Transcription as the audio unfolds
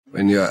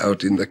when you're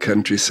out in the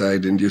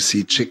countryside and you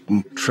see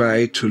chicken,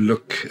 try to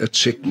look a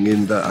chicken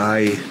in the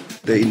eye.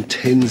 The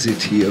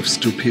intensity of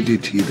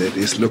stupidity that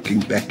is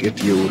looking back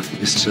at you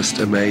is just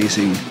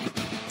amazing.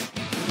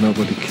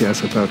 Nobody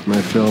cares about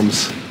my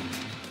films.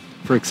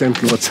 For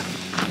example,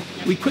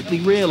 We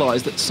quickly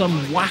realised that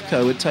some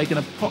wacko had taken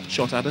a pot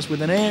shot at us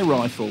with an air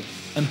rifle,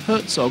 and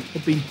Herzog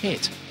had been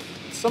hit.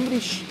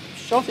 Somebody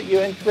shot at you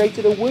and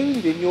created a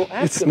wound in your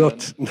abdomen.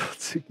 It's not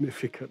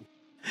significant.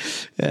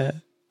 Yeah.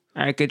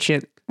 All right, good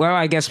shit. Well,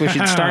 I guess we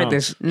should start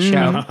this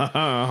show.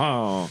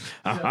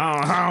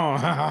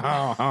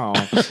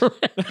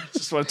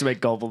 Just wanted to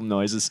make Goldblum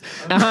noises.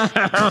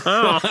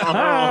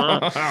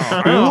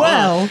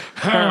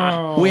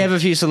 Well, we have a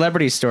few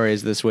celebrity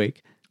stories this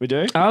week. We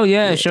do? Oh,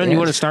 yeah. Sean, you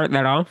want to start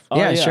that off?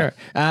 Yeah, sure.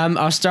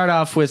 I'll start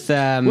off with...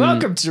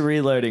 Welcome to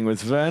Reloading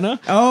with Werner.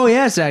 Oh,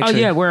 yes, actually.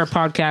 Oh, yeah. We're a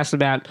podcast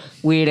about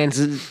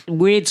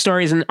weird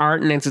stories in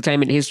art and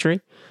entertainment history.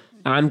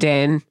 I'm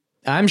Dan.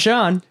 I'm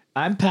Sean.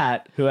 I'm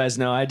Pat, who has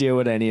no idea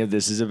what any of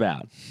this is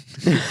about.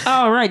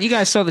 Oh, right. You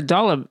guys saw the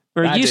dollop.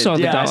 Or I you did. saw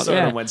the I dollop. saw it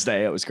on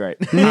Wednesday. It was great.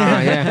 Oh,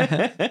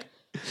 yeah.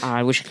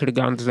 I wish I could have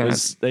gone to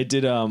that. They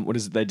did,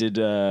 They did,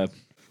 it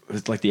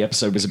was like the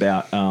episode was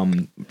about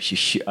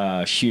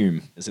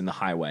Hume, as in the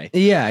highway.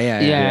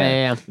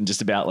 Yeah. And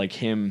just about like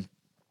him.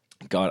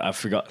 God, I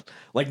forgot.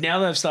 Like now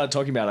that I've started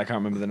talking about it, I can't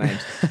remember the names.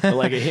 But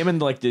like him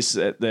and like this,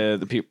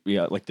 the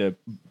people,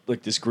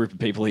 like this group of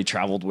people he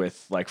traveled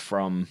with, like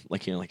from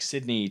like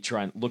Sydney,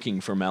 looking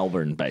for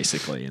Melbourne,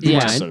 basically, and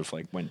just sort of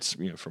like went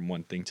from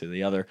one thing to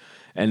the other.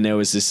 And there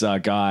was this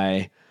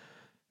guy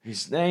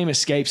whose name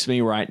escapes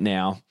me right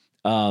now.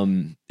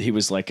 He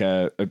was like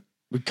a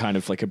kind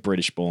of like a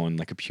British born,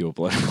 like a pure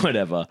blood,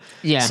 whatever,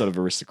 sort of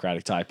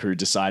aristocratic type who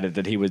decided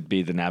that he would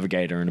be the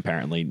navigator, and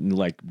apparently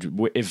like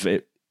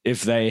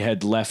if they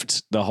had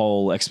left the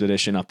whole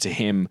expedition up to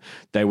him,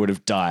 they would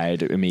have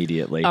died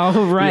immediately.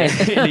 Oh, right.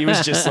 Yeah. And he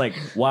was just like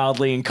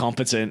wildly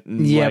incompetent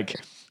and like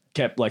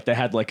kept like they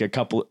had like a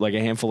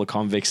handful of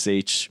convicts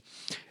each.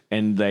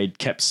 And they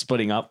kept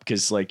splitting up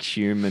because like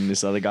Hume and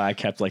this other guy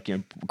kept like,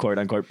 quote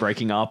unquote,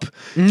 breaking up,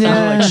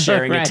 like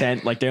sharing a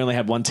tent. Like they only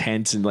had one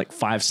tent and like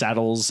 5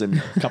 saddles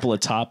and a couple of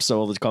tarps. So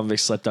all the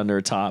convicts slept under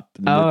a tarp.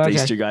 And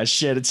these two guys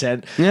shared a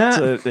tent. Yeah.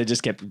 So they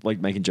just kept like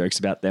making jokes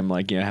about them,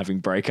 like,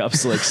 having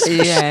breakups, like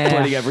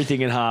splitting everything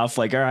in half.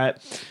 Like, all right,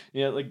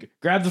 like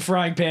grab the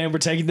frying pan. We're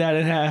taking that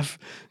in half.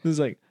 It was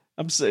like,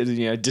 I'm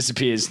so,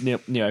 disappears,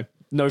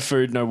 no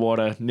food, no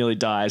water, nearly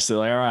dies. So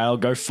like, all right, I'll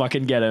go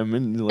fucking get him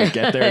and like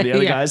get there. And the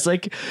other guy's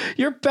like,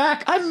 you're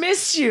back. I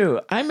miss you.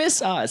 I miss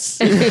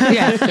us.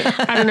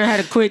 I don't know how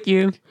to quit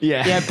you.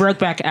 Yeah.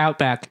 Brokeback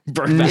Outback.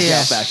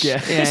 Outback.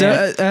 Yeah.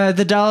 So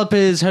the dollop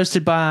is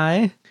hosted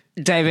by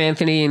Dave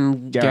Anthony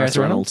and Gareth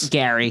Reynolds.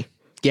 Gary,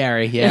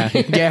 Gary.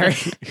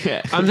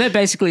 they're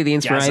basically the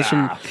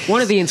inspiration.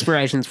 One of the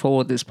inspirations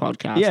for this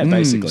podcast. Yeah,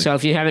 basically. So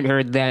if you haven't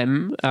heard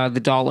them, the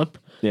dollop.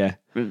 Yeah.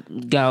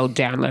 Go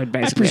download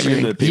basically I presume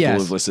everything. that people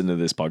who've listened to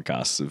this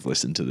podcast have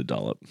listened to the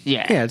dollop.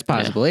 Yeah, it's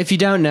possible. If you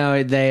don't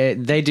know,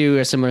 they do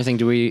a similar thing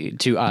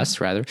to us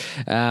rather,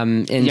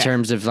 in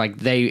terms of like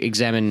they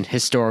examine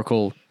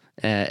historical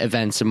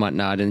events and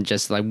whatnot, and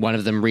just like one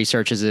of them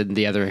researches it and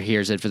the other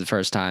hears it for the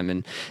first time,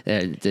 and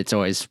it's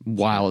always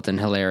wild and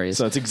hilarious.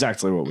 So it's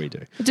exactly what we do.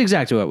 It's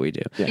exactly what we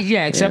do.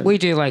 Yeah, except we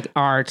do like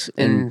art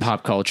and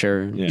pop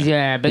culture.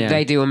 Yeah, but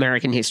they do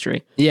American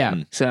history. Yeah.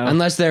 So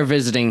unless they're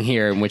visiting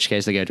here, in which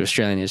case they go to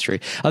Australian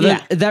history. Although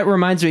that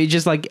reminds me,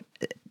 just like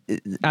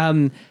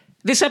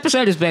this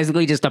episode is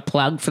basically just a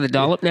plug for the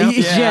dollop now.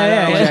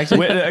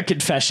 Exactly. A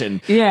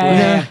confession.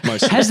 Yeah.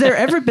 Has there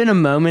ever been a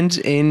moment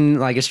in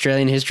like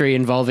Australian history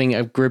involving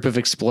a group of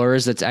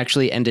explorers that's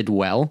actually ended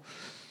well?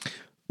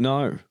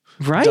 No.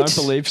 Right? Don't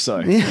believe so.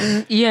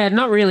 Yeah,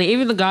 not really.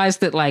 Even the guys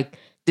that like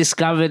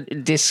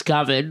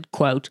discovered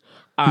quote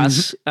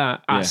us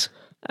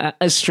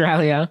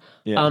Australia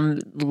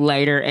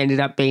later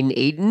ended up being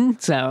eaten.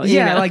 So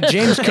like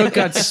James Cook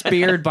got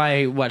speared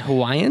by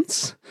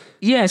Hawaiians?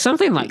 Yeah,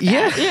 something like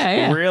that.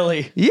 Yeah.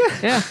 Really?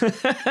 Yeah.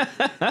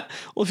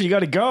 Well, if you got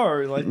to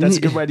go, like that's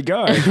a good way to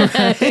go.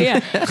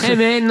 Hey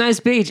man, nice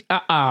beach.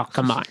 Oh,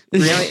 come on.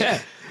 Really?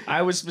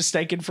 I was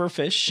mistaken for a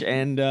fish,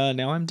 and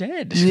now I'm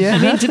dead. I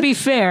mean, to be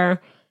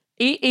fair,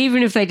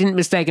 even if they didn't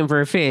mistake him for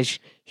a fish,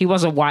 he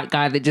was a white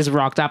guy that just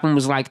rocked up and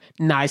was like,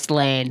 "Nice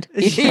land."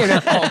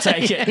 I'll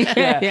take it.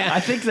 Yeah. I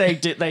think they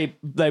did.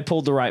 They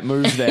pulled the right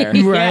move there,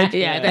 right?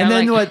 Yeah. And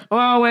then like, what?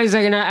 Oh, wait a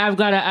second.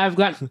 I've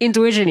got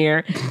intuition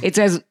here. It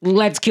says,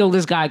 "Let's kill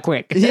this guy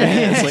quick."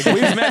 It's like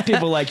we've met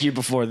people like you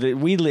before.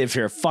 We live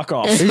here. Fuck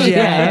off.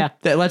 Yeah.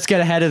 Let's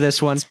get ahead of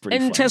this one.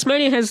 And funny.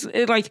 Tasmania has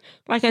like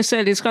I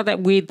said, it's got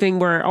that weird thing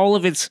where all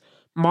of its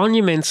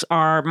monuments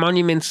are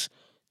monuments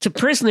to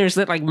prisoners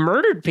that like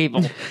murdered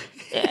people.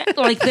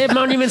 Like they're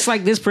monuments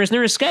like this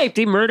prisoner escaped.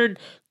 He murdered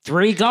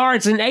 3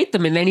 guards and ate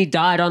them, and then he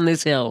died on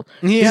this hill.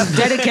 Yep. It's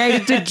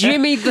dedicated to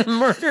Jimmy, the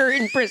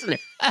murdering prisoner.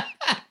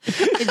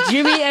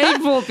 Jimmy ate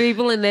 4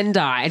 people and then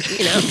died.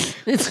 You know,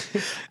 This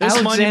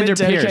Alexander monument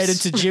dedicated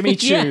Pierce. to Jimmy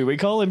Chew. Yeah. We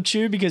call him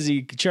Chew because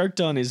he choked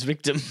on his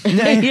victim.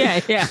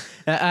 yeah.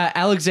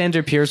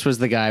 Alexander Pierce was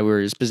the guy we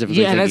were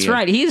specifically Yeah, thinking that's of.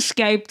 right. He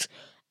escaped.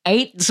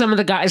 Ate some of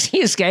the guys he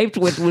escaped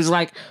with. Was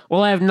like,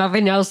 well, I have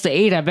nothing else to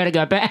eat. I better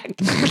go back.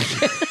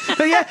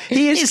 But yeah,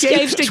 he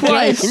escaped escaped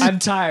twice. again. I'm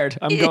tired.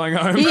 I'm going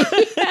home.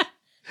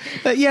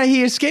 Yeah,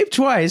 he escaped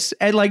twice,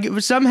 and like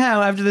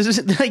somehow after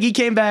this, like he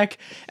came back,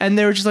 and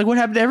they were just like, "What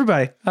happened to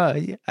everybody?" Oh,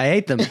 yeah, I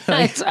ate them.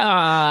 Like, It's,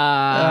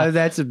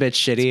 that's a bit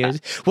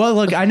shitty. Well,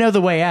 look, I know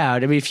the way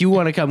out. I mean, if you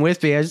want to come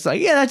with me, I was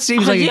like, yeah, that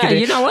seems like a yeah, good idea.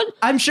 you know what?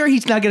 I'm sure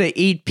he's not going to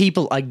eat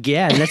people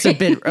again. That's a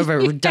bit of a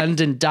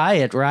redundant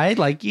diet, right?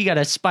 Like you got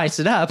to spice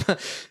it up.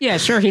 Yeah,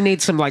 sure. He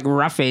needs some like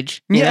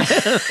roughage. you Yeah.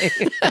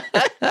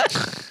 know?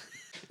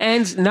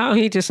 And no,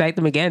 he just ate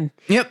them again.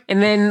 Yep.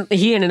 And then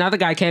he and another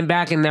guy came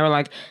back and they were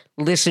like,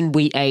 listen,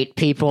 we ate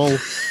people.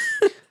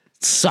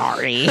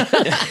 Sorry.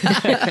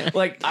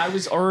 Like, I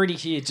was already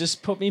here.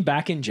 Just put me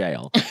back in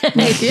jail.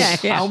 yeah.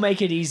 I'll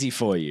make it easy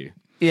for you.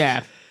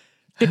 Yeah.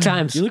 Good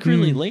times. You look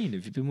really lean.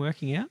 Have you been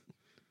working out?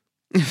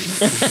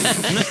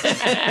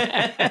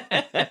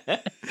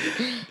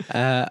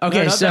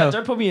 Okay, No, so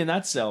don't put me in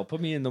that cell.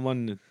 Put me in the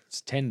one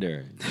that's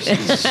tender.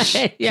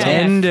 yeah.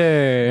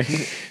 tender.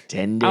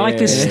 Tender. I like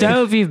the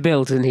stove you've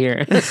built in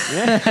here.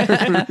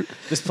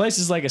 This place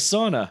is like a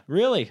sauna.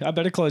 Really? I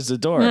better close the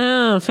door. Oh,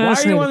 Why are you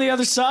fascinating. on the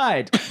other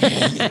side?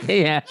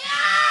 Yeah.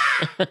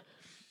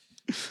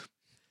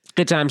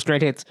 Good times,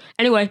 great hits.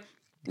 Anyway,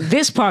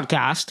 this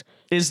podcast.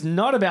 Is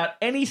not about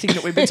anything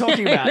that we've been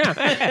talking about.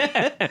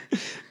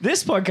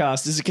 This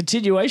podcast is a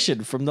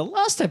continuation from the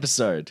last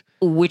episode,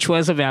 Which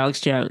was of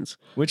Alex Jones.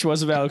 which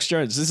was of Alex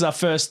Jones. This is our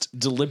first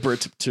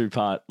deliberate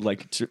two-part,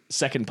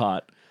 second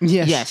part.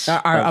 Yes. Yes.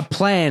 A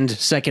planned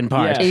second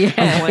part. Yeah,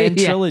 Yeah. a planned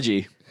Yeah.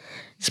 trilogy.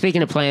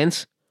 Speaking of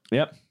plans,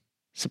 Yep.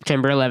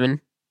 September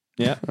 11,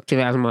 Yep.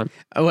 2001.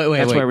 Oh, wait.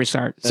 That's where we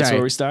start. That's Sorry.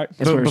 where we start.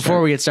 That's where we Before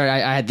start. we get started,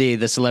 I had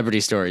the celebrity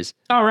stories.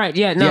 All right.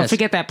 Yeah. No, Yes.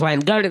 forget that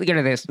plan. Go to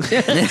this.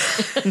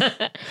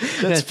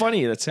 That's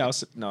funny. That's how...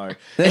 No.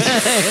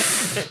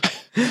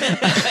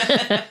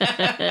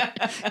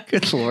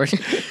 Good lord.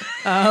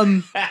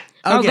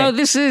 Although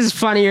this is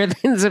funnier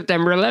than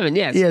September 11.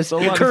 Yes. Yes. A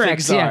lot You're of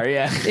correct. things Yeah. are,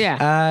 yeah.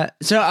 Yeah.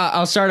 So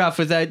I'll start off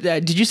with that.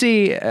 Did you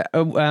see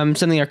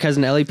something our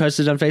cousin Ellie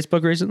posted on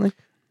Facebook recently?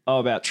 Oh,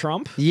 about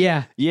Trump?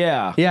 Yeah.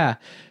 Yeah. Yeah.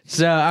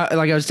 So,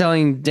 like I was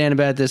telling Dan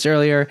about this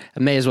earlier, I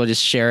may as well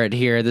just share it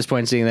here at this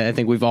point, seeing that I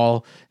think we've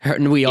all heard,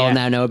 and we all Yeah.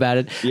 now know about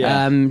it.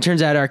 Yeah.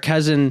 Turns out our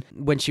cousin,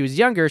 when she was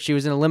younger, she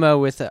was in a limo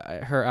with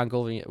her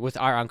uncle, with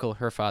our uncle,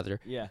 her father,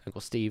 Yeah.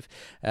 Uncle Steve,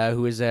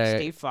 who was a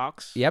Steve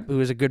Fox. Yep, who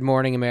was a Good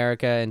Morning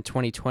America and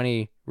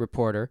 2020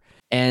 reporter.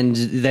 And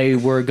they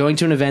were going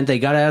to an event. They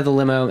got out of the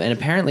limo, and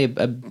apparently,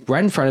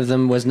 right in front of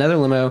them was another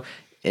limo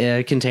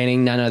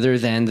containing none other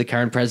than the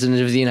current president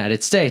of the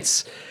United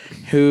States,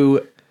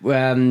 who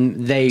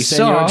they saw.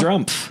 Senor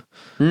Trump.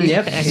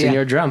 Yep,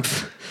 Senor Trump.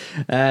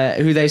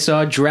 Who they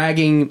saw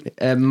dragging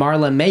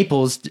Marla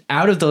Maples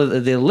out of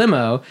the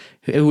limo,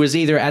 who was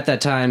either at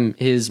that time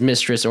his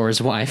mistress or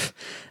his wife.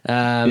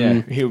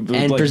 Yeah, he and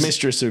like pres-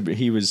 mistress who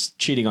he was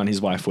cheating on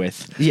his wife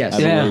with. Yes. I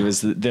Yeah. believe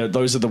is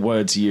those are the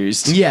words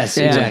used. Yes,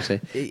 Yeah.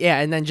 exactly. Yeah,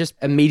 and then just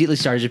immediately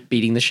started just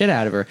beating the shit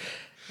out of her.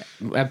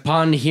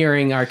 Upon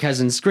hearing our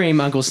cousin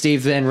scream, Uncle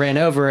Steve then ran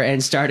over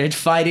and started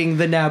fighting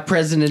the now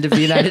president of the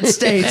United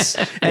States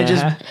and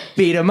just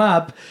beat him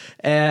up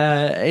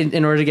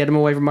in order to get him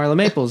away from Marla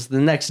Maples. The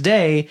next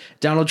day,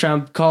 Donald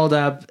Trump called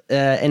up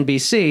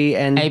NBC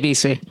and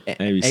ABC.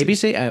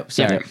 ABC? Oh,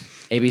 sorry.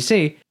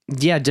 ABC.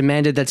 Yeah,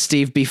 demanded that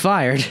Steve be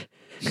fired.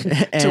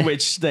 To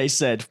which they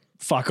said,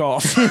 "Fuck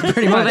off."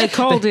 Well, they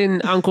called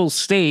in Uncle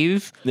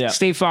Steve, Yeah.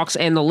 Steve Fox,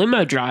 and the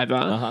limo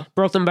driver.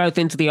 Brought them both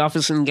into the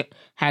office and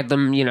had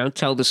them,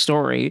 tell the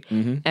story.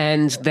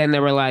 And then they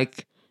were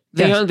like,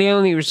 the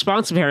only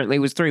response apparently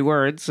was 3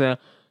 words: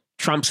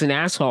 "Trump's an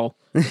asshole,"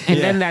 and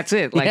then that's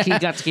it. Like he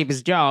got to keep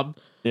his job,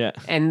 Yeah,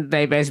 and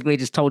they basically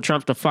just told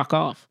Trump to fuck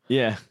off.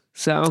 yeah,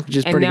 So,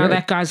 is and pretty now great.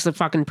 that guy's the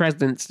fucking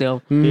president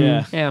still.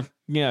 yeah, Yeah,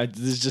 yeah.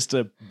 There's just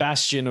a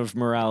bastion of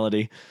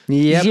morality.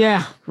 Yep.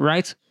 yeah,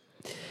 right.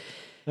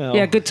 Oh.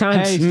 Yeah, good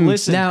times. Hey,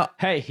 listen. Now-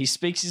 hey, he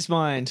speaks his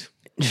mind.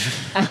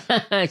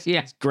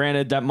 Yeah,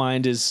 Granted, that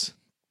mind is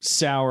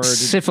soured,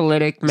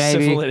 syphilitic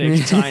maybe.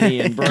 syphilitic,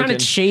 tiny, and broken. Kind of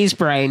cheese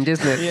brained,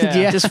 isn't it?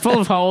 Yeah. Just full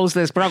of holes.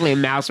 There's probably a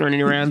mouse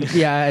running around.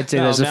 Yeah, I'd say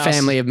there's a mouse.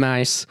 family of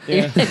mice.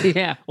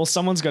 Yeah. Well,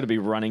 someone's got to be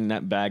running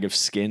that bag of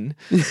skin.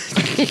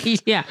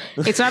 Yeah.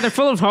 It's either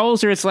full of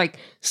holes or it's like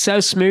so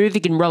smooth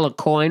you can roll a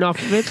coin off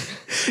of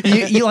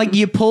it.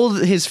 you pull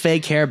his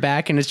fake hair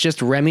back and it's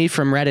just Remy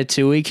from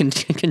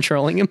Ratatouille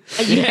controlling him.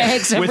 Yeah,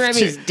 except With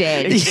Remy's two-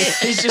 dead.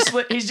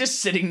 he's just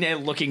sitting there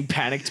looking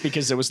panicked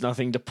because there was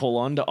nothing to pull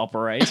on to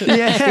operate.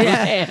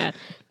 Yeah.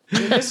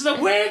 This is a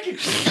wig.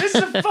 This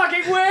is a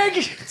fucking wig.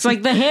 It's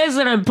like the hairs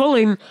that I'm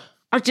pulling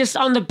are just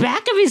on the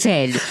back of his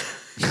head.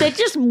 They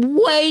just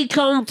way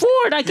come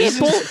forward. I can't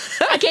pull.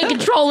 I can't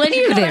control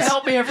any of this.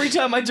 Help me every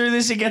time I do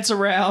this. He gets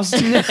aroused.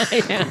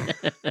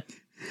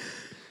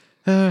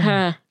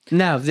 Now,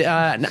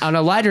 on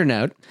a lighter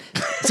note,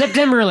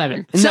 September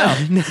 11th. no.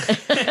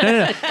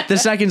 The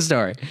second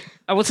story.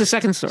 Oh, what's the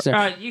second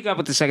story? You got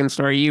with the second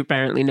story. You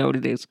apparently know what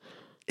it is.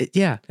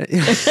 Yeah.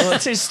 Well,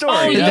 it's his story.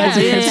 Oh, yeah, That's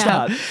a good yeah.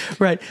 start.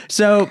 Right.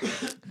 So,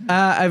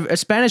 a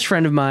Spanish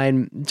friend of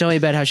mine told me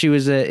about how she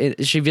was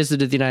she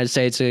visited the United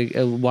States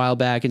a while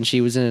back, and she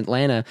was in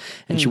Atlanta,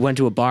 and she went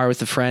to a bar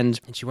with a friend,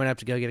 and she went up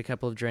to go get a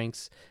couple of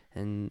drinks,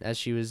 and as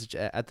she was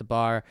at the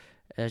bar,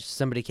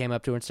 somebody came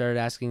up to her and started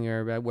asking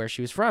her about where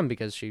she was from,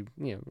 because she,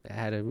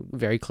 had a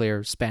very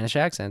clear Spanish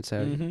accent.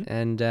 So,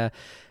 and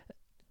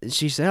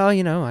she said, "Oh,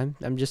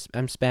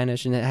 I'm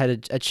Spanish," and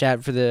had a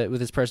chat with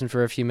this person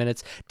for a few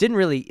minutes. Didn't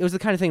really. It was the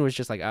kind of thing where it's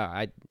just like,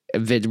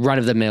 run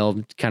of the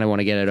mill, kind of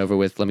want to get it over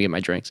with. Let me get my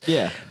drinks.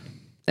 Yeah.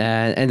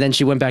 And then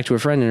she went back to her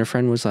friend, and her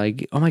friend was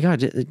like, "Oh my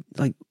god,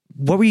 like,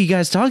 what were you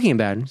guys talking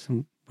about?" I said,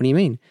 "What do you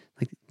mean?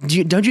 Like,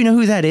 don't you know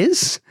who that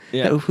is?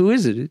 Yeah. Who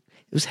is it? It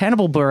was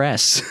Hannibal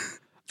Buress."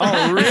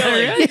 Oh,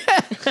 really?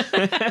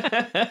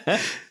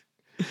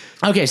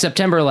 Okay,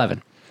 September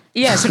 11th.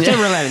 Yeah,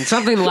 September 11th.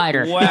 Something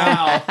lighter.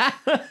 Wow.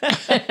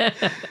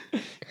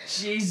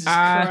 Jesus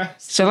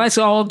Christ. So let's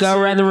all go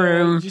around the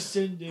room.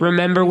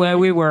 Remember where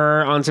we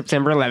were on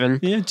September 11th.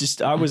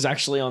 Yeah, I was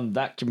actually on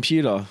that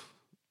computer.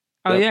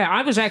 Oh yeah,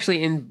 I was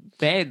actually in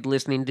bed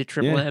listening to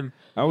Triple Yeah. M.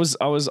 I was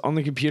on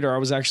the computer. I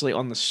was actually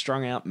on the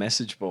strung out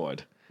message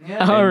board. Oh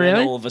And then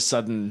really? all of a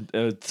sudden,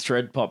 a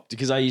thread popped,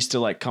 because I used to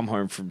like come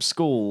home from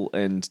school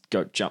and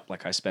go jump.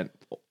 Like I spent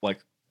like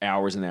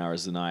hours and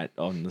hours a night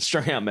on the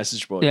strung out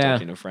message board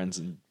talking to friends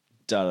and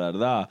da da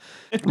da.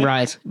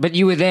 Right, but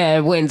you were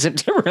there when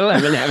September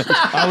 11th happened.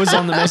 I was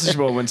on the message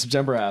board when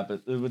September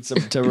happened. When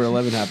September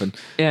 11 happened.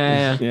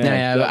 Yeah.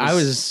 Yeah,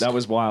 that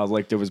was wild.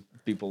 Like there was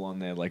people on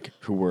there like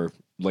who were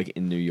like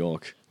in New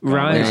York,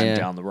 Right. like, Yeah.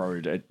 down the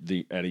road at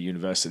a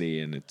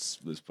university, and it's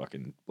this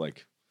fucking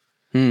like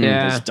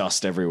Yeah. there's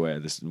dust everywhere.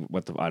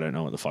 I don't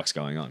know what the fuck's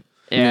going on.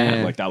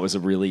 Yeah. Like it was a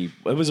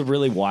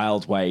really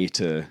wild way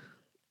to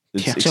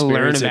experience to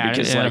learn it, about it,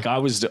 because yeah. like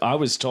I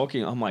was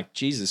talking, I'm like,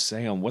 Jesus,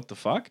 hang on, what the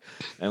fuck?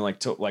 And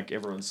like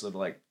everyone's sort of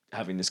like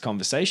having this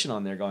conversation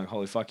on there going,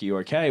 holy fuck, are you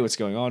okay? What's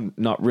going on?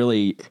 Not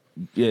really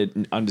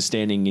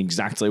understanding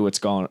exactly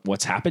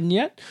what's happened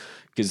yet,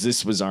 because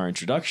this was our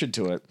introduction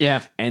to it.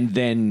 Yeah. And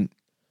then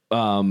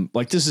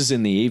like this is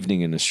in the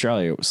evening in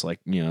Australia. It was like,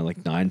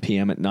 like 9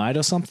 p.m. at night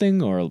or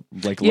something, or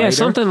like Yeah, later,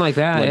 something like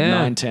that. like yeah.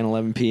 9, 10,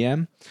 11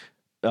 p.m.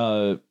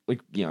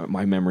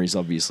 My memory's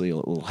obviously a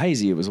little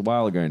hazy. It was a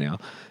while ago now.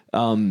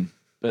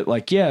 But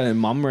like, yeah, and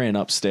Mum ran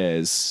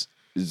upstairs.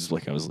 It was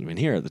like I was living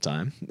here at the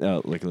time,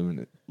 like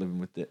living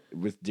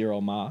with dear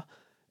old Ma.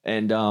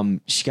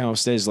 And she came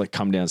upstairs, like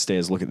come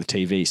downstairs, look at the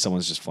TV.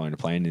 Someone's just flown a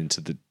plane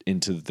into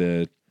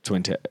the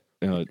Twin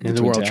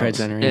the World Trade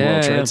Center. The Yeah,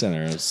 World yeah. Trade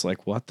Center. It's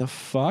like, what the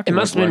fuck? It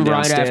must have been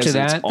right after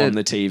that It's on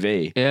the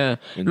TV. Yeah.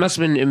 It must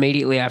have been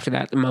immediately after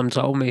that the Mum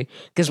told me.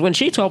 Because when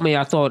she told me,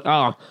 I thought,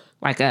 oh,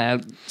 like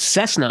a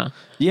Cessna.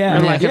 Yeah,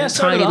 Or like yeah, a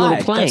so tiny did little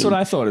I. plane. That's what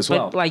I thought as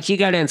well. But like you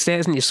go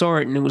downstairs and you saw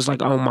it and it was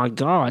like, oh my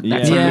God,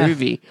 that's Yeah. a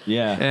movie.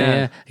 Yeah.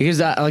 Yeah,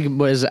 because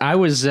I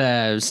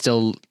was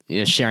still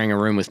sharing a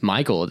room with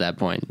Michael at that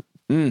point.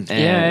 And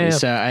Yeah.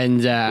 So Yeah, I you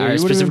would have been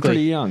specifically,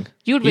 pretty young.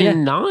 You would have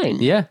been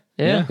 9. yeah,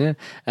 Yeah.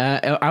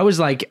 yeah. I was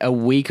like a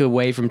week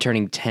away from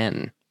turning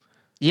 10.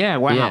 Yeah,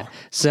 wow. Yeah.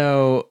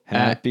 So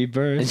Happy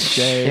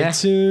birthday yeah.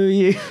 to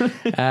you.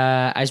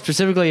 I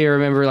specifically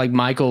remember like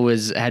Michael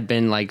had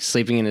been like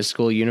sleeping in his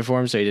school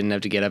uniform, so he didn't have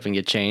to get up and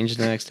get changed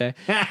the next day.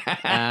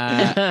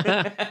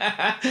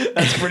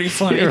 That's pretty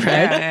funny.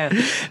 Right?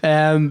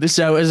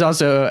 So it was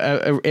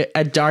also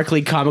a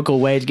darkly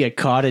comical way to get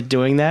caught at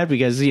doing that,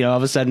 because all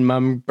of a sudden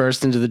Mum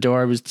burst into the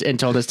door and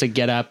told us to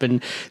get up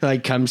and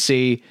like come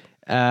see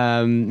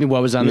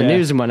what was on the Yeah.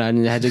 news and whatnot,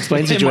 and had to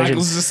explain the And situation.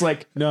 Michael's just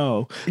like,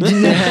 no.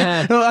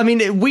 Well, I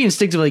mean, we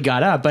instinctively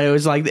got up, but it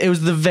was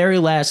the very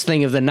last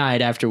thing of the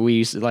night after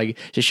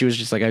she was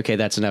just like, okay,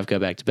 that's enough, go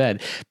back to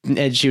bed.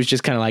 And she was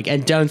just kind of like,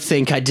 and don't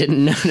think I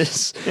didn't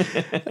notice.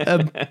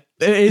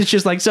 It's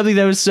just like something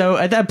that was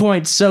at that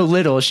point, so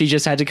little, she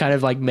just had to kind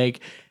of like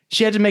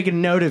she had to make a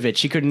note of it.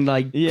 She couldn't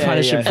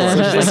punish him for it.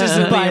 This Just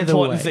isn't by the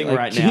important way, thing like,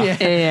 right now.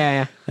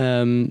 Yeah.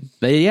 Yeah.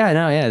 But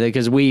yeah,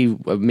 because we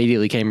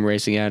immediately came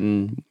racing out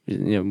and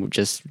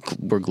just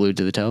were glued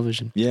to the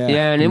television. Yeah.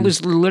 Yeah, and it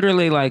was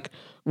literally like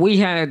we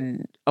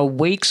had a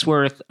week's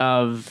worth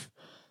of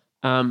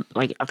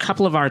like a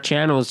couple of our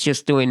channels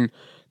just doing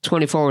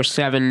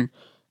 24/7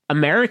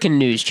 American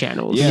news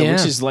channels. Yeah, Yeah.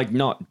 which is like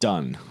not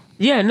done.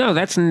 Yeah, no,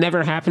 that's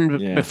never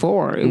happened Yeah.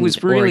 before. It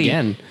was really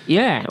again.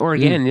 Yeah, or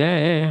again.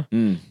 Yeah.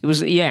 It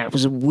was it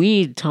was a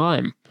weird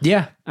time.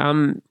 Yeah.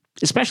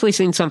 Especially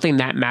seeing something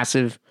that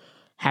massive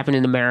happen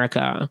in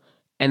America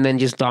and then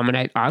just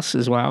dominate us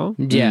as well.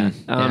 Yeah.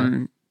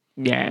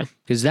 Yeah.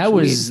 Because that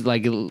was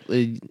like 'Cause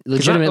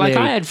legitimately.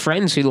 I had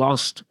friends who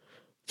lost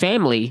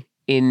family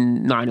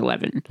in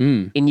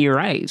 9/11 in year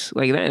 8.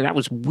 Like that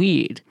was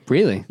weird.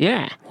 Really?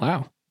 Yeah.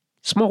 Wow.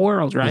 Small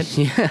world, right?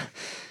 Yeah.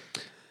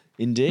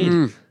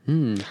 Indeed.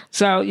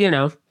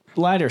 So,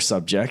 Lighter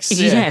subjects.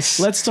 Yes.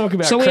 Let's talk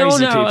about so we crazy all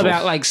know people.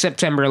 about like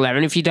September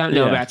 11. If you don't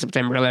know Yeah. about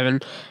September 11,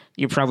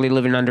 you're probably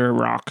living under a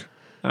rock.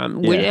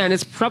 And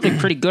it's probably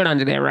pretty good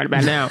under there right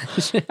about now.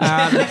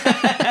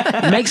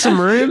 Make some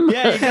room.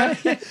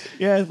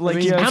 Yeah,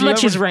 like How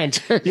much is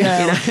rent?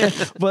 Yeah,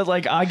 but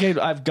like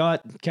I've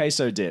got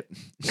queso dip.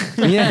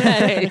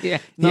 Yeah.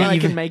 No, I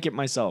can make it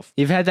myself.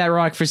 You've had that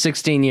rock for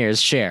 16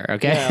 years. Share,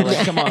 okay? Yeah,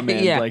 like come on,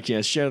 man. Yeah. Like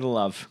share the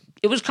love.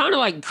 It was kind of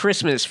like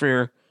Christmas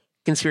for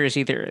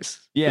conspiracy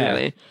theorists. Yeah.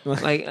 Really.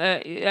 Like,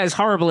 as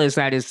horrible as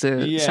that is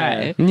to Yeah.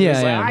 say. It was Yeah,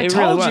 like, yeah. I It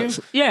told really you. was.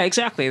 Yeah,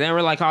 exactly. They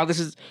were like, "Oh,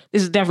 this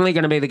is definitely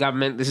going to be the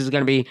government. This is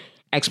going to be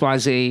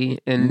XYZ."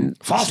 And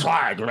False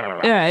flag.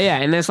 yeah,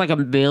 and there's like a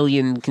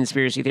million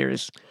conspiracy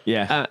theories.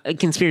 Yeah.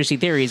 Conspiracy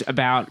theories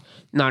about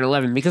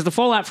 9/11 because the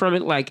fallout from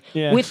it, like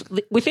Yeah.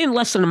 within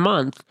less than a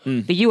month,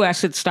 the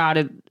U.S. had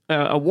started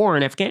a war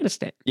in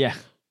Afghanistan, Yeah.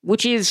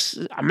 which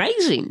is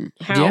amazing.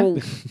 How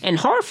and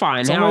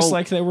horrifying. It's how almost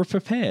like they were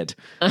prepared.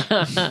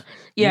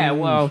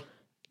 well,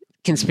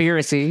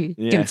 conspiracy.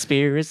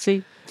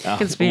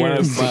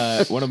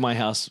 One of my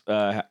house,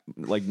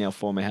 like now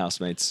former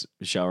housemates,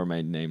 shall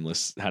remain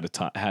nameless,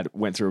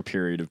 went through a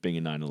period of being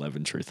a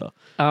 9/11 truther.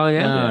 Oh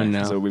yeah. Oh,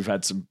 no. So we've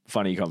had some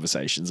funny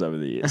conversations over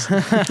the years.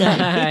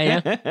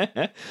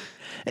 Yeah.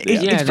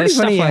 It's there's pretty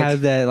stuff funny like- how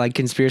the like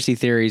conspiracy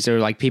theories or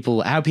like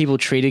how people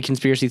treated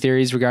conspiracy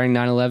theories regarding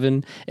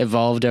 9/11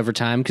 evolved over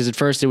time. Because at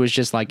first it was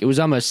just like it was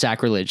almost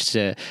sacrilege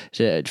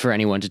for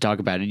anyone to talk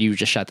about it. You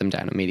just shut them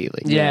down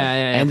immediately.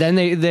 Yeah. And then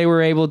they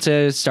were able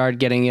to start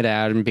getting it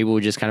out, and people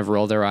would just kind of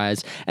roll their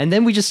eyes. And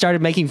then we just started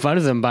making fun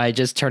of them by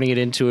just turning it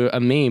into a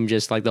meme,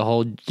 just like the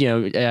whole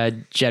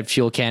jet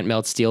fuel can't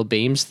melt steel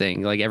beams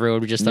thing. Like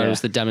everyone just thought it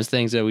was the dumbest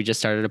thing, so we just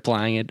started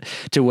applying it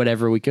to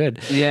whatever we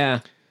could. Yeah.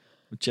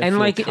 Jet And fuel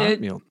like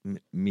can't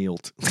it-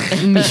 melt.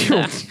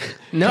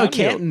 No, it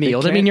can't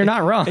melt. I mean, you're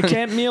not wrong. It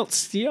can't melt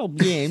steel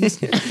beams.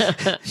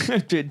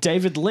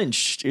 David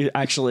Lynch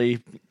actually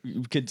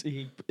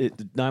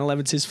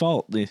 9/11's his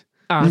fault.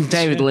 Oh,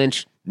 David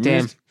Lynch.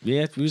 Damn.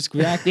 Yeah, it was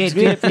correct. Have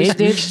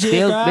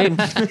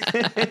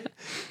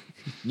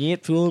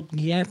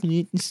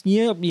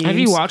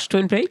you watched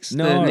Twin Peaks?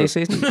 No. The new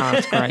season? Oh,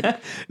 it's great.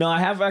 No, I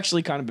have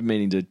actually kind of been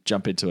meaning to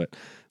jump into it,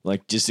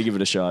 like just to give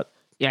it a shot.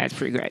 Yeah, it's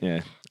pretty great.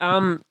 Yeah.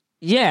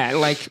 Yeah,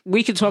 like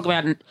we could talk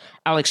about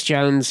Alex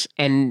Jones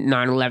and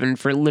 9/11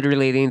 for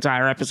literally the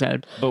entire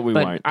episode. But we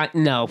won't.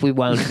 No, we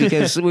won't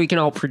because we can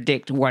all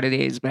predict what it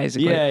is,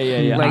 basically.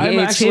 Yeah. Like, I'm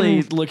it's actually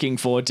him- looking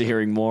forward to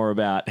hearing more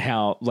about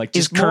how, like,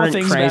 His just more current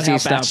things about crazy how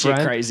stuff, batshit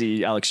right?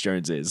 crazy Alex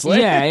Jones is. Like,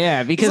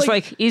 Yeah, because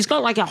like- like he's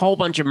got like a whole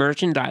bunch of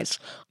merchandise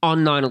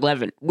on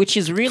 9/11, which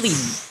is really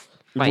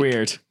like,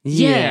 weird.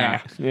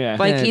 Yeah. Yeah.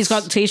 Like Yeah, he's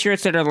got it's-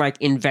 t-shirts that are like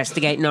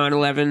investigate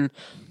 9/11,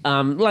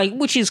 like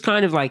which is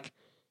kind of like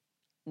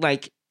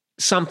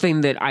something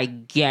that I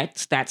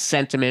get that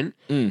sentiment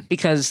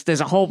because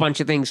there's a whole bunch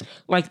of things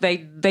like they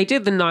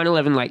did the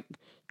 9/11 like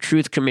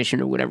Truth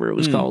Commission or whatever it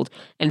was called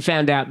and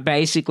found out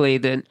basically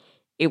that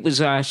it was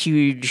a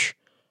huge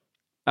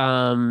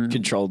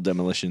Controlled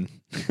demolition.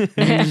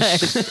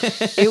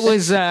 it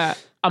was a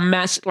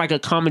mess, like a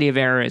comedy of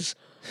errors.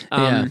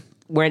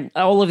 When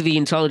all of the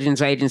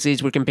intelligence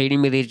agencies were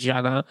competing with each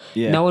other,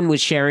 Yeah. no one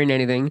was sharing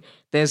anything.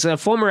 There's a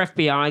former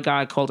FBI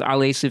guy called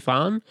Ali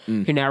Soufan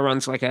who now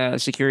runs like a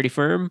security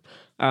firm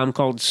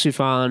called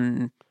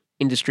Soufan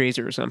Industries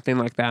or something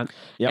like that.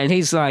 Yep. And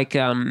he's like,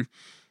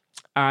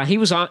 he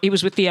was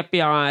with the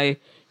FBI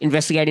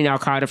investigating Al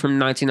Qaeda from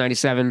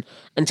 1997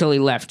 until he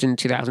left in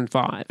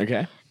 2005.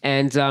 Okay.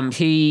 And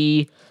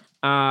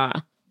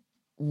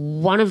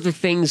one of the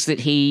things that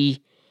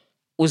he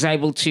was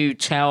able to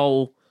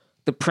tell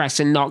the press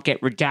and not get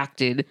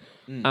redacted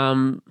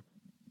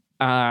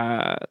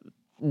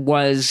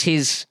was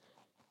his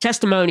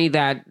testimony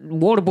that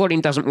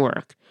waterboarding doesn't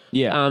work.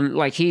 Yeah.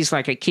 Like he's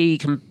like a key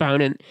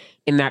component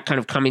in that kind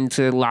of coming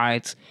to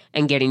light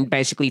and getting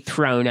basically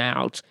thrown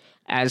out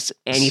as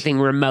anything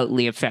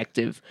remotely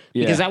effective.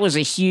 Yeah. Because that was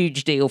a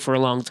huge deal for a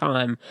long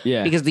time.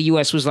 Yeah. Because the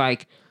US was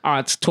like, oh,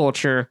 it's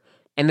torture.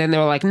 And then they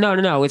were like,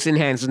 no, it's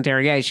enhanced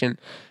interrogation.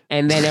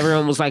 And then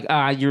everyone was like,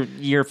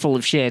 you're full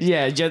of shit.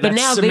 Yeah, But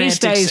now these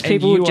days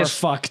people you would are just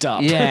fucked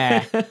up.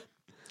 Yeah.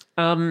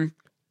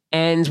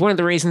 And one of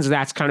the reasons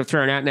that's kind of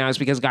thrown out now is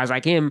because guys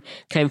like him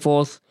came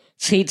forth.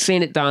 He'd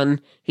seen it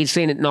done. He'd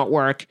seen it not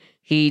work.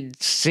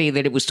 He'd see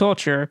that it was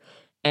torture.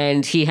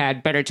 And he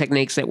had better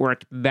techniques that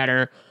worked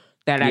better,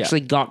 that actually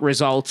got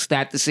results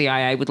that the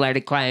CIA would later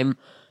claim,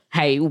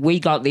 hey, we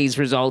got these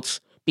results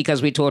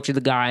because we tortured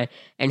the guy.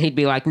 And he'd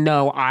be like,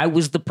 no, I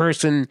was the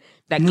person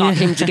that got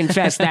him to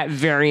confess that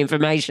very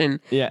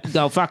information. Yeah.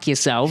 Go fuck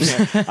yourselves.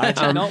 I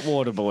did not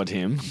waterboard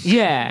him.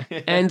 Yeah,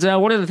 and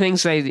one of the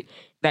things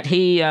that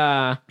he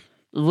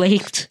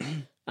leaked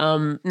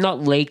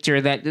not leaked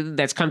or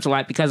that's come to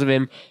light because of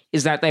him,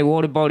 is that they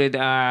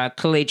waterboarded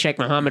Khalid Sheikh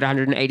Mohammed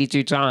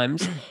 182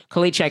 times.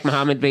 Khalid Sheikh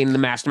Mohammed being the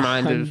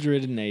mastermind of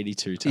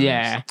 182 times.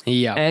 Yeah.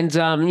 Yeah. And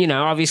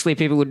obviously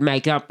people would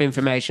make up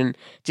information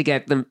to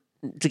get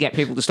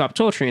people to stop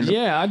torturing them.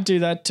 Yeah, I'd do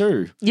that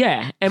too.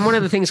 Yeah. And one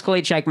of the things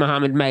Khalid Sheikh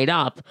Mohammed made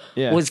up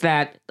was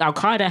that Al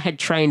Qaeda had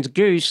trained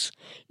Goose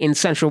in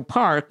Central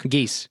Park.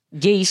 Geese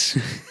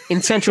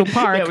in Central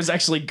Park. Yeah, it was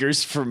actually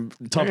Goose from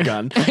Top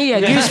Gun. Yeah,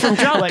 Goose from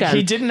Top Gun. Like,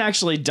 he didn't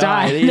actually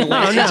die. He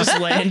just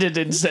landed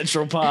in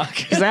Central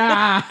Park.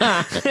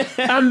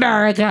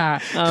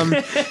 America.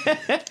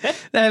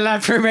 they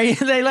left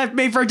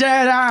me for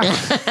dead.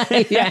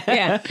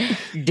 Yeah.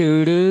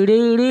 Do do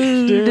do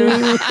do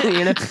do.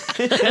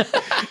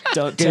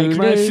 Don't take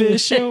my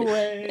fish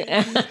away.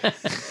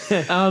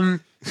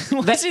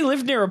 Why does he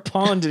live near a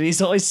pond and he's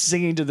always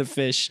singing to the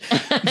fish?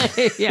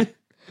 Yeah.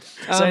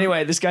 So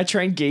anyway, this guy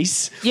trained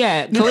geese.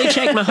 Yeah, Khalid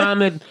Sheikh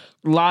Mohammed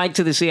lied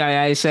to the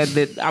CIA, said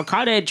that Al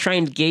Qaeda had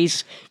trained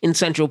geese in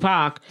Central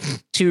Park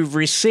to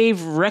receive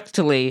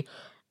rectally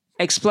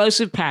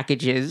explosive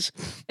packages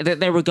that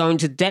they were going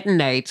to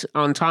detonate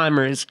on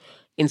timers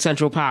in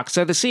Central Park.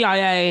 So the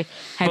CIA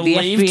had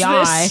Believed the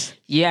FBI, this?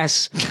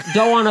 yes,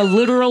 go on a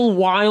literal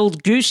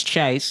wild goose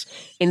chase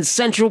in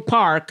Central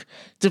Park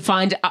to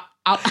find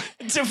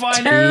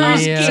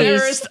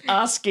terrorist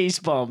geese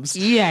bombs.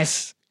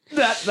 Yes.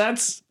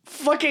 That's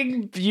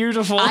fucking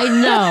beautiful. I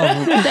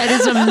know. That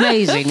is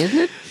amazing, isn't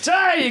it?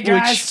 Tell you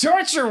guys,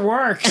 torture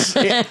works.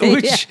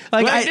 Which,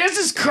 this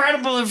is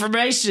credible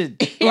information.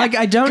 like,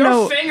 I don't Go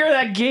know. finger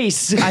that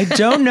geese. I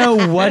don't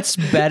know what's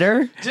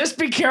better. Just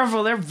be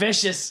careful; they're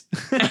vicious.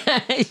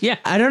 Yeah.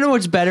 I don't know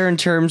what's better in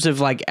terms of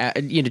like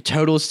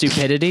total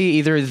stupidity.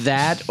 Either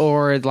that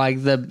or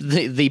like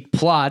the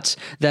plot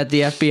that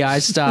the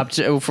FBI stopped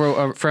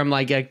from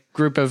like a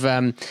group of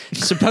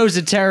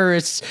supposed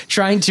terrorists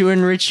trying to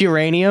enrich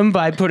uranium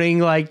by putting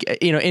like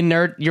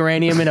inert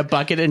uranium in a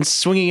bucket and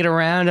swinging it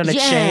around on a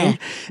chain,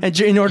 and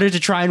in order to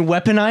try and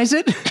weaponize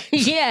it.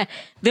 Yeah,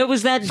 there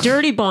was that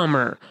dirty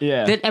bomber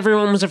Yeah. that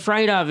everyone was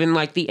afraid of in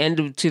like the end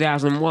of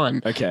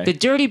 2001. Okay. The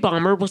dirty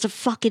bomber was a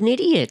fucking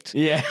idiot.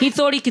 Yeah. He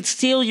thought he could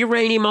steal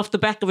uranium off the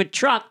back of a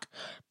truck,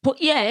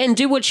 and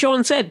do what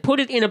Sean said, put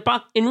it in a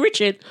bucket,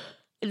 enrich it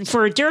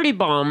for a dirty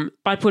bomb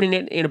by putting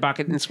it in a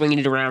bucket and swinging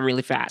it around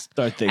really fast.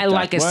 Don't think and that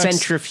like works. a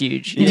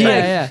centrifuge.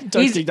 Yeah.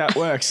 Don't think that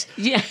works.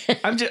 Yeah.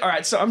 All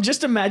right, so I'm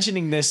just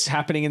imagining this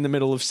happening in the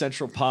middle of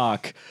Central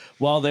Park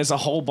while there's a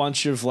whole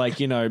bunch of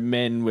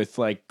men with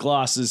like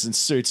glasses and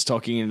suits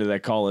talking into their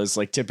collars,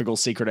 like typical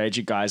secret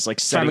agent guys,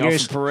 like setting off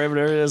Goose. the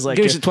perimeter. There's like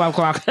Goose at 12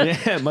 o'clock.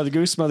 yeah, Mother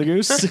Goose.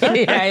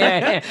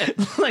 yeah.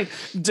 Like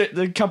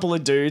the couple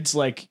of dudes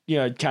like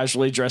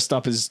casually dressed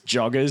up as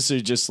joggers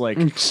who just like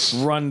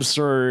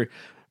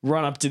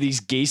run up to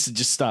these geese and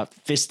just start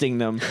fisting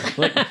them.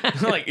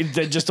 Like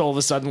they just all of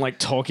a sudden like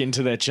talk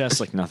into their chest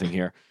like nothing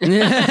here.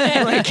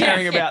 Like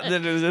caring about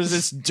there's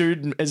this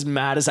dude as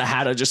mad as a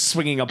hatter just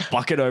swinging a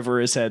bucket over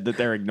his head that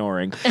they're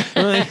ignoring.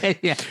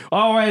 Yeah.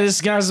 Oh wait,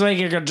 this guy's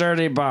making a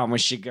dirty bomb. We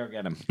should go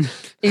get him.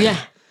 Yeah.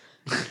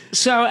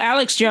 So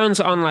Alex Jones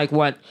on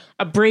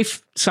a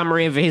brief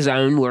summary of his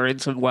own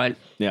words of what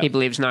he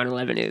believes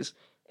 9/11 is.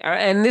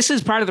 And this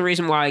is part of the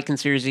reason why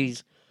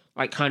conspiracies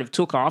kind of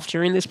took off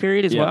during this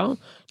period as well.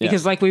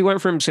 Because we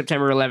went from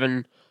September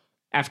 11,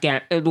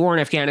 the war in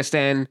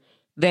Afghanistan,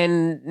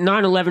 then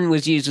 9/11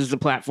 was used as the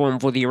platform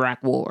for the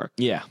Iraq war.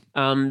 Yeah.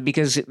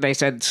 Because they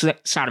said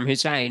Saddam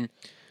Hussein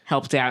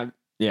helped out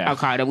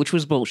Al-Qaeda, which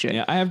was bullshit.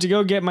 Yeah, I have to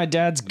go get my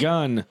dad's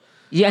gun.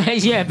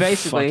 Yeah,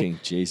 basically. Fucking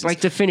Jesus.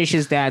 To finish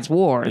his dad's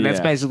war. And that's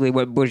basically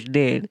what Bush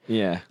did.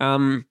 Yeah.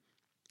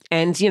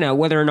 And,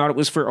 whether or not it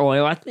was for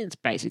oil, I think it's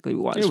basically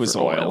what it was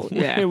for oil.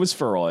 Yeah. It was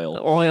for oil.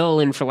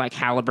 Oil and for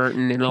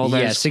Halliburton and all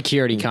those. Yeah,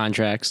 security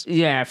contracts.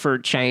 Yeah, for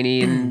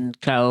Cheney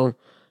and co.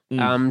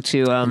 Dianne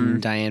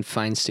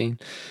Feinstein.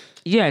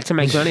 Yeah, to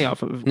make money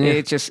off of.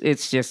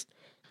 It's just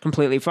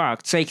completely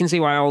fucked. So you can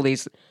see why all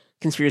these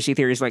conspiracy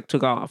theories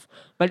took off.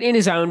 But in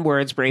his own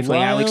words, briefly,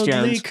 Alex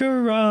Wildly Jones.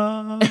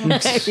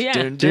 corrupt. Yeah.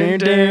 Dun, dun,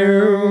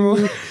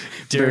 dun.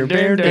 Dun,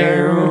 dun,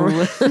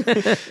 dun.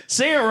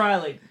 Sing it,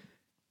 Riley.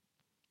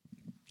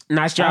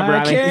 Nice job, I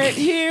Riley. can't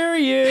hear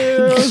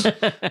you.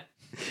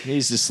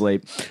 He's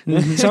asleep.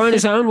 So in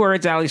his own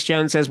words, Alex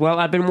Jones says, well,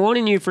 I've been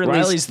warning you for at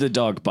least... Riley's the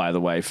dog, by the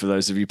way, for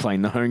those of you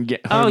playing the home game.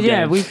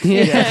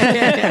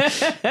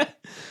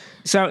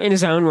 So in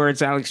his own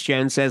words, Alex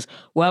Jones says,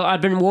 well,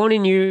 I've been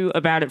warning you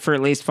about it for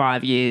at least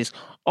 5 years.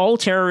 All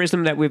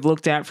terrorism that we've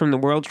looked at from the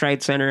World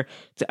Trade Center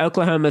to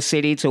Oklahoma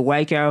City to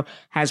Waco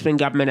has been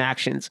government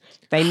actions.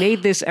 They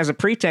need this as a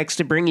pretext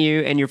to bring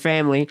you and your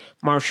family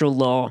martial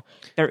law.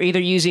 They're either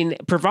using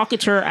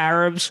provocateur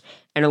Arabs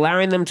and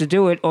allowing them to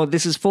do it, or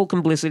this is full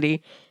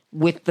complicity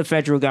with the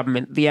federal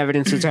government. The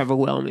evidence is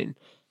overwhelming.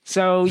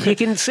 So you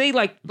can see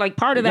like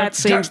part of that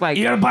seems like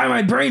you gotta buy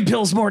my brain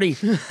pills, Morty.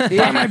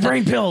 Buy my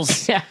brain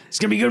pills. Yeah. It's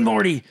gonna be good,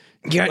 Morty.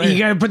 You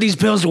gotta put these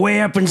pills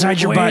way up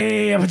inside your butt.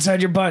 Way up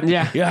inside your butt.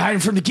 Yeah. You're hiding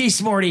from the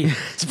geese, Morty.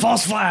 It's a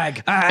false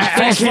flag.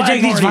 I can't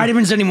take these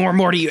vitamins anymore,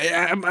 Morty.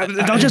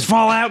 They'll just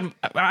fall out.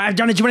 I've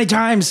done it too many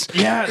times.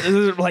 Yeah,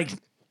 like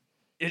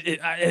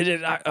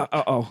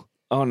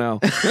oh no.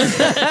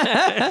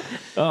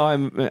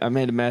 I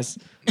made a mess.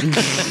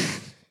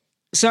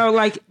 so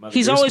like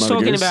he's Goose, always Mother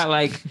talking Goose. about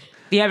like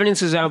the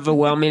evidence is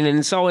overwhelming, and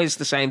it's always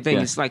the same thing.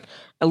 Yeah. It's like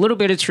a little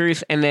bit of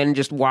truth and then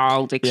just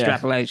wild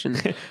extrapolation.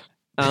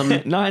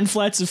 9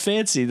 flats of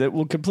fancy that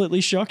will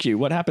completely shock you.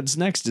 What happens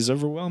next is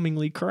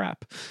overwhelmingly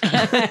crap.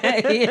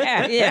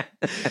 yeah.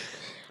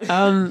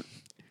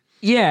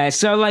 Yeah.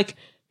 So like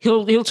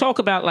he'll talk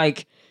about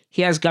like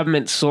he has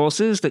government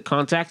sources that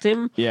contact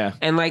him. Yeah.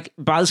 And like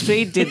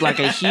BuzzFeed did like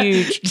a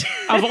huge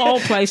of all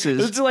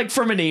places. It's like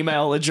from an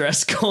email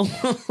address called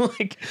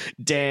like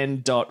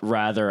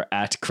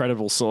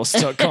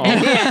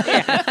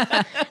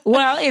dan.rather@crediblesource.com.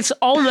 Well, it's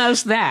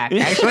almost that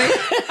actually.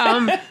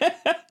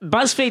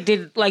 BuzzFeed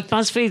did like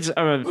BuzzFeed's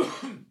a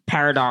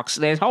paradox.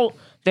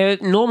 Their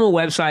normal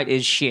website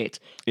is shit.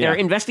 Their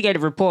Yeah.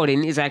 investigative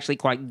reporting is actually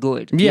quite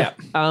good. Yeah.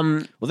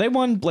 Well, they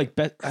won like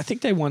I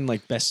think they won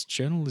like best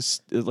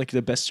journalist, like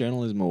the best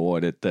journalism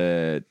award at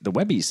the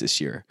Webbies this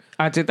year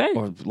Did they?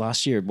 or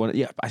last year.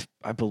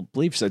 I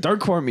believe so. Don't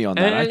quote me on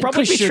that. I it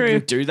probably could be true.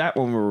 shouldn't do that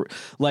when we're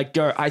like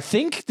go. I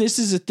think this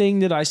is a thing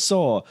that I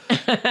saw.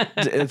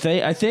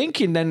 I think,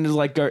 and then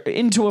like go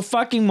into a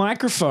fucking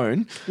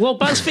microphone. Well,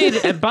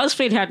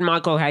 BuzzFeed had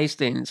Michael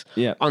Hastings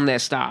Yeah. on their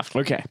staff.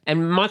 Okay.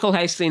 And Michael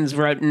Hastings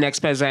wrote an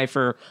expose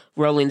for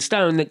Rolling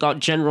Stone that got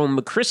General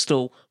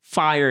McChrystal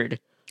fired.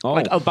 Oh.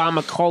 Like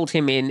Obama called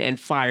him in and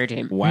fired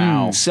him.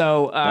 Wow.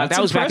 So That's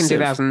that was back in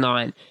impressive.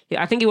 2009.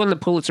 I think he won the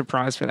Pulitzer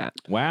Prize for that.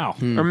 Wow.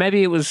 Or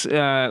maybe it was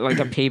like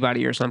a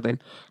Peabody or something.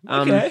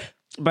 Okay.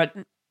 But,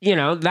 you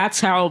know, that's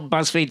how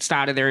BuzzFeed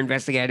started their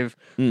investigative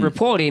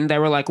reporting. They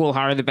were like, we'll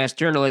hire the best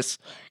journalists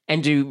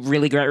and do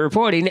really great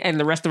reporting, and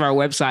the rest of our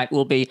website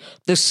will be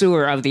the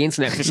sewer of the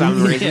internet for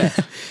some reason.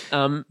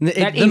 That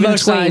The even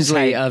most tweens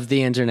lively hate. of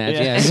the internet.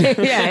 Yeah. Yes.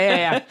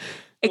 yeah.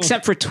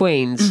 Except for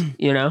tweens,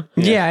 you know?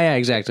 Yeah,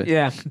 exactly.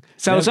 Yeah.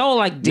 So it's all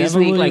like Never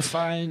Disney, will like, you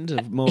find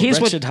a more here's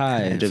what- wretched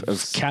hive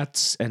of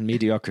cats and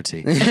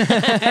mediocrity.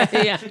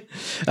 yeah.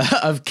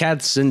 Of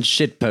cats and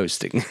shit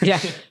posting. Yeah.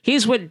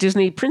 Here's what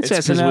Disney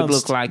princesses would pronounced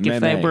look like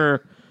if they meme.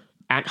 were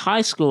at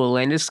high school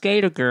and a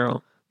skater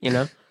girl, you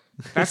know?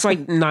 That's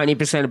like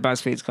 90% of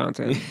BuzzFeed's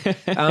content.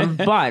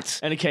 But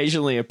And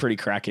occasionally a pretty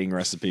cracking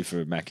recipe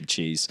for mac and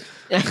cheese.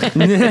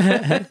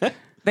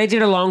 they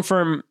did a long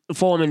form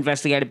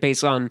investigative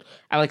piece on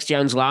Alex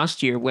Jones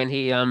last year when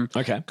he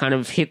kind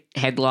of hit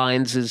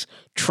headlines as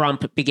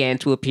Trump began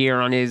to appear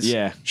on his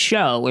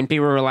show, and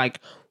people were like,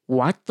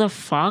 what the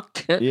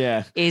fuck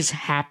is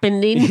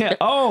happening? Yeah.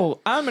 Oh,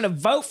 I'm going to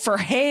vote for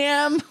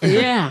him.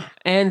 Yeah.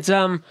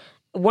 And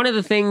one of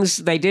the things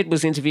they did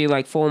was interview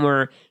like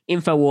former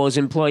InfoWars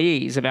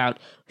employees about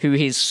who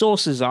his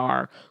sources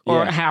are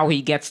or how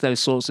he gets those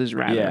sources,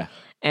 rather. Yeah.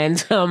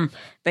 And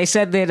they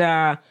said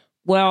that,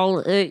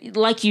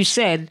 like you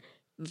said,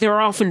 they're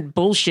often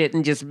bullshit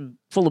and just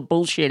full of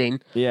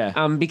bullshitting.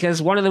 Yeah.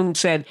 Because one of them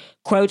said,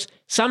 quote,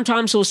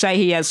 sometimes he'll say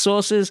he has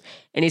sources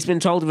and he's been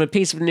told of a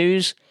piece of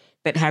news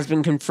that has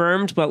been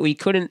confirmed, but we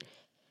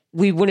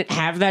wouldn't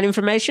have that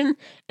information.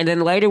 And then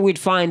later we'd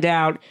find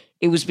out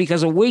it was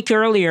because a week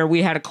earlier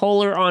we had a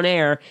caller on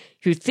air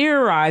who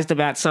theorized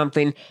about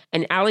something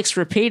and Alex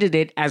repeated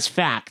it as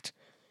fact.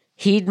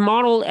 He'd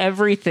model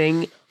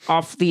everything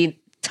off the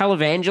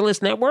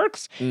televangelist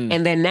networks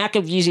and their knack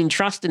of using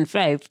trust and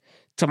faith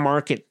to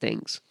market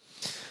things.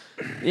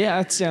 Yeah,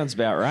 that sounds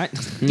about right.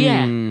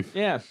 Yeah.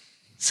 Yeah.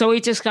 So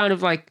he just kind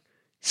of like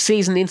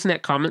sees an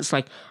internet comments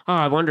like, oh,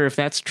 I wonder if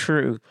that's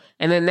true.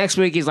 And then next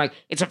week he's like,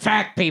 it's a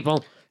fact,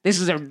 people. This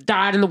is a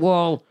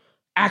dyed-in-the-wall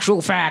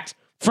actual fact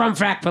from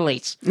Fact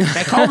Police.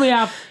 They called me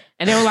up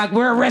and they were like,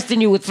 we're arresting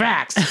you with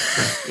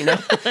facts. You know?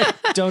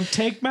 Don't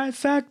take my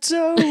facts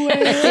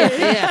away.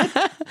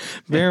 Yeah.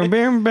 Bam,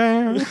 bam,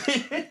 bam.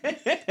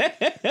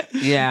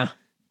 Yeah.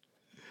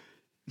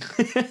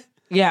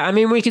 Yeah, I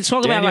mean, we could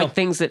talk about Daniel. like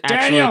things that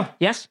actually... Daniel.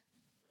 Yes?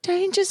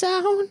 Danger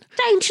zone.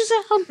 Danger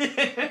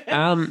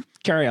zone.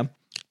 Carry on.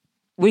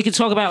 We could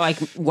talk about like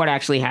what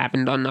actually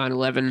happened on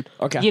 9/11.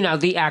 Okay. You know,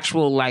 the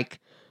actual like,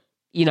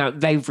 you know,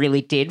 they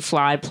really did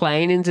fly a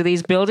plane into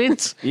these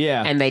buildings.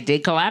 Yeah. And they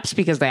did collapse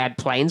because they had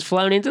planes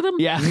flown into them.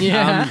 Yeah.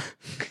 Yeah.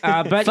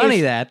 But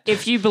Funny that.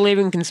 if you believe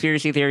in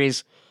conspiracy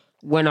theories,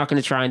 we're not going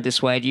to try and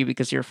dissuade you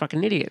because you're a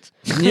fucking idiot.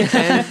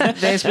 And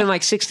there's been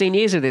like 16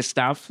 years of this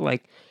stuff.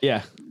 Like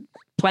Yeah.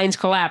 planes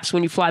collapse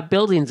when you fly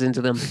buildings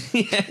into them.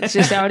 It's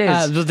just how it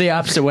is. The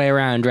opposite way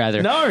around,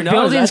 rather. No,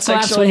 Buildings that's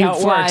collapse actually when you how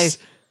it fly. works.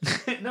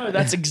 No,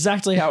 that's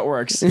exactly how it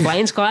works.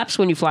 Planes collapse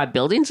when you fly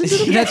buildings into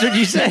them. That's what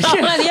you said. Yeah,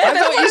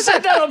 that's what you said.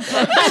 that on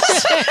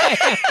purpose.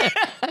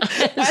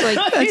 It's like,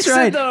 You That's said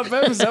right. that on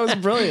purpose. That was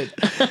brilliant.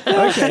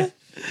 Okay.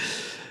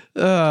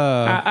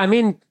 I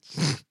mean,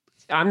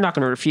 I'm not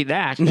going to refute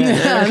that. I mean,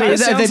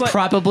 they like-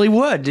 probably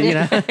would, you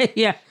know.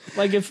 Yeah.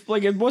 Like if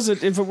it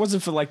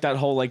wasn't for like that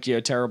whole like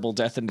terrible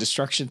death and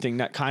destruction thing,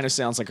 that kind of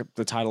sounds like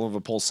the title of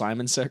a Paul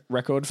Simon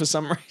record for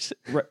some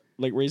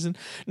reason.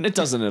 And it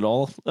doesn't at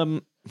all.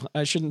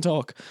 I shouldn't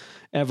talk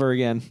ever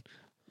again.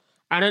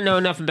 I don't know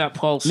enough about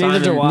Paul Simon.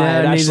 Neither do I. No,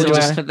 It neither actually do I.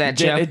 just- Put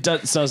that it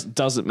joke.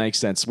 doesn't make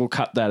sense. We'll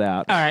cut that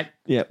out. All right.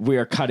 Yeah, we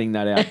are cutting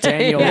that out.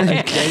 Daniel,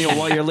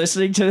 while you're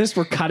listening to this,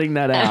 we're cutting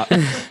that out.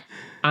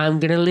 I'm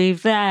going to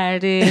leave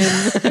that in.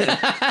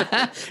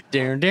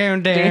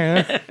 Down.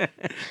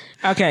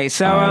 Okay,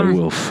 so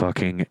will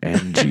fucking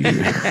end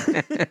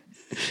you.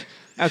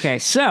 okay,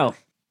 so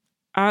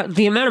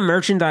the amount of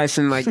merchandise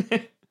and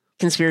like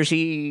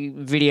conspiracy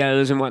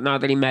videos and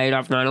whatnot that he made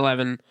off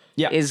 9/11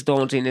 is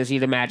daunting, as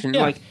you'd imagine.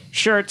 Yeah. Like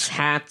shirts,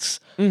 hats,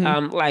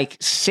 like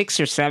 6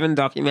 or 7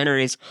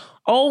 documentaries,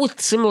 all with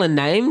similar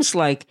names.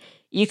 Like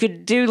you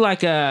could do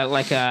like a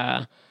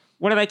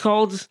what are they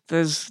called?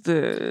 There's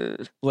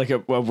the Like a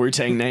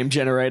Wu-Tang name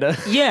generator.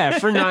 yeah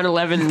for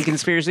 9/11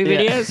 conspiracy Yeah.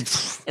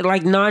 videos,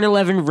 like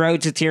 9/11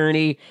 Road to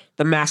Tyranny,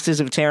 The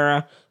Masters of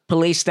Terror,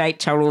 Police State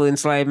Total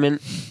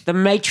Enslavement, The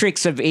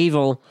Matrix of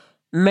Evil,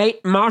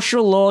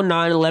 Martial Law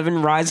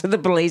 9/11 Rise of the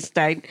Police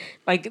State.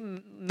 Like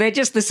they're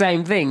just the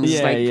same things,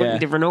 Yeah, like put yeah. in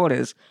different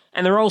orders,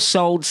 and they're all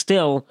sold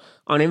still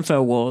on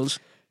InfoWars.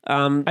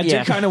 I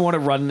do kind of want to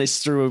run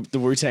this through the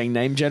Wu-Tang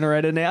name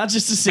generator now,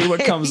 just to see what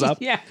comes up.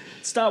 Yeah.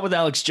 Start with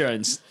Alex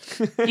Jones.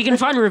 You can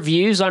find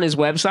reviews on his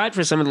website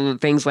for some of the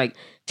things like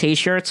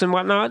T-shirts and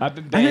whatnot. I've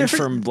been banned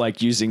from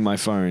like using my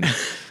phone.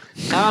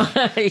 Yeah,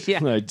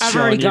 No, I've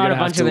Sean, already you're got a gonna have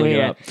bunch to of them look it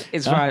here. up.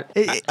 It's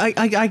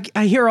fine.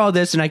 I hear all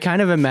this and I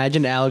kind of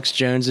imagine Alex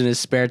Jones in his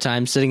spare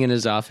time sitting in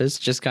his office,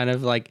 just kind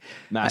of like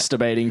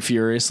Masturbating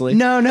furiously.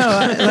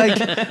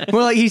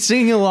 like he's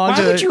singing along Why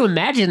to. would you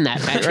imagine that,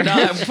 Patrick? No,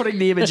 I'm putting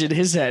the image in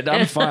his head.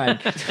 I'm fine.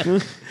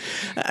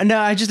 No,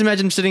 I just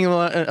imagine him sitting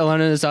alone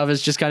in his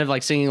office, just kind of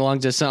like singing along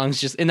to songs,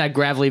 just in that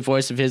gravelly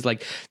voice of his,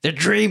 like the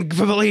dream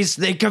police,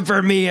 they come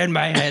for me in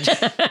my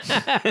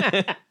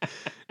head.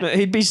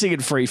 He'd be singing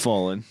Free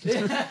Fallin'.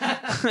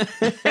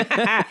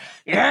 Yeah,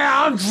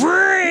 I'm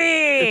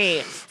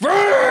free.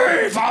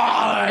 Free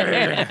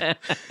Fallin'!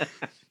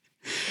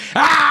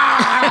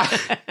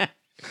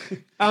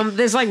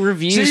 There's like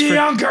reviews She's a for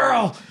young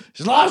girl.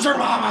 She loves her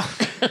mama.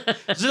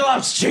 She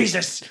loves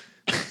Jesus.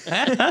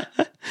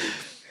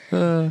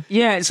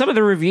 yeah. Some of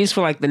the reviews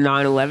for like the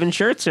 9/11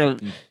 shirts are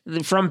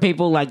from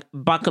people like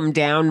Buck 'em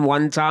Down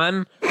One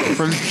Time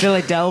from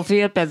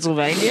Philadelphia,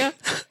 Pennsylvania,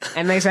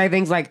 and they say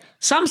things like,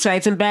 "Some say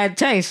it's in bad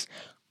taste.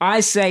 I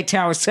say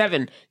Tower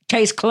 7,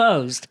 case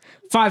closed,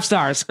 5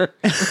 stars."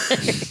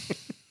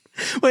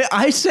 Wait,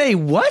 I say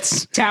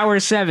what? Tower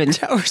 7.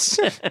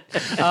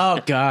 Oh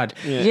God.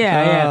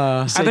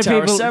 Yeah. Say Other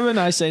Tower people, 7,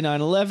 I say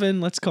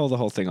 9/11. Let's call the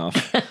whole thing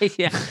off.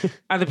 yeah.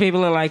 Other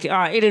people are like,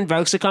 it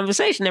invokes a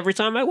conversation every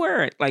time I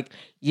wear it. Like,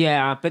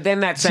 yeah, but then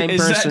that same Is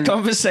person. that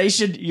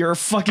conversation? You're a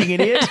fucking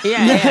idiot.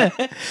 yeah.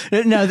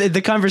 No,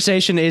 the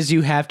conversation is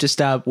you have to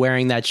stop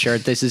wearing that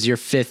shirt. This is your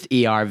 5th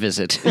ER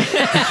visit.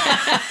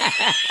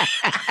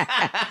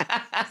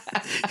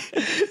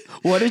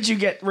 What did you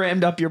get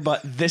rammed up your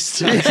butt this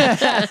time?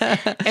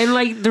 And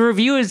like the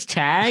reviewers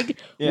tag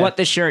Yeah. what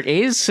the shirt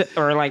is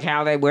or like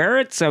how they wear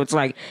it. So it's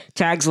like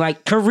tags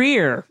like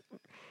career.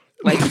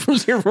 Like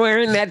you're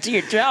wearing that to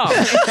your job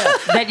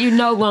that you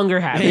no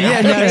longer have.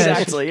 Yeah, no,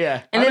 exactly.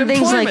 Yeah. And then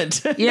things like,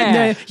 Unemployment.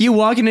 yeah. You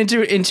walking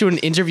into an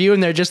interview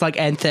and they're just like,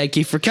 and thank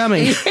you for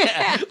coming.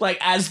 Like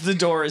as the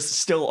door is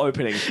still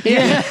opening.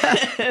 Yeah.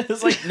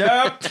 It's like,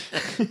 nope.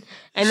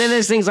 And then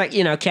there's things like,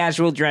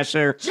 casual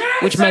dresser,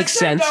 which makes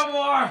sense. No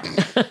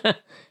more.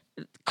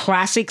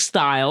 Classic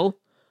style.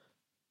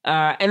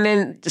 And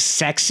then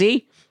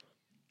sexy.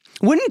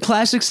 Wouldn't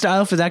classic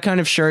style for that kind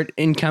of shirt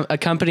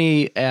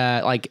accompany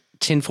like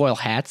tinfoil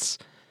hats?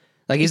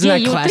 Like, isn't Yeah,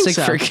 that you would think classic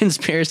so. for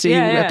conspiracy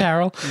Yeah.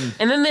 apparel?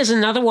 And then there's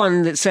another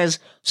one that says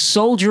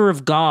Soldier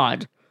of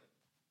God,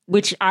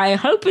 which I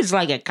hope is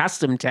like a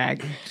custom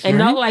tag and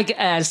not like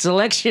a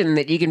selection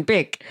that you can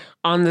pick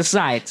on the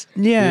site.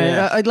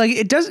 Yeah, like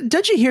it does.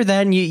 Don't you hear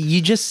that? And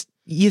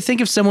you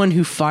think of someone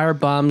who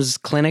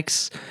firebombs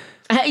clinics.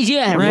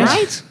 Yeah, Right.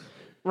 right?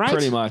 Right?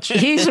 Pretty much.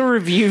 Here's a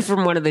review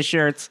from one of the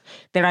shirts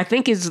that I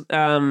think is,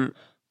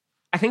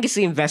 I think it's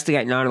the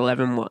Investigate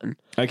 9/11 one.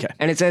 Okay.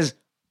 And it says,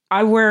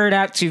 I wear it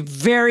out to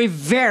very,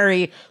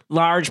 very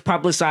large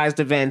publicized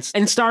events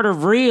and start a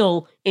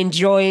real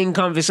enjoying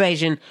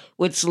conversation,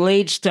 which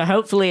leads to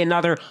hopefully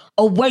another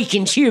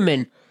awakened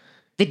human.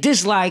 The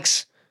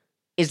dislikes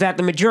is that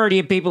the majority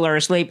of people are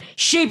asleep.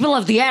 Sheeple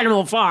of the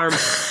Animal Farm.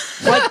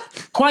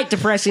 Quite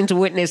depressing to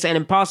witness and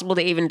impossible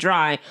to even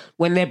try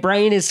when their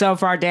brain is so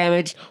far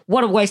damaged.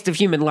 What a waste of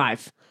human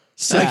life.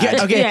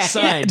 Okay, Yeah.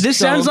 Signed. This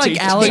sounds Donald like J.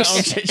 Alex.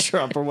 Donald J.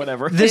 Trump or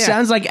whatever. This Yeah.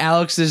 sounds like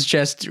Alex is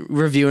just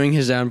reviewing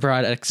his own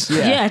products.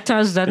 Yeah, it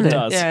does, doesn't it?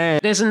 does. Yeah.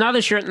 There's another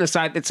shirt in the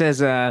site that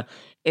says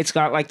it's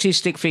got like 2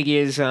 stick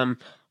figures.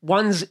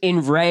 One's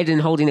in red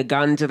and holding a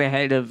gun to the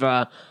head of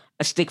a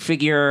stick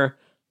figure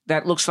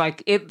that looks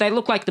like it. They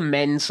look like the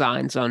men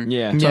signs on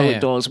Yeah. toilet Yeah.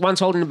 doors. One's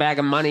holding a bag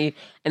of money,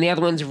 and the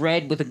other one's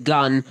red with a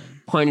gun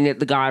pointing at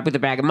the guy with the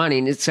bag of money,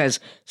 and it says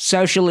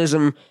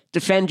 "Socialism,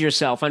 defend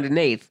yourself"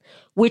 underneath,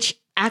 which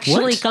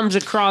actually comes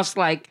across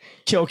like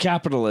Kill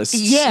capitalists.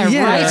 yeah,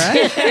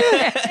 right.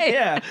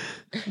 Yeah.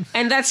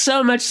 And that's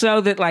so much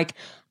so that like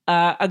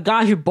a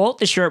guy who bought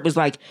the shirt was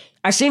like,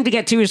 I seem to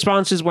get two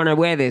responses when I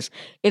wear this.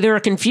 Either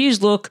a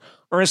confused look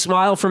or a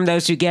smile from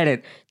those who get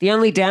it. The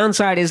only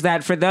downside is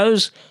that for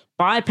those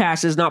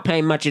bypassers not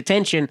paying much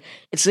attention,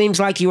 it seems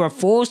like you are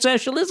for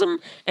socialism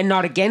and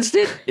not against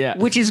it. Yeah.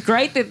 Which is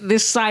great that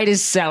this site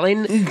is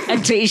selling a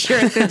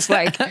t-shirt that's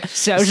like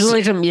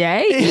socialism,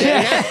 yay.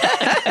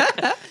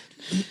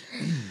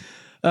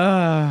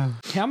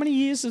 How many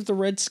years of the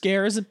Red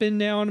Scare has it been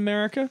now in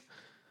America?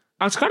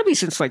 Oh, it's got to be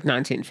since like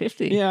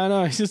 1950. Yeah, I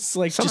know. It's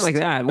like Something just like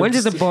that. When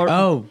did the board...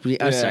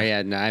 Sorry,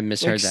 yeah, no, I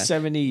misheard like that.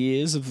 70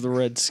 years of the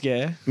Red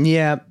Scare.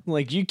 Yeah,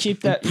 Like you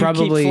keep that,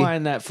 Probably- you keep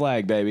flying that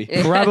flag, baby.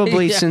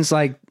 probably Yeah. since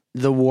like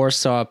the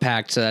Warsaw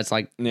Pact, so that's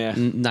like Yeah.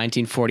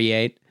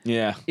 1948.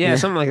 Yeah. Yeah,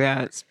 something like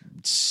that.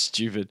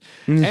 Stupid.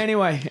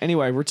 Anyway,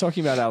 we're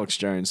talking about Alex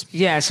Jones.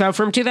 Yeah, so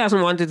from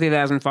 2001 to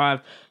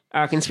 2005,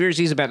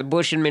 conspiracies about the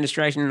Bush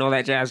administration and all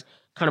that jazz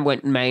kind of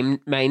went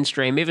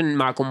mainstream. Even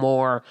Michael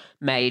Moore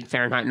made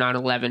Fahrenheit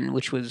 9/11,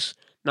 which was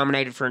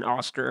nominated for an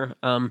Oscar.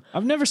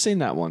 I've never seen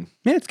that one.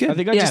 Yeah, it's good. I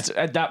think Yeah. just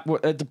at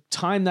the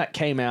time that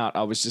came out,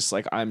 I was just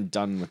like, I'm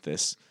done with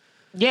this.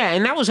 Yeah,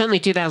 and that was only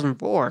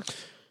 2004.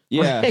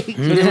 Yeah, but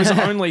it was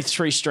only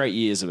 3 straight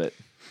years of it.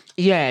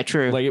 Yeah,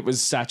 true. Like it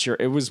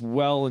was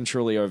well and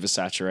truly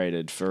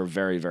oversaturated for a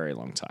very, very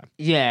long time.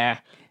 Yeah,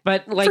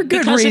 but like For good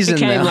because reason,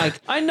 it became though. like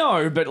I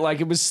know, but like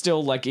it was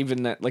still like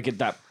even that like at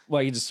that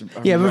like you just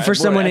Yeah, but for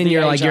someone at in the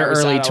your, age like, your I was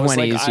early at, I was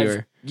like, 20s,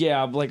 I've-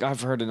 yeah, like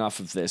I've heard enough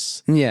of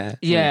this. Yeah.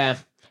 yeah,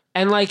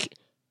 and like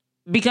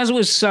because it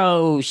was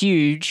so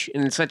huge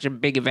and such a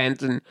big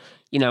event, and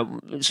you know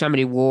so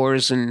many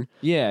wars and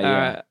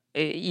Yeah,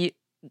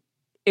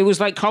 it was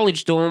like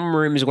college dorm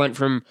rooms went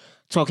from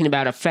talking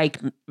about a fake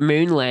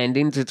moon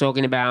landing to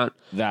talking about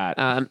that.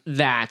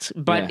 that.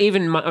 But Yeah.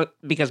 even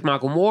because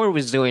Michael Moore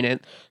was doing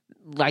it,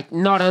 like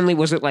not only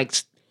was it like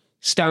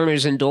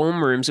stoners in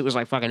dorm rooms, it was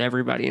like fucking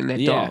everybody and their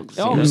yeah. dogs.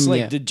 Oh, you it know? was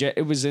like Yeah.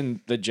 it was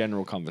in the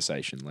general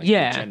conversation, like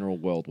Yeah. the general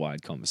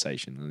worldwide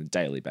conversation on a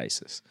daily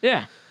basis.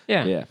 Yeah,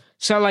 yeah, Yeah.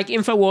 So like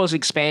Infowars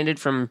expanded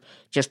from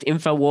just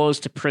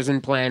Infowars to Prison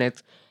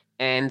Planet.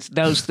 And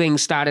those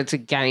things started to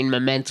gain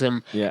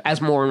momentum Yeah.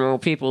 as more and more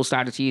people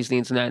started to use the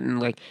internet and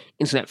like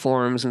internet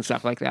forums and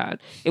stuff like that.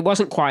 It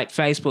wasn't quite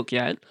Facebook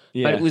yet,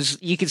 Yeah. but it was.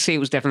 You could see it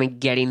was definitely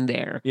getting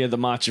there. Yeah, the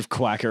march of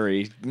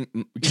quackery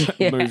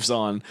Yeah. moves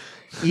on.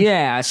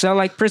 Yeah, so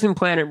like Prison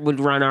Planet would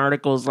run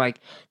articles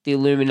like the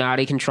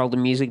Illuminati control the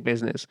music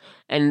business,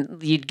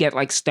 and you'd get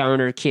like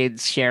stoner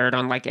kids share it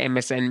on like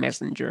MSN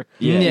Messenger,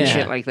 Yeah. and Yeah.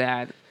 shit like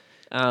that.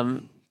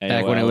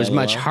 Back when it was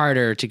much AOL.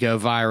 harder to go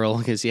viral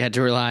because you had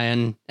to rely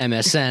on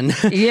MSN,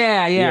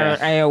 Yeah, Yeah. or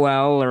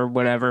AOL or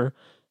whatever.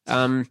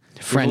 People didn't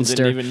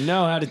Friendster. even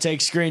know how to take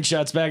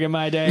screenshots back in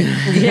my day.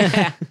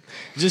 Yeah,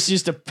 Just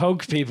used to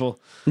poke people.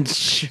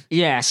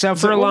 yeah. So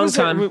for a What long was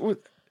that? time,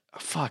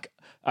 Fuck.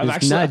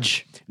 I've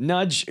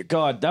Nudge.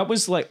 God, that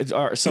was like. So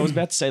I was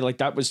about to say like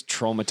that was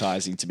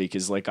traumatizing to me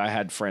because like I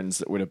had friends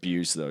that would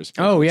abuse those.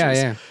 Oh, yeah,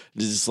 privileges.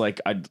 yeah. Just like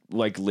I'd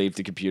like leave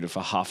the computer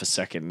for half a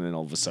second and then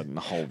all of a sudden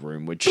the whole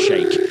room would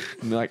shake.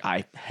 And be like,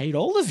 I hate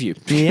all of you.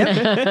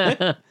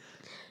 Yep.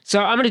 so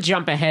I'm going to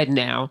jump ahead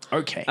now.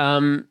 Okay.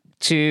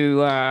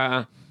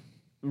 To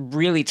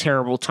really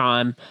terrible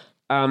time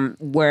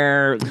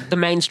where the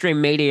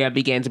mainstream media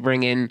began to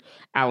bring in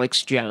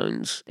Alex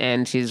Jones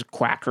and his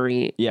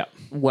quackery Yeah.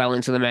 well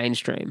into the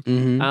mainstream.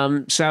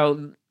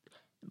 So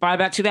by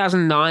about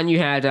 2009, you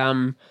had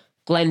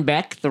Glenn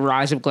Beck, the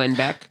rise of Glenn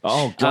Beck.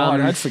 Oh God,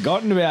 I'd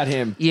forgotten about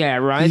him. Yeah,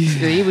 right.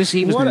 He was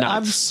I'm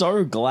nuts.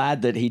 so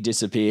glad that he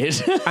disappeared.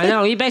 I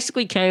know. He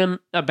basically came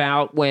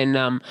about when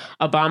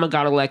Obama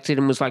got elected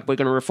and was like, we're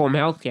going to reform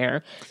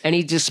healthcare. And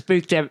he just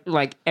spooked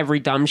like every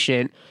dumb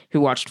shit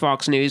who watched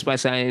Fox News by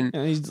saying,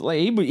 And he's like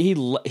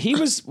he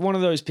was one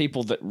of those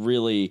people that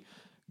really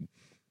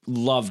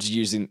loved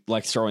using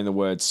like throwing the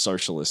word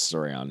socialists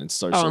around and oh,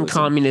 socialism. and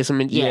communism.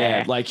 And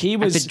yeah, like he at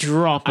was the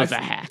drop of a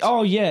hat.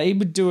 Oh yeah, he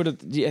would do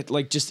it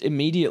like just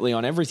immediately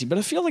on everything. But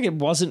I feel like it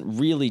wasn't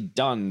really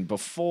done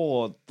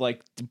before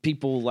like the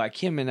people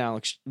like him and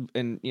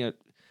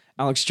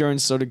Alex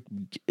Jones sort of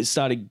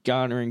started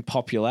garnering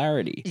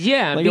popularity.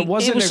 Yeah, like it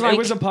wasn't. was It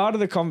was a part of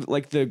the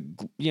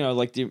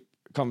the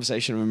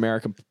conversation of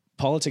American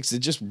politics. It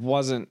just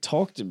wasn't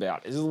talked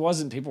about. It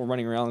wasn't people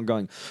running around and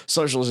going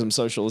socialism,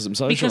 socialism,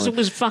 socialism. because it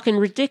was fucking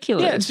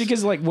ridiculous. Yeah, it's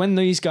because like when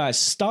these guys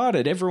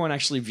started, everyone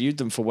actually viewed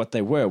them for what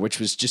they were, which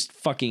was just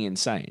fucking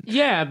insane.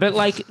 Yeah, but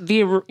like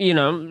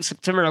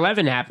September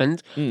 11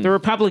 happened. The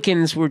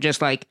Republicans were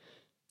just like,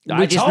 we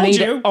I just told need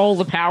you. all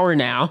the power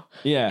now.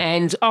 Yeah.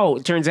 And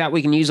it turns out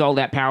we can use all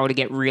that power to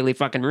get really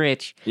fucking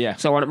rich. Yeah.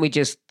 So why don't we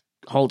just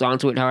hold on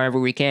to it however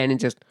we can and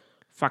just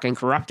fucking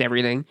corrupt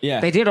everything. Yeah.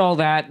 They did all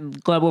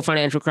that. Global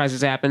financial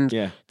crisis happened.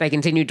 Yeah. They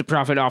continued to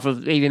profit off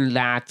of even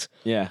that.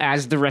 Yeah.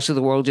 As the rest of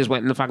the world just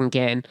went in the fucking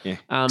can. Yeah.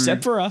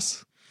 Except for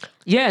us.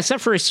 Yeah,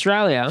 except for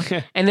Australia.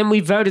 And then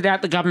we voted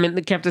out the government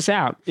that kept us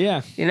out.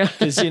 Yeah. You know?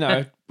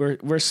 Because,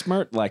 we're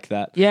smart like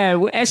that. Yeah,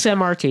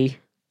 SMRT.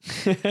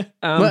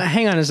 Well,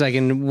 hang on a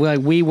second.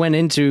 We went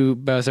into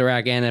both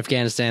Iraq and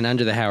Afghanistan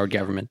under the Howard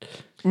government.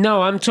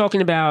 No, I'm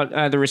talking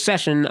about the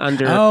recession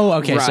under. Oh,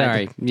 okay. Rudd.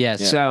 Sorry.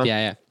 Yes. So-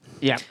 yeah.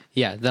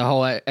 Yeah. The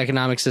whole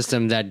economic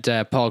system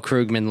that Paul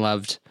Krugman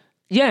loved.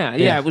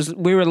 Yeah. It was.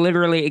 We were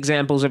literally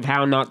examples of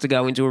how not to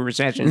go into a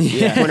recession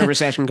when a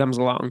recession comes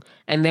along,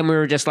 and then we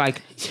were just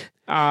like,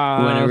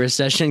 When a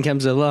recession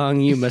comes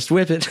along, you must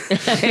whip it.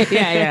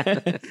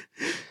 yeah.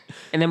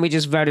 And then we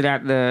just voted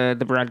out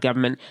the Rudd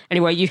government.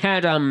 Anyway, you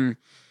had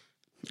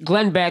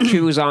Glenn Beck,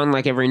 who was on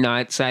like every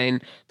night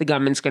saying the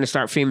government's going to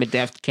start FEMA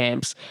death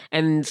camps,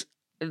 and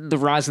the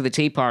rise of the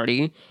Tea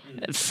Party,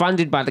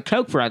 funded by the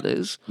Koch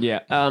brothers. Yeah.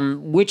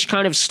 Which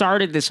kind of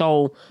started this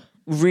whole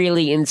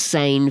really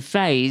insane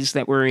phase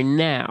that we're in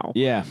now.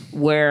 Yeah.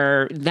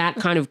 Where that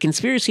kind of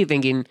conspiracy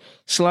thinking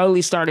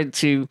slowly started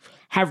to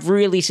have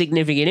really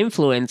significant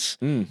influence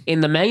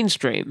in the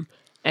mainstream.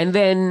 And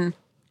then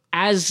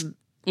as,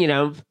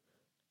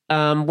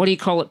 what do you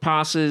call it,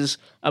 passes,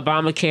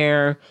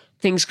 Obamacare,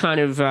 things kind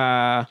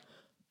of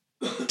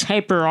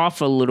taper off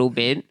a little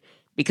bit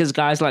because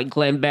guys like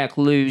Glenn Beck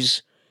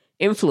lose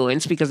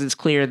influence because it's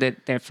clear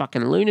that they're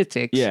fucking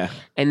lunatics. Yeah.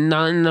 And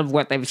none of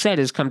what they've said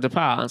has come to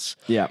pass.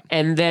 Yeah.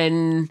 And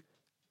then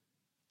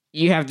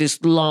you have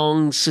this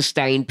long,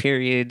 sustained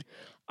period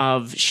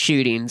of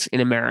shootings in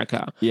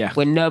America. Yeah.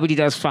 When nobody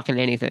does fucking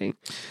anything.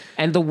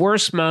 And the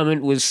worst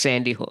moment was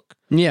Sandy Hook,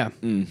 Yeah.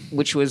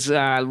 which was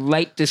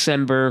late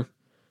December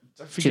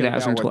Forget about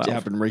 2012. what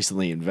happened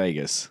recently in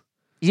Vegas.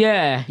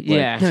 Yeah. Oh,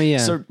 yeah.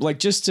 So,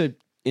 just to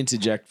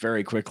interject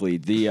very quickly,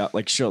 the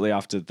shortly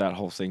after that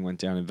whole thing went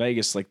down in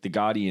Vegas, the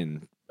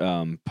Guardian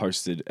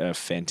posted a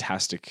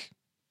fantastic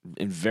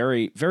and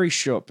very, very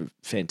short but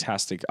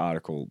fantastic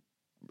article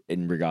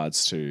in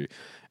regards to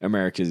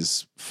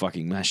America's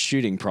fucking mass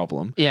shooting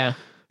problem. Yeah.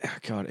 Oh,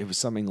 God, it was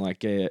something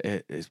like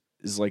a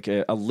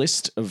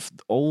list of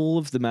all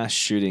of the mass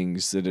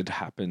shootings that had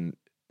happened.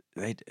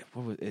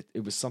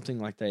 It was something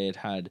like they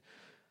had.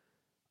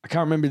 I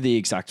can't remember the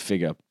exact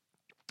figure.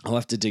 I'll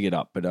have to dig it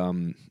up, but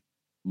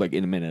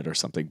in a minute or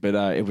something. But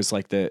it was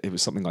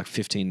something like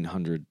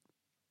 1,500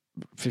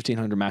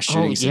 mass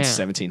shootings in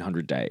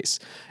 1,700 days,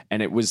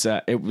 and it was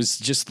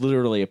just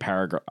literally a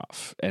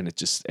paragraph, and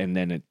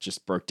then it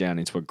just broke down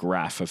into a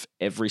graph of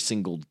every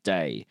single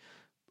day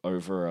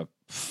over a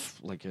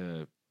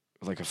 5-year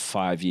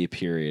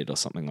period or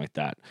something like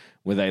that,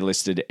 where they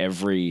listed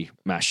every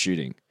mass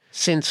shooting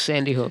Since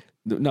Sandy Hook.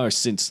 No,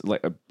 since I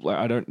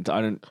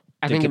don't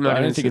I think it might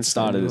have think been it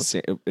started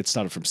since it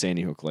started from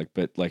Sandy Hook,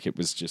 but it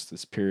was just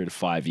this period of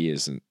 5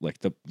 years, and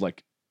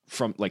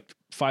from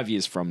 5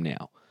 years from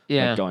now,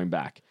 Yeah. going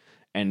back,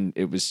 and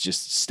it was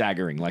just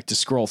staggering. To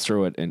scroll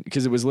through it, and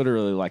because it was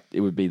literally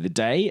it would be the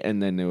day,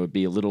 and then there would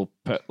be a little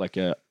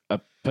a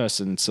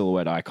person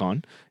silhouette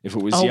icon. If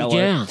it was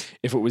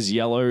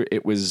yellow,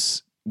 it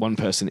was one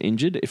person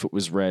injured. If it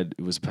was red,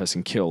 it was a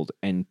person killed.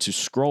 And to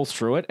scroll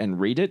through it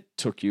and read it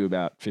took you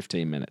about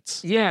 15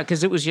 minutes. Yeah,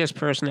 because it was just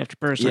person after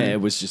person. Yeah,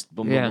 it was just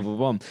boom, boom, boom, boom,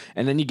 boom.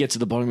 And then you get to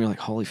the bottom, you're like,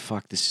 holy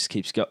fuck, this just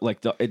keeps going.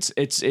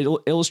 It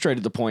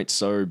illustrated the point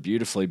so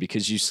beautifully,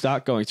 because you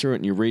start going through it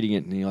and you're reading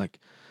it and you're like,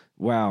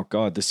 wow,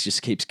 God, this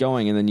just keeps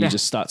going. And then you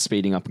just start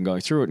speeding up and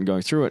going through it and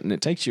going through it. And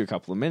it takes you a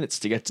couple of minutes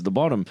to get to the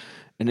bottom.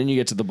 And then you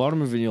get to the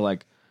bottom of it and you're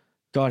like,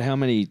 God, how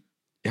many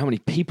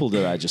people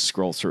did I just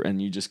scroll through?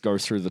 And you just go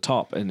through the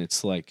top, and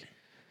it's like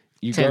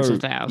Tens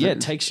of thousands. Yeah,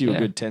 it takes you a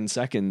good 10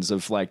 seconds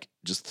of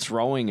just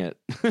throwing it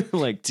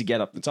to get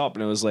up the top.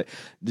 And it was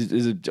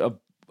there's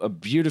a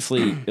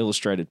beautifully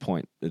illustrated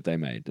point that they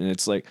made, and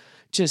it's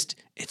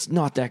it's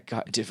not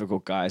that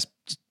difficult, guys.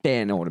 Just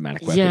ban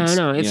automatic weapons. Yeah, I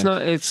know. It's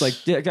not. It's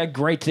that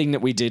great thing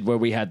that we did where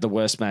we had the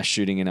worst mass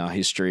shooting in our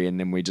history, and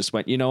then we just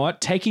went, you know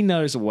what, taking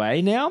those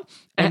away now,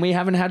 and we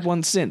haven't had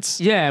one since.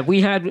 Yeah,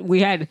 we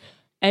had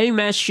a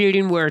mass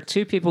shooting where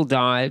 2 people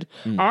died.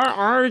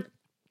 Our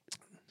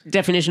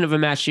definition of a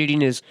mass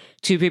shooting is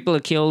 2 people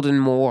are killed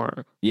and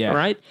more. Yeah.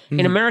 Right?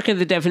 In America,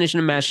 the definition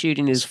of mass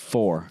shooting is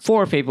 4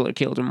 people are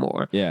killed and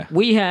more. Yeah.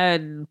 We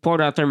had Port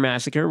Arthur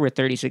massacre where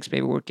 36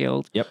 people were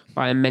killed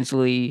by a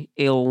mentally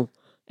ill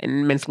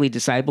and mentally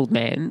disabled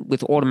man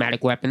with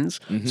automatic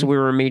weapons. So we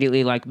were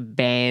immediately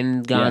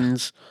ban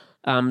guns.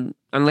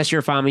 Unless you're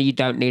a farmer, you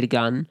don't need a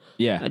gun.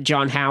 Yeah.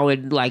 John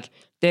Howard,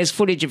 there's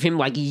footage of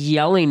him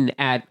yelling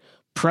at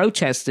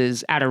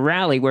protesters at a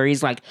rally where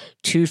he's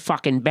too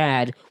fucking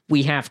bad,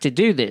 we have to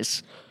do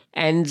this.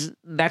 And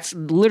that's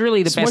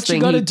literally the best what you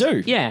thing gotta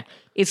do. Yeah,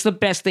 It's the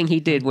best thing he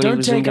did when he Don't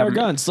was in take our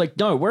government. guns. Like,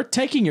 no, we're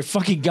taking your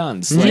fucking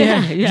guns. Like,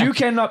 Yeah. You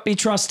cannot be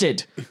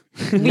trusted.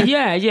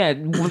 Yeah.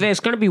 Well,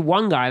 there's going to be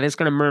one guy that's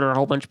going to murder a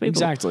whole bunch of people.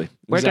 Exactly.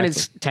 We're going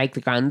to take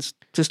the guns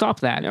to stop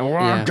that. Well,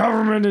 our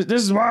government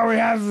this is why we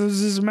have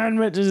this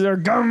amendment. Is our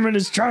government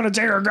is trying to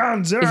take our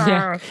guns.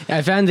 Yeah.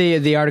 I found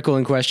the article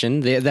in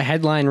question. The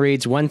headline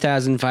reads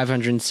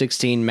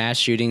 1,516 mass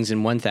shootings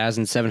in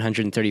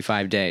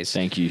 1,735 days.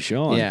 Thank you,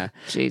 Sean. Yeah.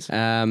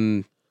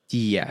 Jeez.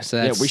 So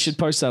that's, We should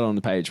post that on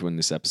the page when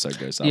this episode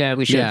goes up. Yeah,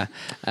 we should.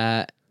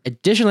 Yeah.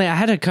 Additionally, I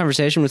had a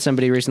conversation with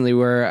somebody recently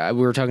where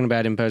we were talking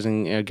about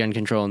imposing gun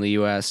control in the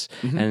U.S.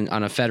 and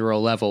on a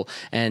federal level,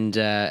 and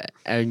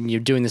you're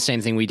doing the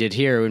same thing we did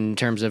here in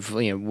terms of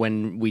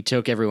when we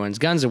took everyone's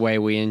guns away,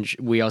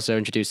 we also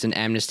introduced an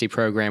amnesty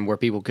program where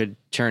people could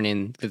turn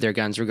in their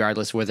guns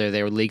regardless whether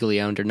they were legally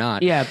owned or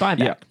not. Yeah,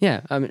 buyback.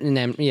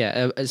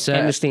 So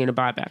Amnesty and a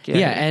buyback.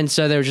 yeah, and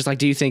so they were just like,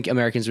 do you think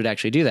Americans would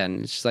actually do that?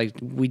 And it's just like,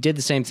 we did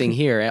the same thing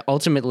here.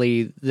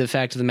 Ultimately, the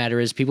fact of the matter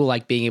is people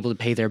like being able to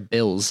pay their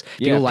bills.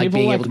 People like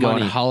being able to go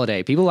on a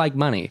holiday. People like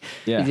money.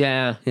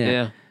 Yeah.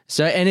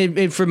 So, and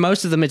it, for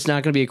most of them, it's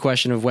not going to be a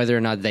question of whether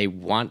or not they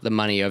want the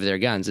money over their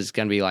guns. It's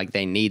going to be like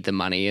they need the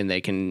money and they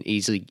can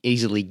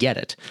easily get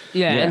it.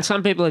 Yeah, and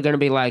some people are going to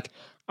be like,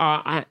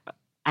 I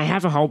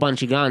have a whole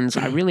bunch of guns.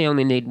 I really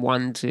only need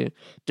one to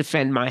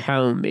defend my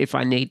home if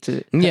I need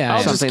to. Yeah,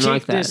 I'll something just keep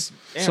like that. this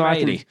So I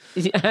can,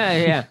 M80.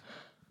 yeah.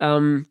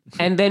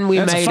 And then we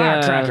That's made a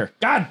firecracker.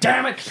 God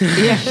damn it.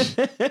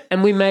 Yeah,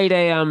 and we made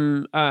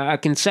a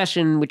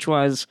concession, which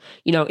was,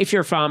 if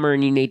you're a farmer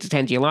and you need to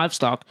tend to your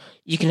livestock,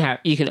 you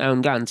can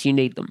own guns. You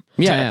need them.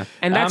 Yeah.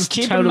 And that's I'm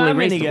keeping totally my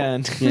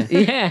reasonable.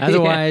 minigun. Yeah.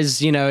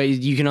 Otherwise, you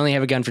can only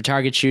have a gun for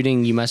target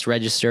shooting. You must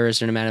register a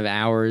certain amount of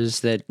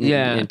hours that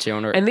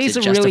and these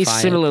are really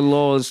similar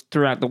laws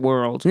throughout the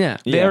world. Yeah.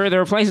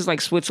 There are places like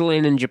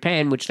Switzerland and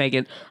Japan which take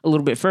it a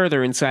little bit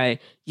further and say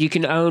you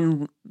can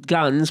own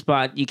guns,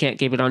 but you can't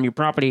keep it on your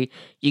property.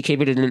 You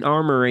keep it in an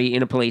armory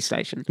in a police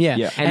station.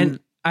 Yeah. And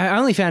I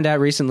only found out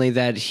recently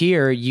that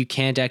here you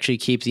can't actually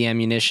keep the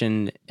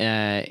ammunition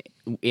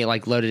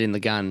loaded in the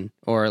gun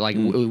or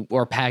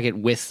or pack it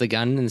with the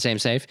gun in the same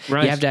safe.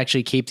 Right. You have to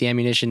actually keep the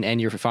ammunition and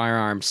your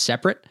firearm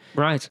separate.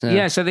 Right.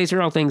 Yeah. So these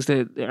are all things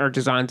that are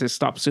designed to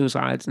stop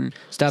suicides and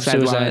Stop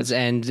save suicides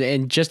lives.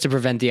 and just to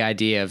prevent the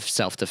idea of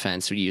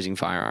self-defense using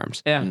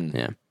firearms. Yeah.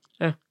 Yeah.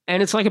 Yeah.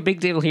 And it's like a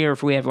big deal here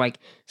if we have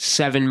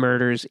 7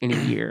 murders in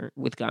a year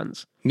with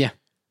guns. Yeah.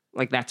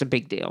 That's a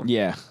big deal.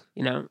 Yeah.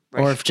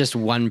 Or if just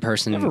one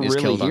person Never is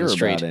really killed on hear the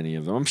street. about any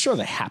of them. I'm sure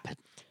they happen.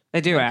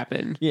 They do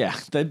happen. Yeah,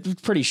 they're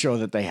pretty sure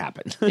that they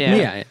happen.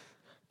 Yeah.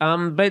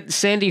 But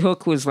Sandy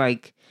Hook was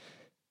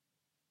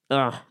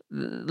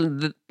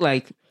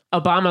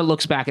Obama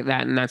looks back at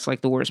that and that's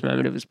the worst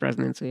moment of his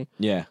presidency.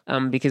 Yeah.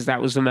 Because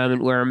that was the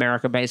moment where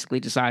America basically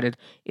decided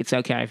it's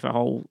okay if a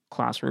whole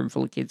classroom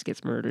full of kids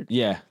gets murdered.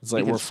 Yeah. It's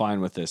like, we're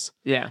fine with this.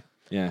 Yeah.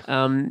 Yeah.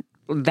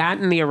 That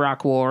and the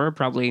Iraq War are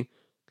probably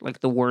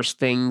the worst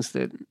things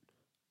that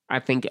I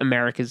think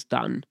America's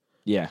done.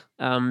 Yeah.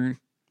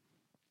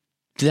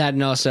 That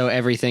and also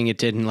everything it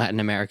did in Latin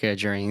America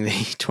during the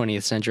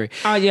 20th century.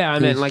 Oh yeah, I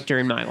meant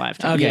during my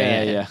lifetime.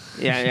 Okay.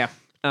 Yeah.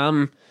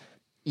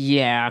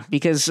 Yeah,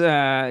 because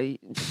I've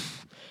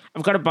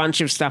got a bunch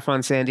of stuff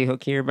on Sandy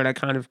Hook here, but I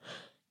kind of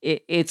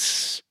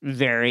it's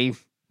very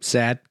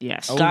Sad.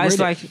 yes. Oh, Guys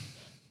really? like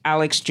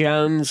Alex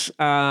Jones.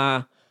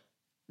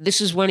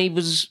 This is when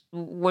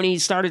he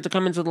started to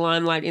come into the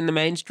limelight in the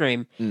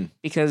mainstream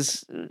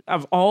because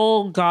of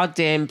all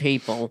goddamn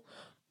people.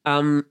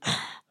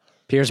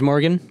 Piers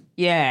Morgan.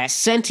 Yeah,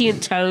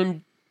 Sentient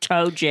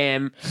Toe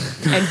Jam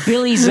and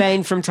Billy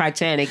Zane from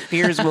Titanic,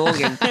 Piers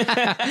Morgan.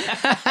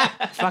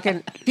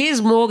 Fucking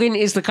Piers Morgan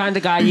is the kind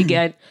of guy you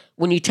get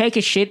when you take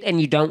a shit and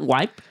you don't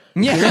wipe.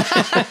 Yeah.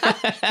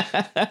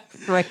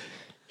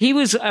 He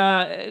was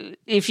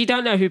if you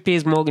don't know who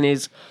Piers Morgan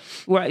is,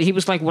 he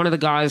was one of the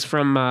guys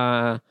from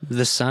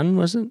The Sun,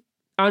 wasn't?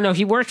 oh no,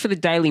 he worked for the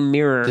Daily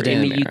Mirror in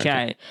Daily the Mirror, UK.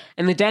 okay.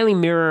 And the Daily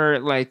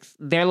Mirror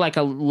they're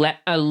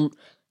a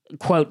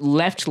quote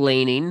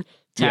left-leaning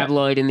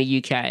tabloid in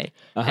the UK.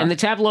 And the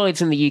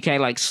tabloids in the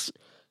UK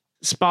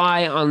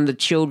spy on the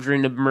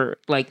children of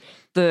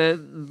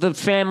the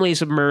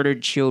families of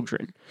murdered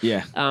children.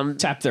 Yeah.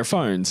 Tap their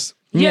phones.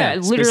 Yeah,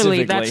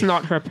 literally, that's specifically.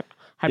 not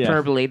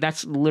hyperbole.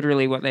 That's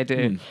literally what they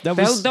do.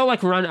 They'll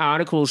run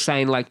articles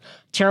saying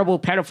terrible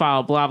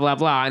pedophile, blah blah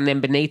blah, and then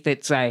beneath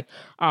it say,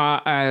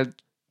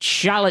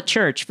 Charlotte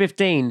Church,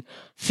 15,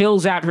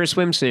 fills out her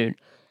swimsuit,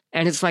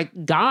 and it's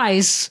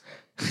guys.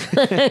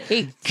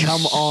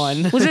 Come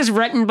on. Was this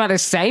written by the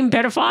same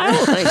pedophile?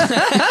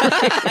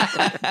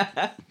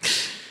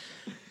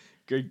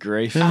 Good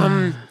grief.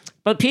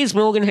 But Piers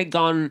Morgan had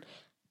gone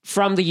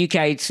from the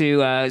UK to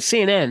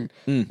CNN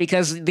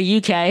because the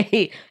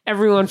UK,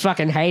 everyone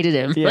fucking hated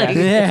him.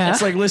 Yeah.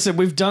 It's listen,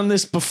 we've done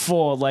this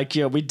before.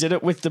 We did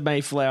it with the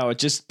Mayflower.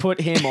 Just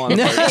put him on.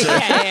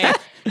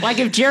 Like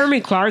if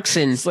Jeremy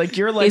Clarkson like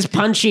you're like is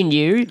punching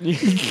you,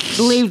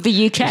 leave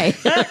the UK.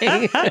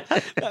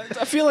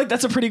 I feel like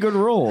that's a pretty good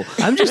rule.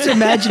 I'm just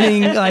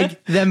imagining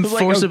like them Like,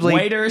 forcibly.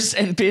 waiters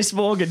and Piers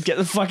Morgan, get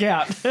the fuck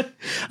out.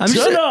 I'm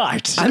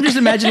Tonight. just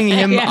imagining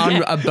him Yeah.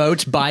 on a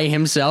boat by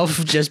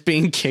himself, just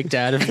being kicked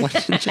out of one.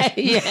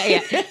 yeah.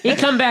 He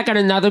come back on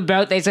another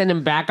boat. They send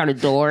him back on a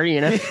door.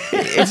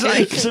 It's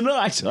like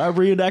Tonight, I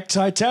reenact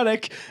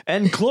Titanic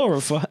and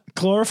glorified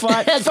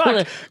fuck. Add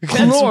some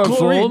Chloroform.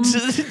 chlorine to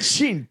the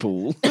gene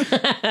pool.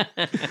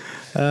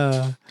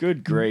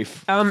 Good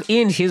grief.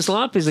 Ian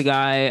Hislop is a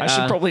guy. I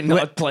should probably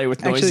not play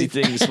with noisy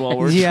actually- things while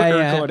we're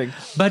yeah. recording.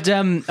 But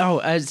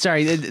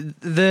sorry,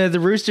 the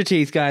Rooster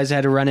Teeth guys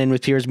had a run in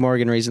with Piers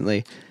Morgan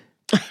recently.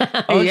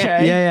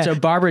 Okay. Yeah. So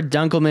Barbara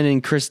Dunkelman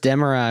and Chris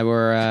Demerai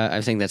were,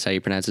 I think that's how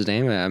you pronounce his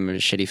name. I'm a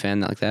shitty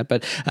fan like that.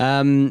 But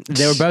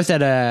they were both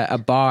at a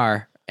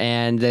bar.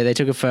 And they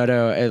took a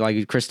photo,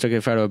 like Chris took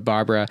a photo of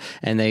Barbara,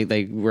 and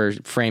they were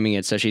framing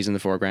it so she's in the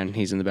foreground,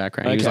 he's in the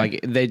background. He was Okay.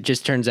 like, they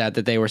just turns out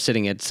that they were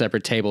sitting at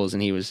separate tables,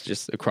 and he was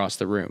just across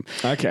the room.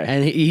 Okay.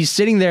 And he's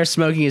sitting there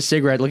smoking a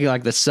cigarette, looking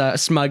like the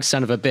smug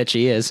son of a bitch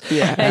he is.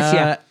 Yeah.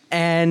 Yeah.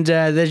 And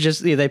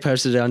they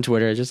posted it on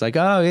Twitter, just like,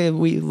 oh, yeah,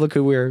 we look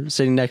who we're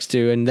sitting next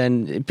to. And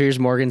then Piers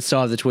Morgan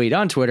saw the tweet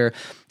on Twitter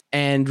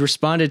and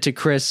responded to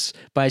Chris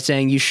by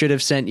saying, you should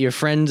have sent your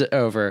friend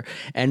over.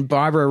 And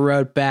Barbara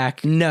wrote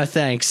back, no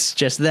thanks,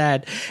 just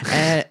that.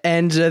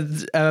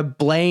 And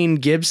Blaine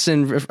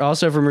Gibson,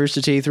 also from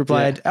Rooster Teeth,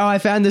 replied, oh, I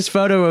found this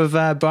photo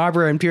of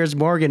Barbara and Piers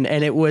Morgan,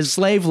 and it was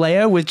Slave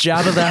Leia with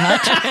Jabba the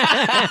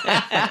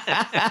Hutt.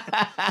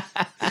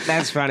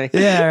 That's funny.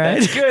 Yeah,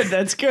 right.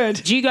 That's good.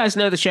 Do you guys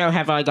know the show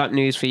Have I Got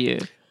News for You?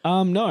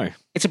 No.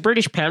 It's a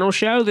British panel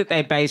show that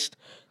they based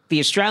the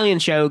Australian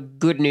show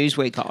Good News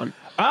Week on.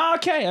 Oh,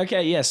 okay,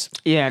 yes.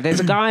 Yeah, there's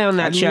a guy on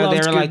that show. Loved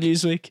They're Good like,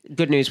 Newsweek.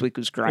 Good News Week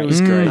was great. It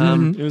was great.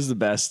 It was the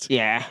best.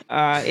 Yeah,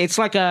 it's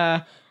like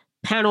a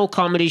panel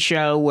comedy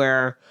show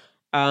where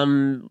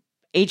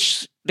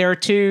there are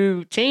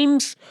two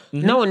teams.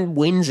 No one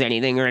wins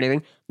anything or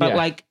anything, but Yeah.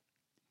 like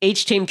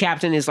each team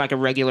captain is like a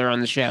regular on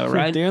the show,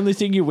 right? The only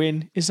thing you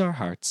win is our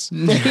hearts.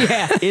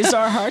 Yeah, Is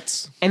our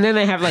hearts? and then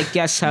they have like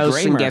guest hosts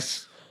and Grammar.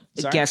 guests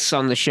guests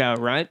on the show,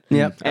 right?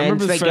 Yep. I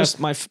remember they go-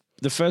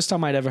 the first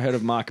time I'd ever heard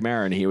of Mark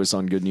Maron, he was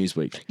on Good News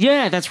Week.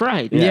 Yeah, that's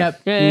right.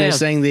 Yep. Yeah, And yeah. they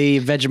sang the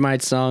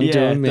Vegemite song to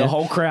him. the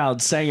whole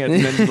crowd sang it.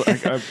 And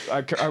then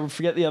I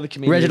forget the other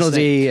comedian. Reginald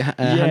D.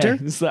 Hunter.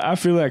 It's like, I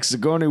feel like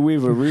Sigourney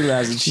Weaver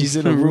realizing she's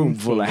in a room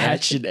full of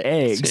hatched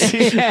eggs.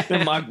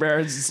 And Mark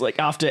Maron's just like,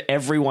 after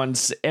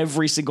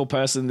every single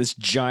person in this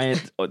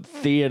giant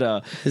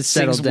theater It's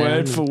sings settled down.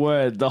 word for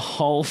word the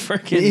whole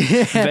freaking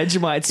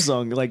Vegemite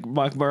song. Like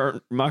Mark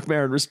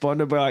Maron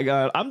responded by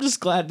going, I'm just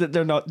glad that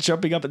they're not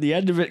jumping up at the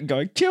end of it and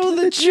going, kill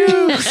the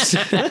Jews.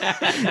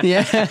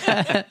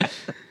 Yeah.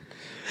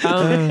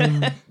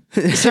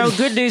 So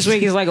Good News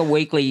Week is like a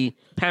weekly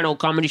panel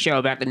comedy show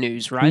about the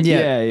news, right?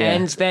 Yeah.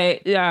 And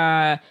they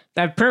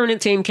have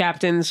permanent team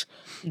captains,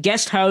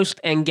 guest host,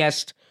 and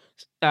guest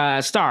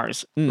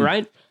stars,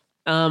 right?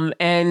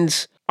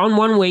 And on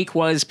one week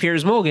was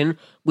Piers Morgan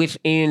with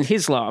Ian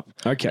Hislop.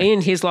 Okay.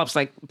 Ian Hislop's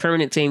like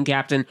permanent team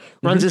captain,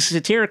 runs a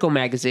satirical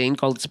magazine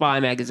called Spy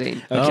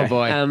Magazine. Oh,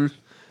 boy.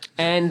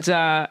 And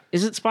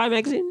is it Spy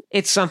Magazine?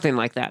 It's something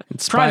like that.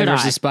 Spy Private Eye.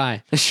 versus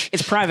Spy.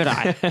 It's Private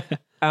Eye.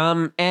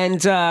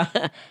 And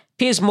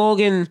Piers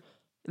Morgan,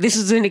 this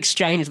is an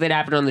exchange that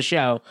happened on the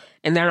show,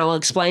 and then I'll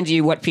explain to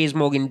you what Piers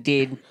Morgan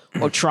did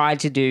or tried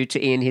to do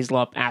to Ian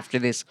Hislop after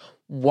this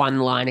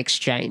one-line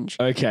exchange.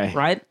 Okay.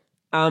 Right?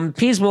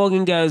 Piers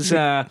Morgan goes,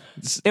 there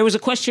was a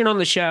question on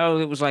the show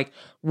that was like,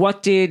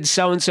 what did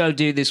so-and-so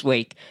do this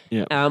week?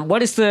 Yeah.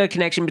 What is the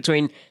connection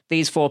between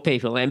these four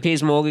people? And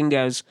Piers Morgan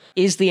goes,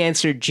 is the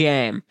answer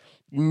jam?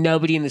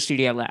 Nobody in the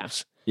studio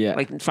laughs. Yeah.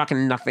 Like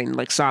fucking nothing,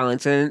 like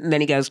silence. And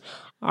then he goes,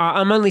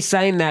 I'm only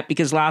saying that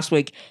because last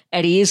week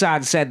Eddie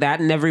Izzard said that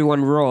and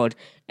everyone roared.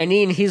 And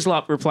Ian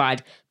Hislop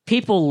replied,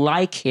 people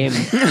like him.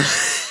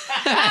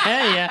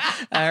 Yeah,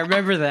 I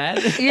remember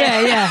that.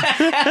 Yeah.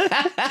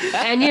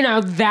 And,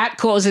 that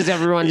causes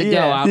everyone to go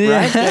up,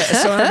 right? Yeah,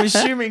 so I'm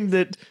assuming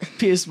that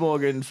Piers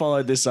Morgan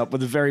followed this up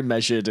with a very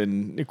measured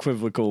and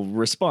equivocal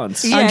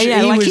response. Yeah, He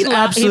like was he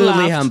absolutely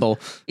laughed. humble.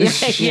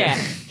 Yeah.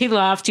 He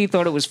laughed. He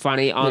thought it was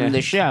funny on Yeah.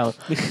 the show.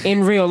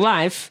 In real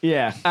life,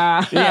 Yeah.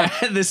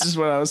 This is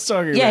what I was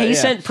talking yeah, about. he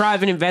sent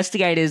private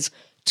investigators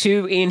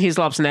to Ian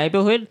Hislop's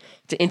neighborhood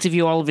to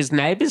interview all of his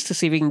neighbors to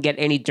see if he can get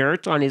any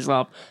dirt on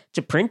Hislop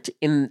to print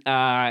in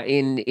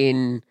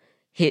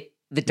hit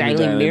the Daily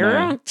Daily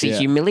Mirror Mail. to Yeah.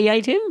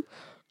 humiliate him.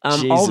 All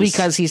Jesus.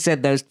 because he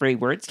said those three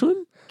words to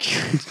him.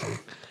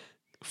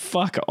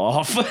 Fuck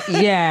off.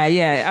 Yeah.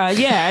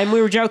 And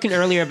we were joking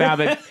earlier about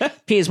it.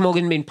 Piers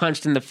Morgan being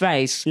punched in the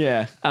face.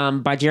 Yeah.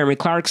 By Jeremy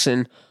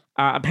Clarkson.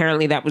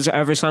 Apparently, that was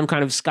over some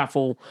kind of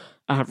scuffle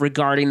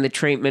regarding the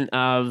treatment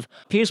of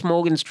Piers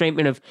Morgan's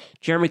treatment of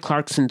Jeremy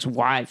Clarkson's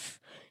wife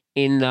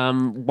in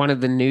one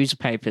of the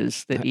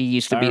newspapers that he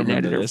used to I be an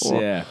remember editor this,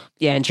 for. yeah.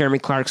 Yeah, and Jeremy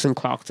Clarkson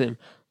clocked him.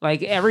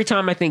 Like every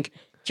time I think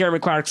Jeremy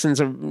Clarkson's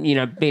being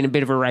a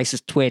bit of a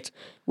racist twit,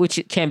 which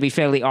it can be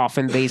fairly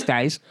often these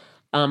days.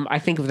 I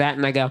think of that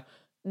and I go,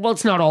 well,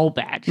 it's not all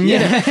bad.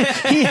 Yeah,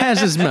 he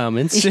has his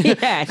moments.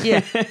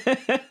 yeah.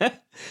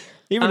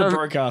 Even a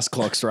broadcast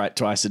clock's right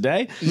twice a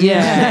day.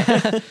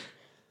 Yeah.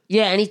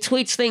 Yeah, and he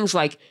tweets things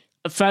like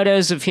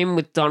photos of him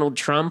with Donald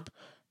Trump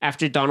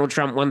after Donald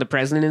Trump won the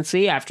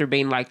presidency, after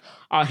being like,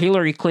 oh,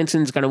 Hillary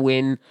Clinton's going to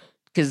win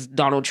because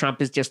Donald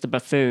Trump is just a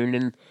buffoon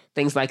and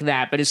things like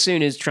that. But as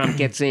soon as Trump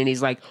gets in,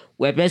 he's like,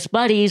 we're best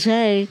buddies,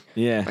 hey.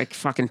 Yeah. Like,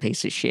 fucking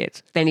piece of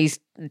shit. Then he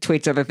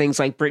tweets other things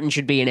like Britain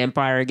should be an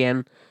empire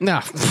again. No.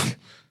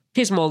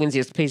 Piers Morgan's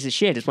just a piece of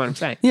shit is what I'm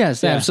saying.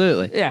 Yes,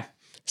 absolutely. Yeah.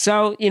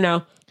 So,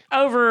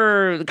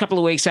 over a couple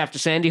of weeks after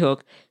Sandy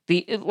Hook,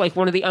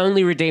 one of the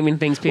only redeeming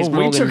things Piers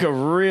Morgan... We took a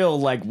real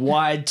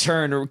wide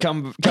turn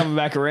coming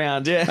back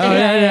around. Yeah. Oh,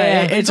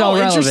 yeah. It's all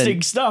interesting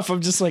relevant. stuff.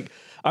 I'm just like,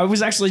 I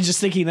was actually just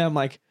thinking that I'm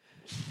like,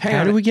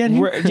 how did we get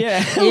here?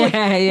 Yeah. We were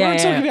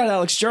talking about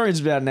Alex Jones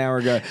about an hour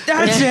ago.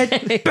 That's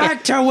it.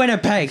 Back to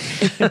Winnipeg.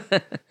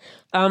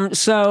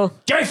 So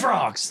gay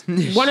frogs.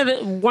 one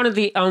of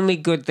the only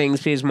good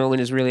things Piers Morgan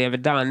has really ever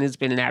done has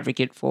been an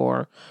advocate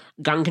for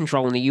gun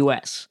control in the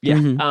US.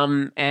 Yeah.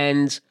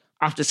 And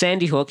after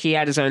Sandy Hook, he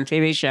had his own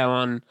TV show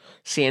on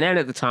CNN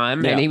at the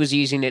time, and he was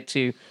using it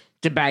to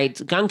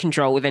debate gun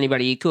control with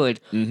anybody he could.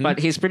 But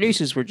his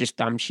producers were just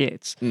dumb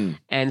shits.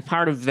 And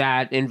part of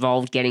that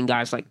involved getting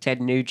guys like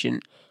Ted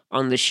Nugent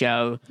on the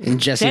show. And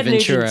Jesse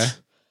Ventura.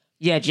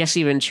 Yeah,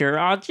 Jesse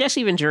Ventura.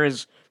 Jesse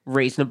Ventura's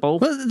reasonable.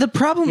 Well, the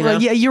problem,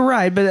 yeah, you're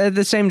right, but at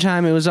the same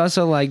time, it was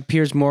also like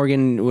Piers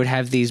Morgan would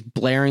have these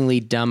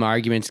blaringly dumb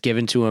arguments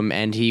given to him,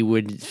 and he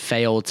would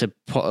fail to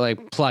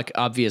pluck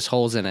obvious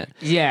holes in it.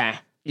 Yeah.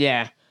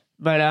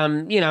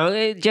 But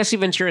Jesse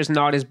Ventura is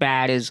not as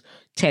bad as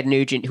Ted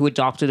Nugent, who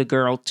adopted a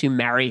girl to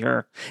marry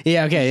her.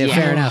 Yeah. Okay. Yeah.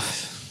 Fair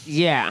enough.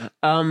 Yeah.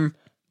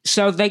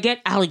 So they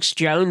get Alex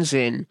Jones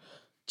in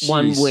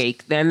 1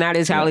 week. Then that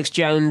is Alex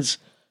Jones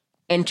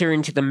enter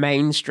into the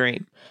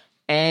mainstream.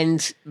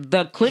 And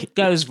the clip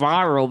goes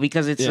viral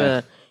because it's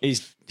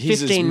he's 15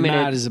 as minute.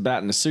 mad as a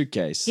bat in a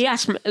suitcase.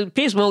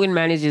 Piers Morgan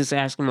manages to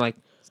ask him like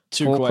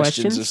 2 4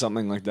 questions or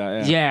something like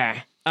that.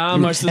 Yeah.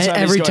 Most of the time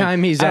every he's going,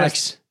 time he's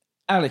Alex.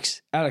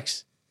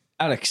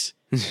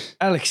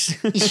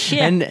 Shit.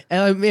 And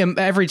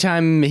every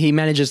time he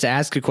manages to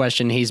ask a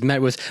question, he's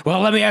met with, well,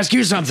 let me ask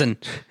you something.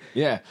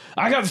 Yeah.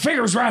 I got the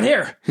figures right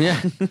here.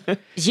 Yeah.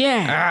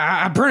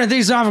 Yeah. I printed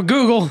these off of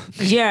Google.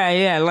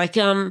 Yeah. Like,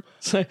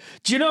 So,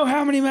 do you know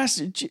how many mass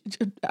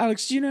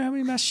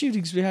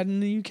shootings we had in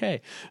the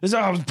UK? It's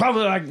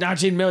probably like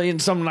 19 million,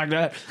 something like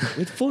that.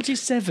 With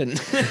 47.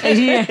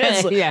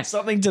 yeah.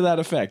 Something to that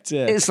effect.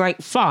 Yeah. It's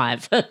like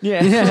 5.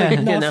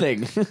 Yeah.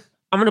 Nothing.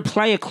 I'm going to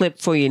play a clip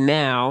for you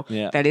now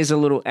that is a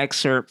little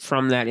excerpt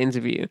from that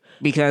interview,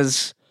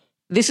 because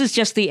this is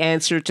just the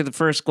answer to the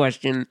first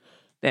question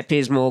that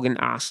Piers Morgan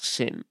asks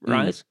him,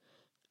 right?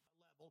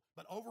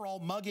 But overall,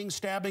 muggings,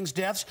 stabbings,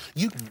 deaths,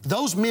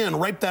 those men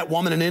raped that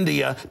woman in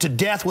India to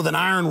death with an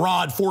iron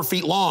rod 4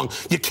 feet long.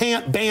 You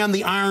can't ban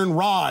the iron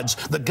rods.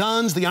 The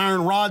guns, the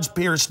iron rods,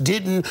 Pierce,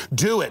 didn't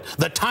do it.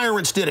 The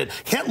tyrants did it.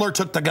 Hitler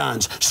took the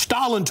guns.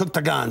 Stalin took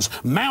the guns.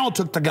 Mao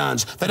took the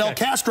guns. Fidel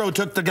Castro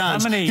took the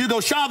guns. Hugo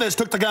Chavez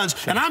took the guns.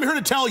 And I'm here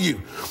to tell you,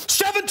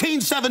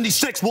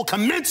 1776 will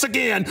commence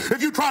again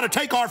if you try to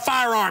take our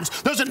firearms.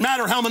 Doesn't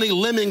matter how many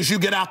lemmings you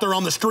get out there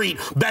on the street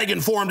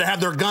begging for them to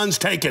have their guns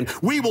taken.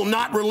 We will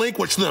not relinquish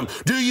them.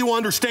 Do you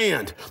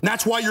understand?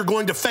 That's why you're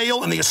going to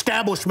fail, and the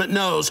establishment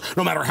knows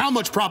no matter how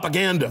much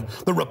propaganda,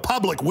 the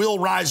Republic will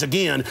rise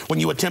again when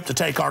you attempt to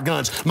take our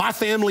guns. My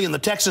family in the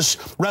Texas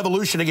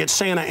Revolution against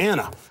Santa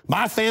Anna,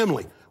 my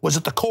family was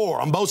at the core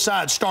on both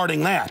sides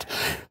starting that,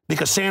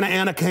 because Santa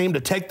Anna came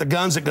to take the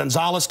guns at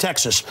Gonzales,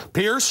 Texas.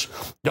 Pierce,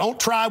 don't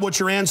try what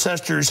your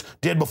ancestors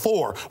did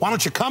before. Why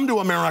don't you come to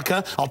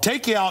America? I'll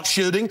take you out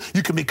shooting.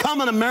 You can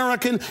become an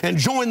American and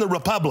join the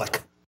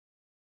Republic.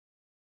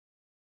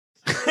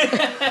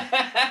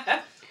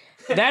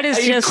 That is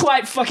just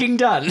quite fucking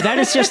done. That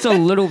is just a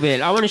little bit.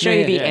 I want to show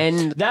you the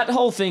end. That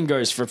whole thing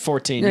goes for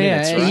 14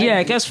 minutes, right? Yeah,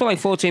 it goes for like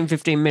 14,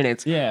 15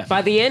 minutes. Yeah.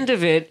 By the end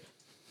of it,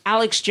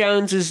 Alex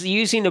Jones is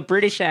using a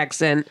British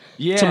accent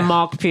to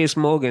mock Piers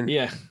Morgan.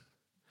 Yeah.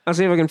 I'll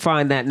see if I can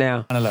find that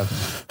now.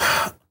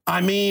 I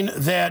mean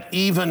that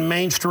even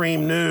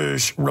mainstream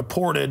news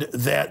reported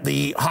that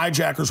the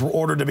hijackers were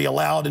ordered to be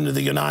allowed into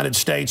the United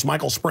States.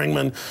 Michael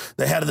Springman,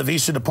 the head of the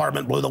visa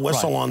department, blew the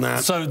whistle on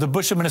that. So the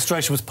Bush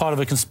administration was part of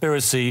a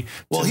conspiracy.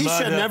 Well, he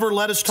should never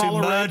let us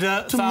tolerate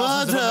to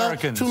murder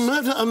Americans.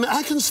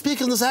 I can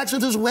speak in this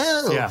accent as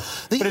well. Yeah.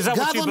 But is that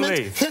what you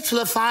believe?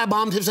 Hitler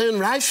firebombed his own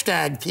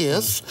Reichstag,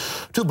 Pierce,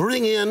 to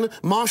bring in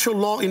martial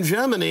law in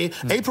Germany,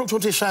 April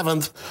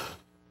 27th.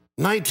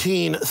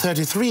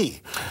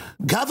 1933.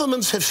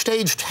 Governments have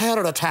staged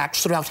terror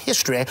attacks throughout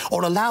history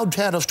or allowed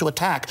terrorists to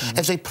attack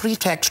as a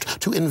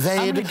pretext to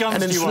invade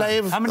and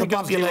enslave the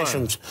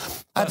populations.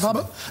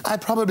 I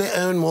probably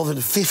own more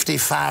than 50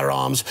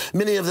 firearms.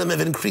 Many of them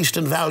have increased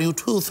in value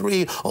 2,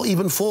 3, or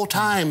even 4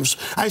 times.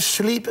 I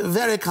sleep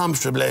very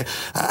comfortably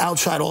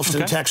outside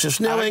Austin, Texas,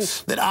 knowing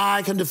that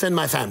I can defend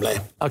my family.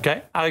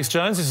 Okay, Alex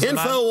Jones. This is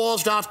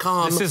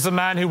Infowars.com. This is the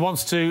man who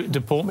wants to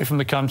deport me from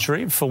the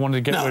country for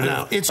wanting to get rid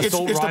of It's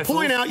to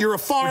point out you're a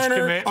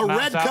foreigner, a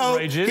red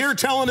coat, here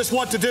telling us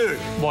what to do.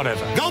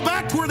 Whatever. Go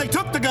back to where they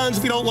took the guns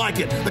if you don't like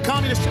it. The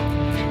communist...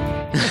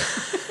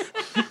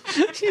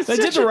 They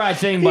did the right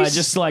thing by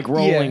just like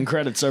rolling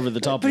credits over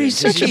the top. But he's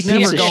such a piece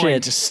never of going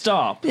shit. to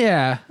stop.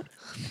 Yeah.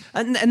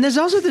 And there's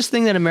also this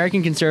thing that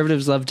American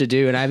conservatives love to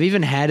do, and I've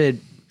even had it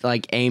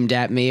like aimed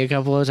at me a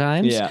couple of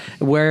times. Yeah.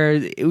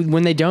 Where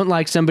when they don't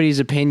like somebody's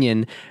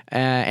opinion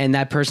and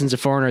that person's a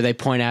foreigner, they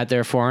point out they're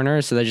a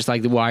foreigner. So they're just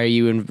like, why are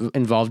you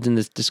involved in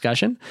this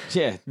discussion?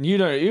 Yeah,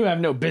 you have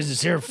no business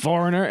here,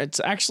 foreigner. It's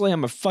actually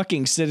I'm a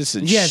fucking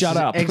citizen. Yes, Shut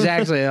up.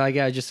 Exactly. Like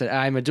I just said,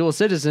 I'm a dual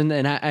citizen,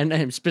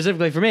 and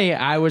specifically for me,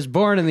 I was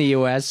born in the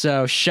U.S.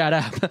 So shut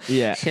up.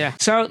 Yeah. Yeah.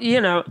 So,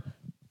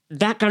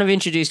 that kind of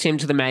introduced him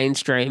to the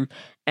mainstream,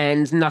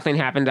 and nothing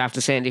happened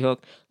after Sandy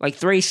Hook. Like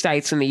 3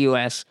 states in the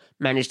U.S.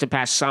 managed to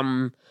pass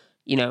some,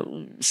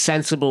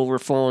 sensible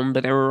reform,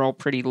 but they were all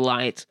pretty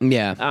light.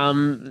 Yeah.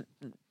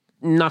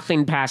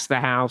 Nothing passed the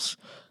House.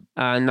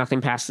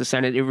 Nothing passed the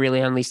Senate. It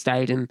really only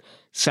stayed in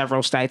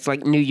several states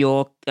like New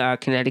York,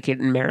 Connecticut,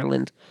 and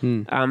Maryland.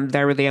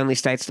 They were the only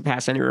states to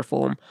pass any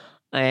reform,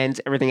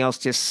 and everything else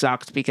just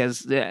sucked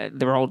because they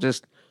were all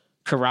just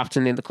corrupt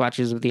and in the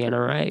clutches of the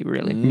NRA,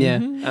 really.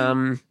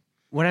 Yeah.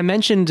 When I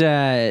mentioned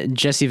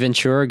Jesse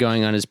Ventura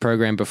going on his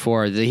program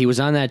before, he was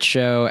on that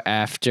show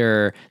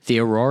after the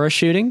Aurora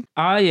shooting.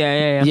 Oh,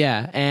 yeah.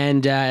 Yeah,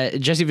 and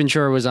Jesse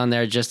Ventura was on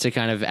there just to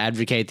kind of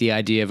advocate the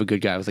idea of a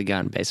good guy with a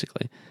gun,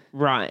 basically.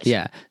 Right.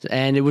 Yeah,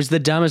 and it was the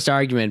dumbest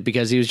argument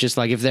because he was just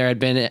like, if there had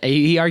been,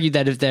 he argued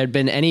that if there had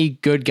been any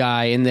good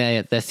guy in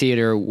the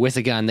theater with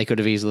a gun, they could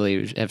have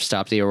easily have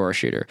stopped the Aurora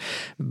shooter.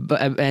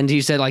 And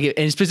he said like,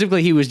 and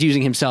specifically he was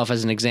using himself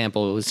as an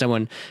example,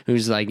 someone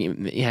who's like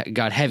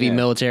got heavy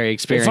military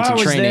experience if I and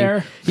was training.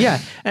 There. Yeah,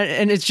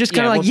 and it's just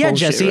kind of like, yeah,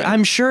 bullshit, Jesse, right?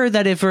 I'm sure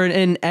that if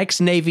an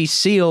ex-Navy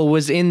SEAL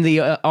was in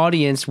the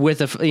audience with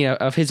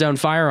of his own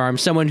firearm,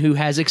 someone who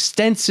has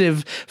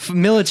extensive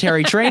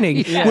military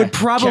training would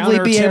probably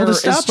be able to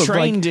stop him.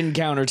 Trained in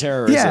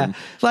counterterrorism.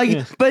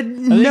 Yeah, but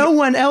no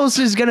one else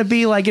is going to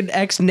be like an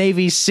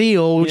ex-Navy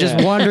SEAL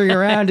just wandering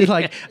around and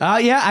like,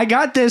 I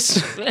got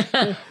this.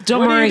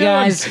 Don't worry,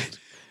 guys.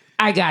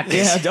 I got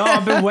this. Yeah,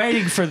 I've been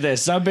waiting for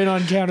this. I've been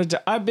on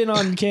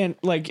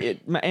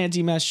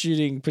anti-mass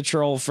shooting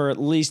patrol for at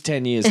least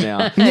 10 years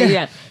now.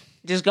 Yeah.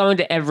 Just going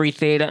to every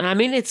theater. I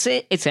mean, it's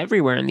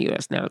everywhere in the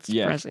U.S. now. It's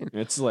depressing.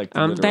 It's like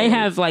they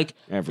have like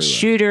everywhere.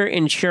 Shooter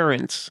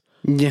insurance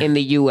in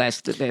the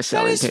U.S. that they're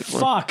selling. That is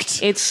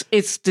fucked. It's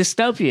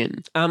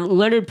dystopian.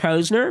 Leonard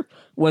Posner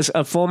was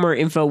a former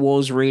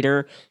InfoWars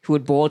reader who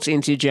had bought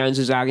into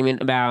Jones's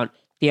argument about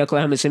the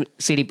Oklahoma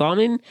City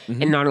bombing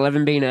and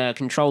 9/11 being a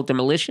controlled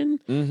demolition.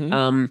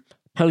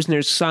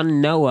 Posner's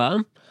son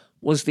Noah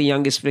was the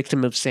youngest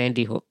victim of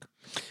Sandy Hook.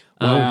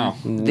 Wow.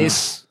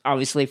 This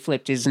obviously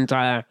flipped his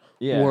entire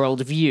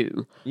world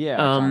view. Yeah,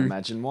 I can't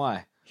imagine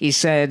why. He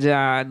said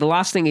the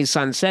last thing his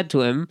son said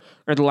to him,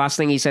 or the last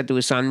thing he said to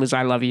his son was,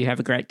 "I love you, have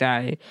a great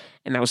day."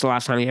 And that was the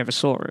last time he ever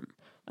saw him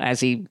as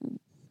he,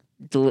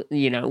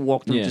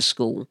 walked him to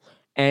school.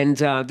 And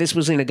this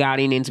was in a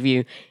Guardian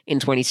interview in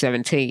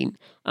 2017.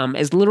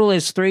 As little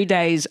as 3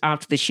 days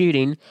after the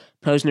shooting,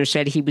 Posner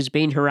said he was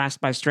being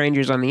harassed by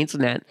strangers on the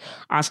internet,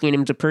 asking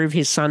him to prove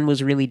his son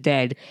was really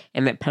dead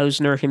and that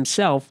Posner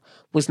himself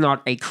was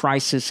not a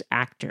crisis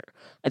actor,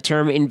 a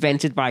term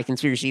invented by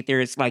conspiracy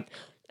theorists like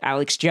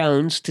Alex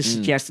Jones to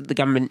suggest that the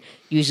government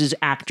uses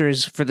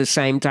actors for the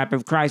same type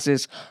of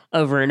crisis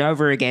over and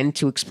over again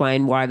to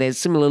explain why there's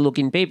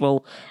similar-looking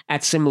people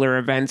at similar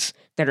events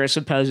that are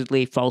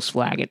supposedly false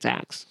flag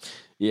attacks.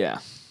 Yeah.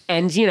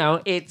 And,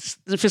 it's,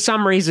 for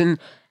some reason,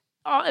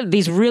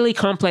 these really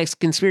complex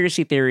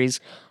conspiracy theories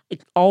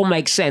all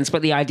make sense,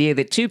 but the idea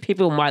that 2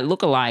 people might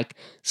look alike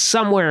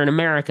somewhere in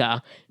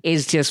America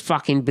is just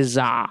fucking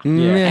bizarre.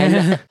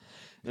 Yeah.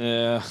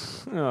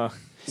 And,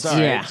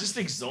 sorry, Yeah. it just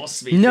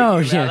exhausts me. No,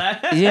 thinking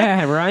about that.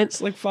 yeah, right?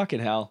 It's like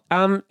fucking hell.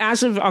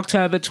 As of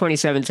October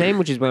 2017,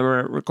 which is when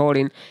we're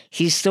recording,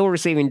 he's still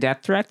receiving death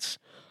threats.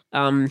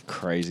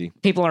 Crazy.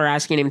 People are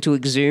asking him to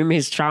exhume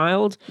his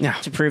child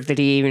to prove that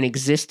he even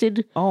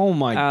existed. Oh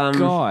my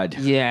God.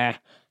 Yeah.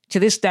 To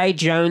this day,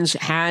 Jones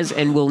has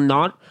and will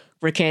not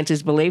recant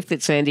his belief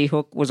that Sandy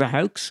Hook was a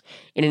hoax.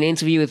 In an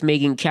interview with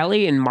Megyn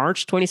Kelly in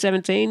March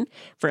 2017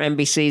 for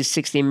NBC's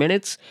 60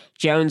 Minutes,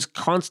 Jones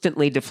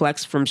constantly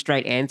deflects from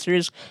straight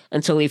answers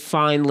until he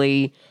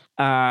finally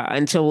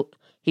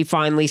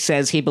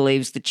says he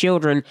believes the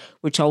children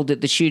were told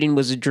that the shooting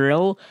was a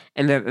drill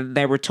and that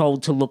they were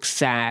told to look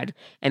sad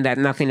and that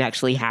nothing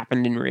actually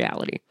happened in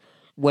reality.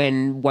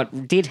 When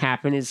what did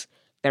happen is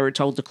they were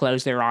told to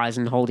close their eyes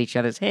and hold each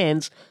other's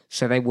hands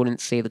so they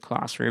wouldn't see the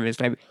classroom as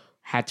they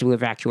had to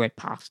evacuate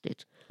past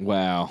it.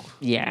 Wow.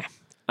 Yeah.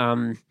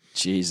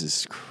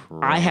 Jesus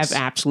Christ. I have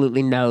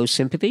absolutely no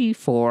sympathy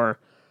for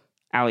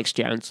Alex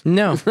Jones.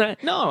 No.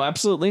 No,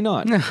 absolutely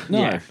not.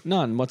 No,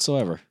 none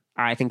whatsoever.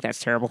 I think that's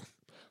terrible.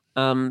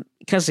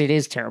 Because it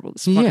is terrible.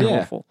 It's fucking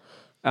awful.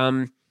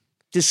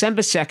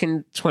 December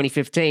 2nd,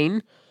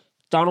 2015,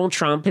 Donald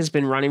Trump has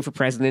been running for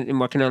president in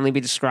what can only be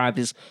described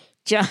as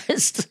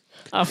just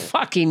a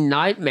fucking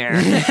nightmare.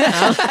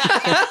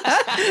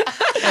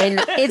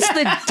 And it's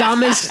the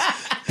dumbest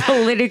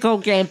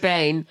political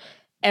campaign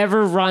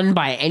ever run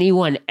by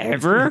anyone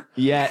ever.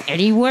 Yet.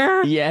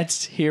 Anywhere.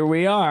 Yet, here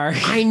we are.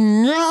 I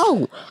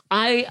know.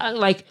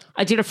 I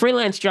did a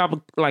freelance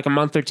job like a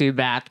month or two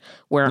back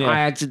where I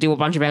had to do a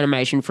bunch of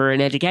animation for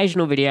an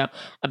educational video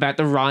about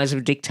the rise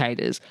of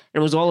dictators.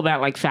 And it was all about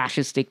like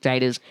fascist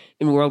dictators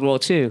in World War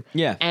II.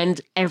 Yeah.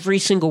 And every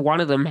single one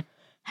of them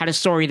had a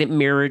story that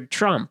mirrored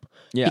Trump.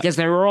 Yeah. Because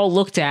they were all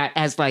looked at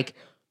as like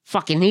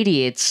fucking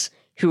idiots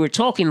who were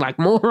talking like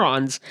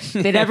morons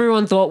that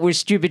everyone thought were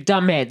stupid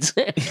dumbheads.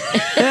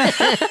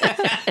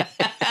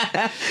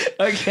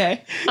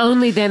 Okay.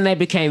 Only then they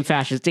became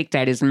fascist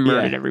dictators and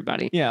murdered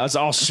everybody. Yeah,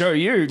 I'll show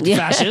you,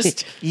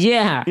 fascist.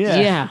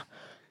 Yeah.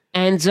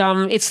 And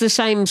it's the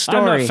same story.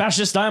 I'm not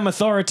fascist, I'm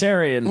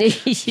authoritarian.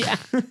 Yeah.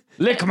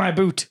 Lick my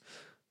boot.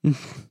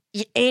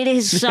 It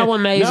is so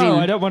amazing. No,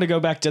 I don't want to go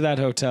back to that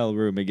hotel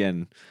room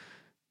again.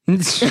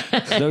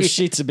 Those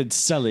sheets have been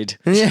sullied.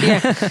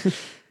 Yeah.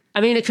 I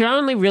mean, it could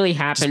only really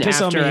happen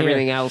after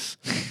everything else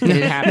that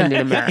had happened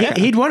in America.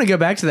 He'd want to go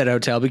back to that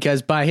hotel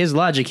because, by his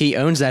logic, he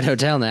owns that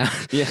hotel now.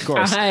 Yeah, of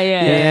course.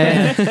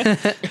 Yeah.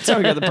 That's how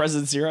we got the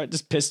presidency, right?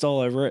 Just pissed all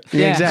over it.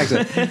 Yeah,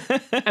 exactly.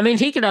 I mean,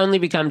 he could only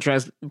become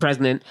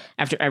president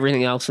after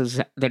everything else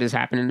that has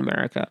happened in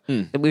America.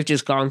 That we've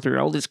just gone through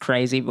all this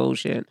crazy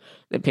bullshit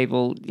that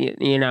people,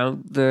 you know,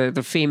 the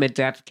FEMA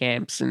death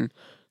camps and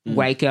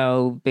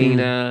Waco being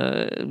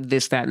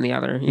this, that, and the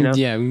other. You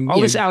know, all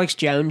this Alex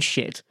Jones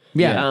shit.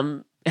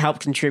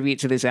 Helped contribute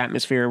to this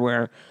atmosphere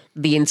where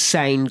the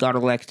insane got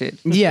elected.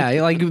 Yeah,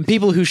 like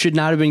people who should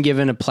not have been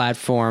given a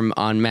platform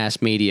on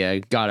mass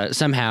media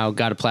somehow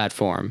got a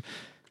platform.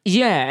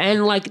 Yeah,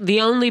 and like the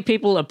only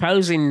people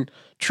opposing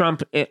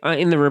Trump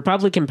in the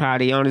Republican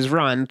Party on his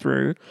run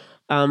through,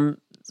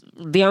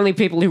 the only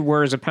people who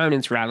were his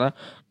opponents rather,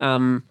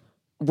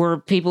 were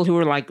people who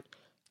were like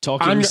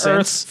talking unearthed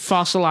sense.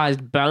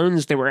 Fossilized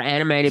bones that were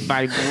animated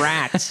by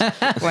rats.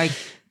 Like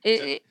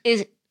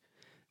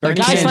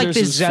guys Sanders like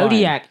the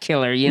Zodiac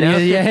killer, you know?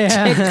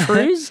 Ted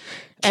Cruz.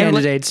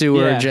 Candidates who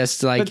were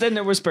just like... But then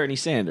there was Bernie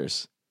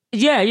Sanders.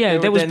 Yeah,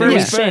 there was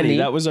Bernie Sanders.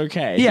 That was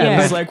okay. Yeah, it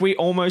was like we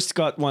almost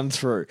got one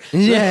through.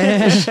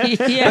 Yeah.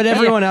 But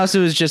everyone else, it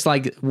was just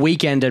like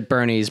weekend at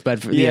Bernie's, but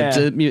for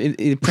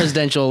the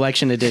presidential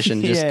election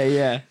edition. Just,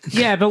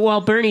 Yeah, but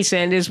while Bernie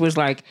Sanders was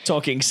like...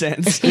 talking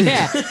sense.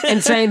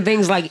 And saying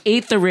things like,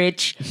 eat the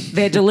rich,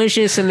 they're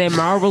delicious and they're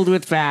marbled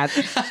with fat.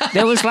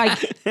 There was like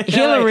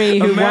Hillary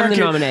who won the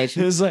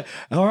nomination. It was like,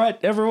 all right,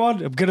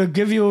 everyone, I'm going to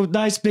give you a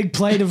nice big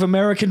plate of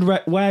American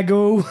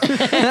Wagyu.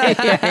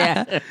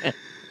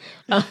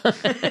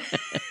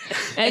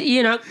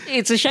 You know,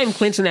 it's a shame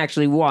Clinton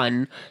actually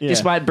won,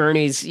 despite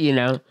Bernie's, you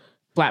know,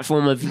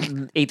 platform of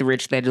eat the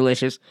rich, they're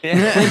delicious.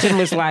 Clinton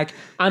was like,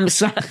 I'm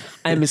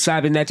a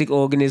cybernetic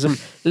organism,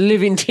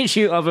 living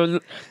tissue of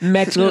a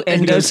metal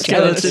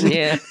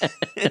endoskeleton.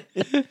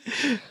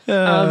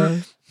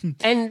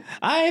 And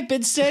I have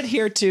been sent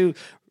here to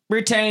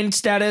retain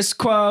status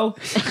quo.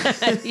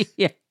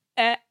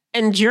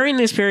 And during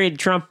this period,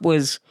 Trump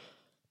was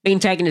being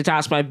taken to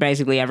task by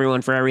basically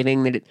everyone for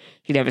everything that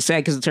he'd ever said,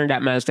 because it turned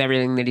out most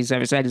everything that he's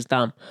ever said is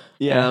dumb.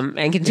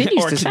 And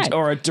continues to say.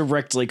 Or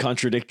directly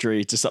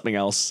contradictory to something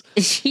else.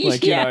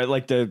 Like, you know,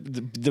 like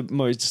the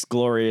most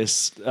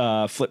glorious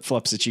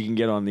flip-flops that you can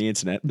get on the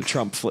internet, the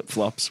Trump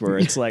flip-flops, where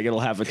it's like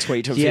it'll have a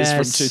tweet of his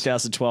from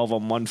 2012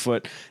 on one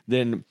foot,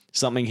 then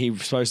something he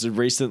posted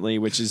recently,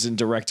 which is in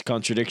direct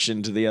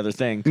contradiction to the other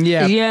thing.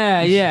 Yeah.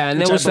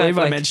 And there was I believe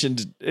I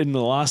mentioned in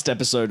the last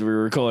episode we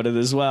recorded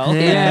as well.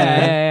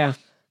 Yeah.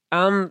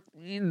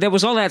 There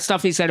was all that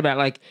stuff he said about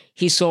like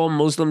he saw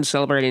Muslims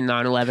celebrating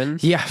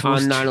 9/11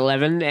 on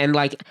 9/11, and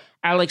like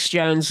Alex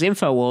Jones'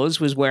 InfoWars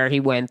was where he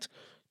went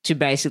to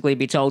basically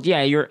be told,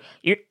 you're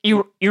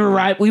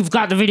right, we've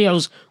got the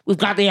videos, we've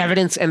got the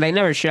evidence, and they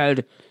never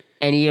showed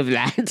any of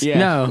that.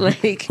 No.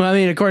 Well, I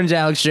mean, according to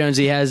Alex Jones,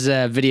 he has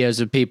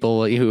videos of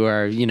people who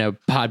are, you know,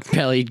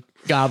 pot-bellied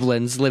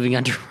goblins living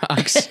under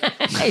rocks.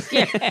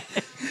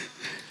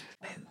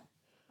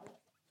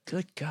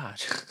 Good God.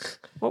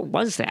 What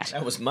was that?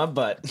 That was my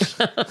butt.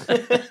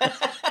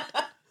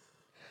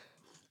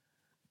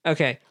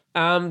 Okay.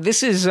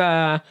 This is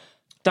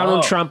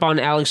Donald Trump on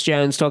Alex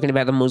Jones talking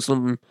about the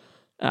Muslim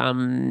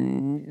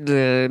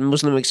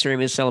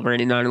extremists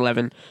celebrating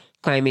 9/11,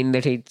 claiming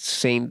that he'd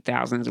seen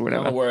thousands or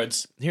whatever. In other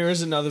words, here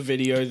is another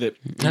video that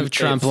of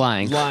Trump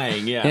lying.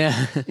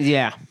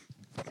 Yeah.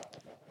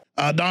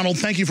 Donald,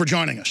 thank you for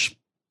joining us.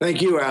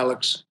 Thank you,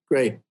 Alex.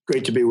 Great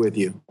to be with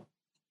you.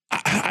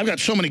 I've got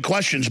so many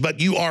questions, but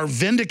you are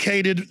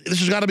vindicated. This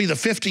has got to be the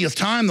 50th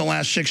time the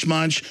last 6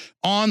 months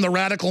on the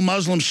radical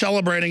Muslims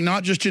celebrating,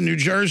 not just in New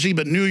Jersey,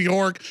 but New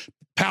York,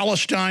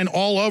 Palestine,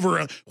 all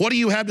over. What do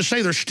you have to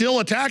say? They're still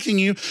attacking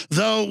you,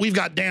 though we've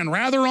got Dan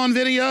Rather on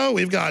video.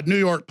 We've got New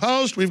York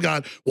Post. We've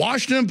got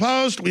Washington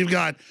Post. We've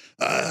got,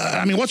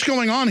 I mean, what's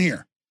going on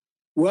here?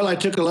 Well, I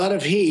took a lot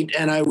of heat,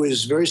 and I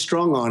was very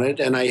strong on it,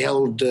 and I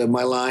held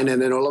my line,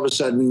 and then all of a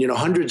sudden,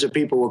 hundreds of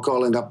people were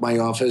calling up my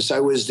office. I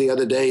was the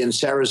other day in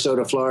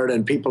Sarasota, Florida,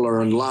 and people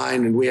are in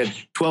line, and we had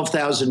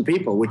 12,000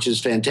 people, which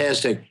is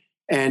fantastic.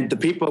 And the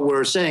people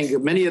were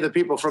saying, many of the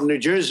people from New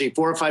Jersey,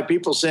 4 or 5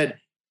 people said,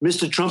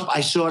 Mr. Trump,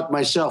 I saw it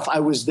myself. I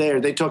was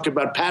there. They talked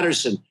about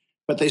Patterson,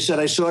 but they said,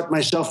 I saw it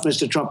myself,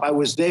 Mr. Trump. I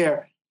was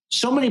there.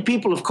 So many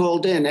people have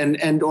called in,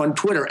 and on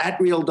Twitter,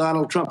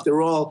 @RealDonaldTrump,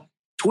 they're all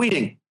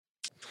tweeting.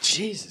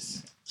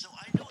 Jesus. So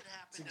I know what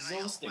happened. It's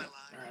exhausting.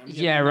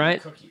 Yeah,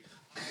 right.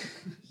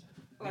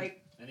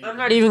 Like, I'm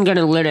not even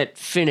gonna let it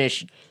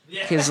finish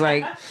because,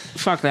 like,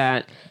 fuck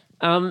that.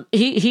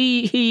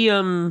 He's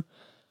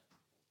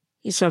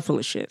so full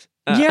of shit.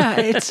 Yeah,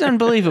 it's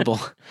unbelievable.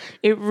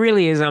 It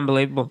really is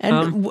unbelievable.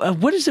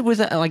 And what is it with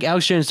like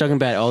Alex Jones talking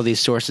about all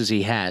these sources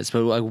he has,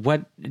 but like,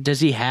 what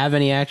does he have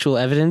any actual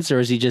evidence, or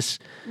is he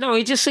just? No,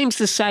 he just seems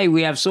to say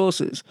we have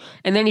sources,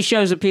 and then he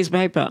shows a piece of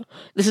paper.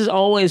 This is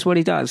always what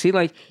he does. He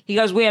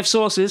goes, we have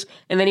sources,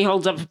 and then he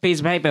holds up a piece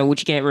of paper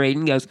which you can't read,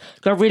 and goes,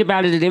 go read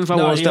about it at Infowars.com.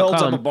 No, he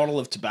holds up a bottle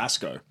of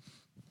Tabasco.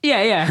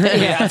 Yeah.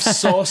 We have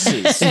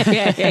sources.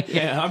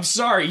 Yeah. I'm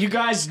sorry. You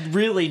guys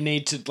really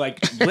need to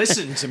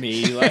listen to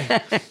me.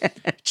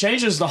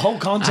 Changes the whole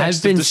context.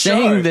 I've been of the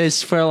saying show.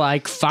 this for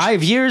like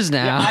 5 years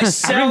now. I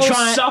sell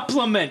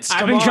supplements.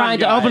 I've been trying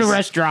to open a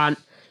restaurant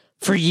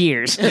for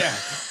years. Yeah.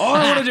 All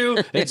I want to do,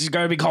 it's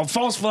going to be called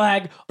False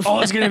Flag.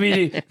 All it's going to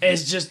be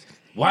is just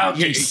wild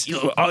geese.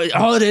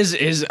 All it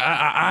is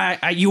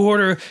you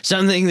order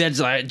something that's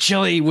like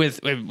chili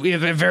with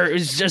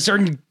a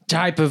certain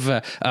type of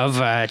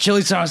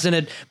chili sauce in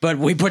it, but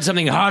we put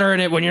something hotter in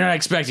it when you're not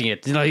expecting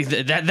it. Like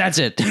that's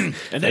it. And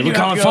then we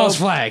call it false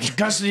flag.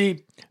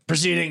 Custody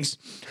proceedings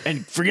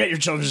and forget your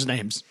children's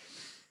names.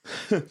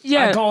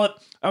 Yeah. I call it.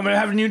 I'm going to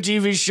have a new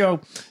TV show.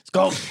 It's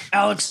called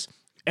Alex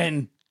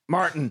and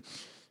Martin.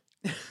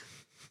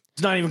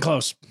 It's not even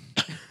close.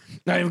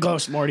 Not even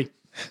close, Morty.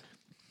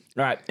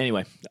 All right.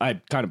 Anyway, I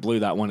kind of blew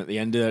that one at the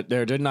end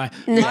there, didn't I?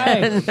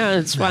 No,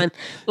 it's fine.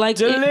 Like,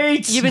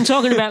 Delete. You've been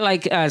talking about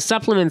like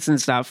supplements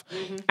and stuff.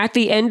 Mm-hmm. At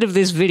the end of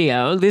this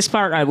video, this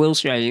part I will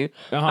show you.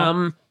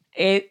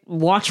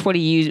 Watch what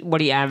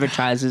he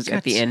advertises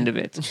at the end of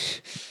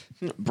it.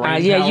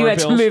 You had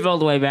to move all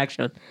the way back,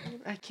 Sean.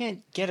 I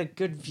can't get a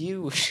good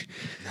view.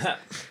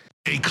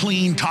 A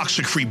clean,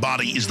 toxic-free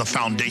body is the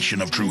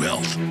foundation of true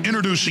health.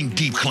 Introducing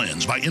Deep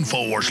Cleanse by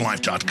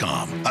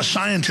InfoWarsLife.com, a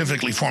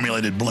scientifically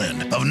formulated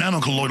blend of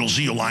nanocolloidal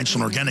zeolites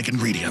and organic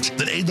ingredients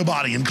that aid the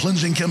body in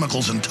cleansing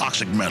chemicals and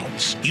toxic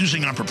metals.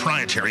 Using our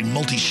proprietary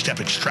multi-step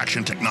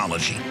extraction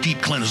technology,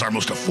 Deep Cleanse is our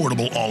most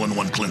affordable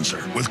all-in-one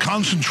cleanser. With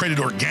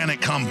concentrated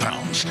organic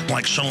compounds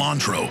like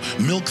cilantro,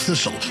 milk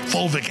thistle,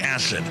 fulvic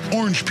acid,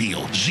 orange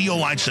peel,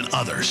 zeolites, and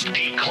others,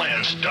 Deep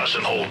Cleanse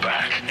doesn't hold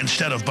back.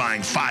 Instead of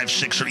buying 5,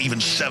 6, or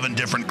even 7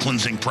 different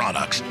cleansing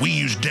products, we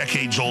use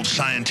decades-old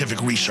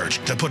scientific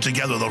research to put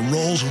together the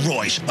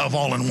Rolls-Royce of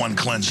all-in-one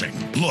cleansing.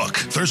 Look,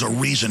 there's a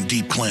reason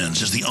Deep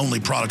Cleanse is the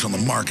only product on the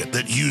market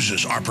that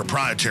uses our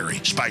proprietary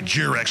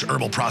Spigyrex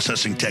herbal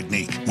processing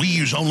technique. We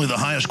use only the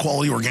highest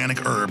quality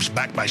organic herbs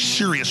backed by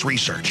serious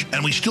research,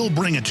 and we still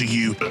bring it to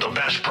you at the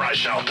best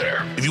price out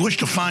there. If you wish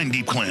to find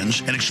Deep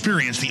Cleanse and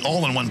experience the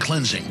all-in-one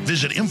cleansing,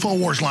 visit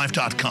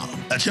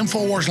InfoWarsLife.com. That's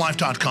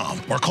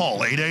InfoWarsLife.com or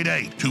call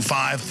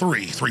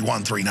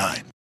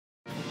 888-253-3139.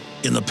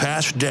 In the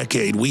past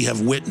decade, we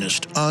have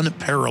witnessed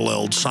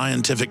unparalleled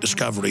scientific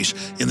discoveries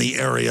in the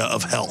area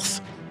of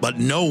health. But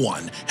no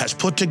one has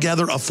put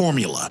together a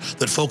formula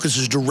that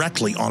focuses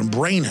directly on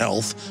brain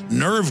health,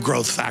 nerve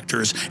growth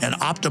factors, and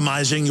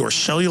optimizing your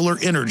cellular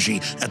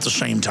energy at the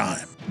same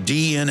time.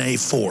 DNA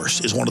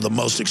Force is one of the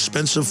most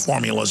expensive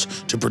formulas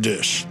to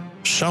produce.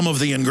 Some of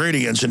the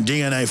ingredients in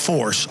DNA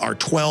Force are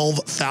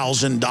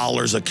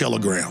 $12,000 a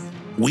kilogram.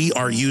 We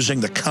are using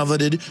the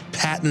coveted,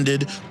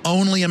 patented,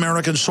 only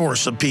American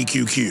source of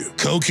PQQ,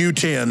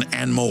 CoQ10,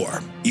 and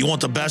more. You want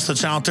the best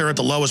that's out there at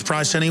the lowest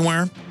price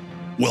anywhere?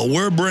 Well,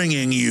 we're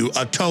bringing you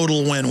a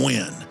total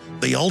win-win.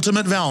 The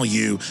ultimate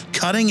value,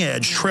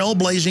 cutting-edge,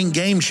 trailblazing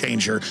game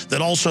changer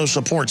that also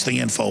supports the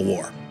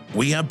InfoWar.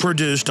 We have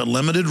produced a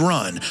limited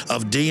run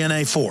of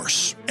DNA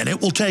Force, and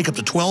it will take up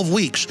to 12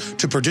 weeks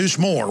to produce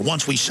more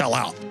once we sell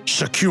out.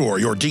 Secure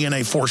your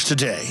DNA Force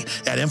today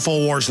at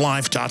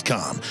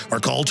InfoWarsLife.com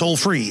or call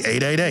toll-free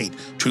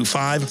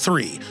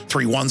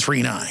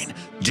 888-253-3139.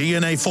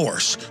 DNA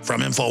Force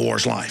from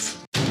InfoWars Life.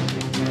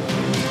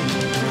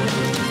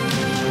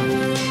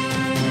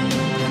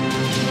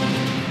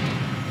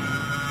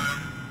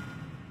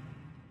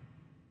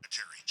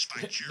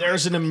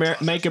 There's an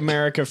Make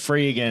America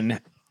Free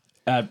Again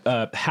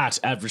hat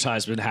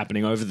advertisement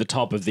happening over the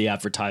top of the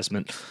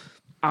advertisement.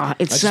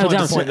 It's I so just wanted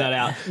dumb. to point that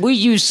out. We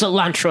use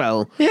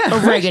cilantro,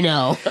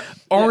 oregano,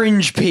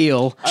 Orange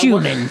peel.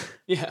 cumin,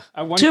 Yeah,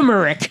 I wonder.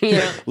 turmeric.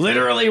 Yeah.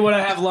 Literally what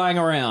I have lying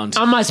around.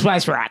 On my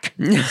spice rack.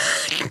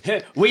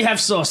 We have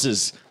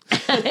sauces.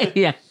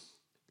 Yeah.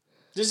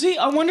 Does he?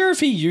 I wonder if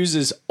he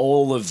uses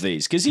all of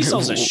these because he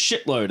sells a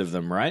shitload of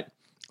them, right?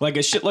 Like a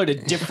shitload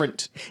of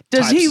different.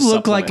 Does he types of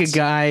look like a supplements.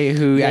 guy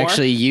who More?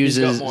 actually He's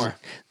got uses? more.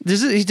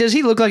 Does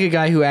he look like a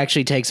guy who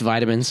actually takes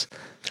vitamins?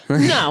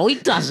 No, he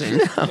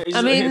doesn't.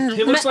 I mean,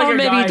 he looks or like a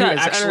maybe guy he does. who I don't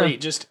actually know.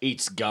 just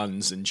eats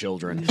guns and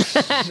children,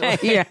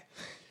 Yeah.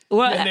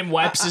 Well, and then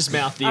wipes his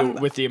mouth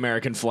with the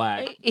American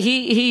flag.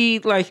 he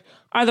like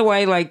either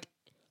way, like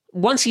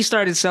once he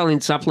started selling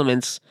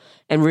supplements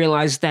and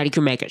realized that he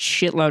could make a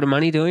shitload of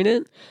money doing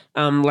it,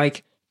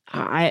 like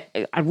I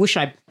wish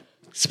I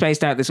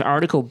spaced out this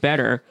article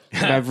better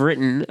that I've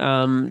written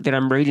that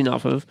I'm reading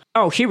off of.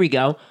 Oh, here we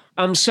go.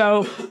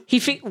 So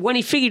when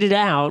he figured it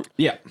out,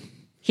 Yeah.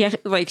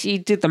 he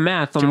did the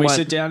math on Can we what.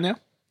 sit down now?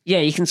 Yeah,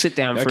 you can sit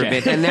down for a Okay.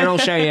 bit, and then I'll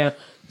show you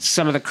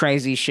some of the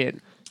crazy shit.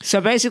 So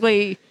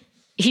basically,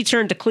 he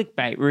turned to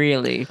clickbait,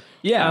 really.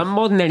 Yeah.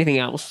 More than anything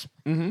else.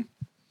 Mm-hmm.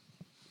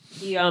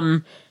 He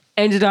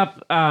ended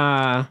up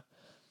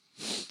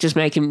just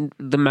making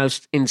the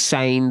most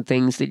insane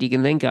things that you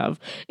can think of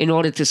in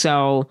order to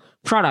sell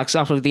products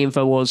off of the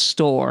InfoWars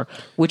store,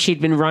 which he'd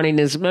been running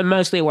as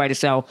mostly a way to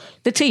sell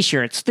the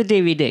T-shirts, the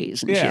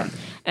DVDs, and Yeah. shit.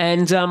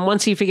 And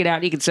once he figured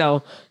out he could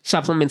sell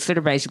supplements that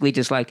are basically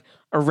just like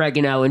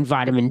oregano and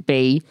vitamin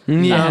B.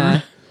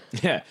 Yeah.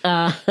 Yeah.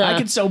 I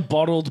could sell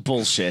bottled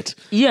bullshit.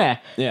 Yeah.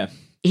 Yeah.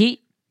 He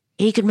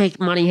could make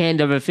money hand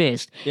over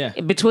fist. Yeah.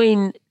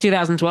 Between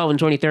 2012 and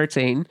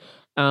 2013,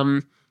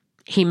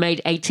 he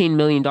made $18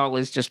 million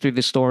just through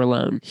the store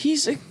alone.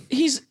 He's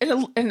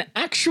an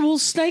actual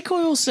snake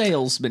oil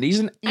salesman. He's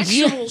an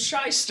actual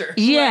shyster.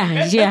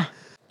 Yeah.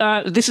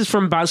 This is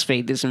from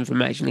BuzzFeed, this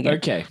information again.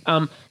 Okay.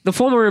 The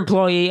former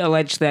employee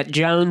alleged that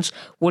Jones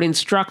would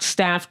instruct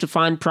staff to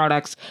find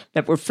products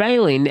that were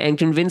failing and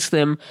convince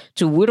them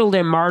to whittle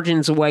their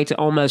margins away to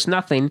almost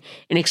nothing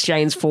in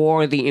exchange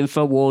for the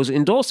InfoWars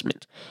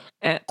endorsement.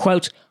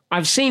 Quote,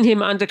 I've seen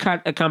him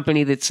undercut a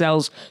company that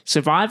sells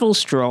survival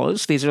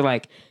straws. These are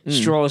like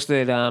straws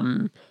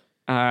that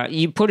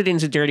you put it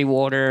into dirty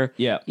water.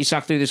 Yeah. You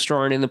suck through the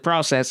straw, and in the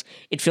process,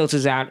 it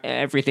filters out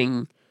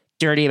everything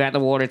dirty about the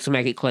water to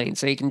make it clean.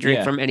 So you can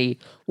drink from any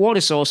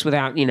water source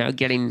without,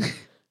 getting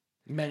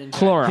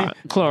chloride,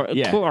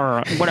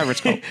 whatever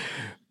it's called.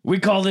 We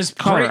call this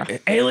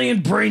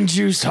alien brain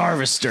juice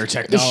harvester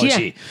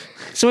technology. Yeah.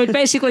 So it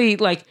basically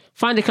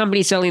find a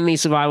company selling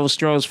these survival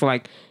straws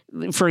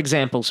for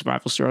example,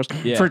 survival straws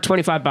for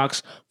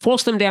 $25,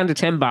 force them down to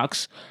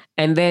 $10,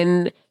 and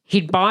then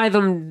he'd buy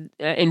them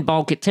in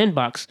bulk at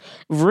 $10,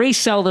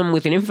 resell them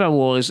with an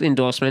InfoWars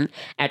endorsement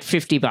at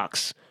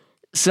 $50.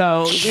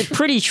 So a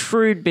pretty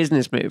shrewd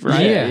business move,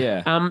 right?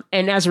 Yeah.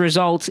 And as a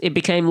result, it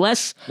became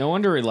less. No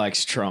wonder he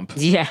likes Trump.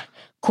 Yeah.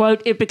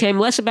 Quote, it became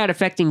less about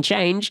affecting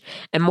change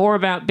and more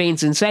about being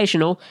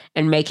sensational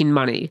and making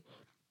money.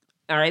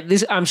 All right,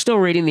 I'm still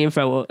reading the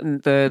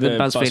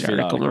BuzzFeed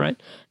article, all right?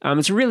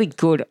 It's a really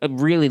good, a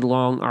really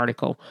long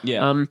article.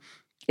 Yeah.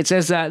 It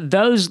says that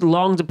those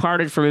long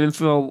departed from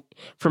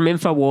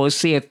InfoWars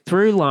see a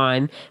through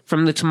line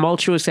from the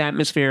tumultuous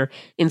atmosphere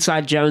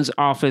inside Jones'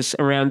 office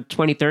around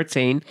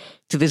 2013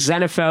 to the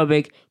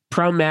xenophobic,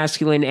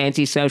 pro-masculine,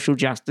 anti-social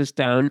justice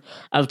tone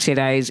of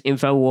today's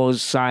InfoWars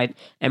site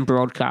and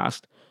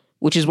broadcast,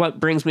 which is what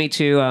brings me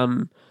to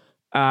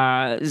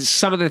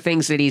some of the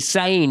things that he's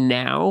saying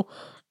now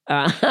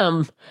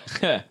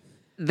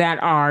that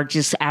are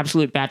just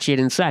absolute batshit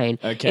insane.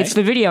 Okay. It's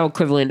the video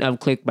equivalent of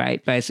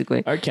clickbait,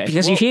 basically. Okay.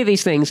 Because you hear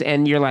these things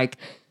and you're like,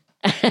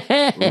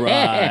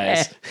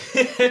 Right.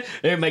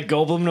 They make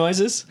Goldblum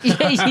noises?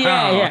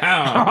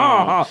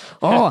 yeah.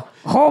 Oh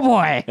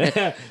boy.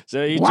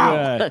 So you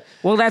Wow. two,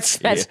 Well, that's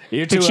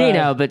you two,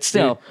 Pacino, but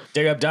still.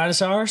 dig up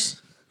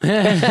dinosaurs?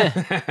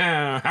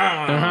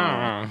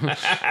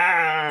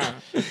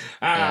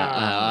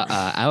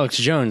 Alex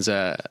Jones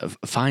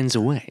finds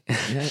a way.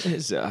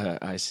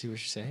 I see what you're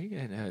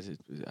saying.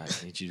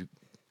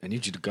 I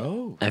need you to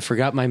go. I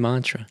forgot my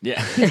mantra.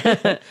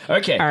 Yeah.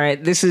 Okay. All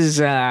right, this is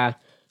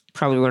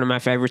probably one of my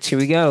favorites. Here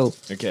we go.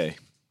 Okay.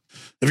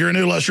 If you're a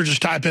new listener,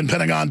 just type in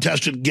Pentagon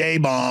tested gay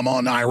bomb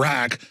on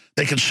Iraq.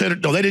 They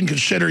didn't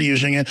consider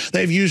using it.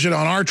 They've used it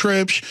on our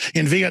troops.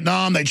 In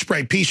Vietnam, they'd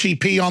spray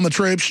PCP on the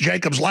troops,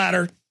 Jacob's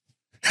Ladder.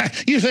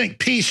 You think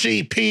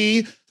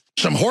PCP,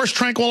 some horse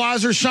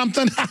tranquilizer,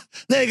 something?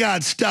 They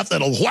got stuff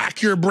that'll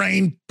whack your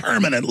brain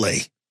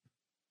permanently.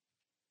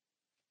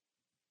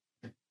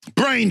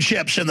 Brain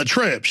chips in the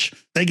troops.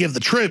 They give the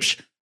troops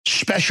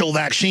special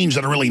vaccines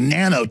that are really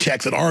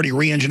nanotech that already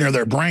re-engineer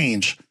their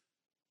brains.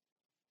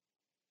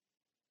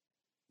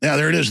 Yeah,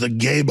 there it is, the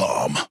gay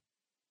bomb.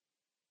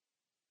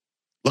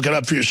 Look it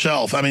up for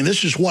yourself. I mean,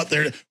 this is what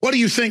do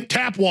you think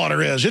tap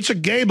water is? It's a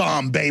gay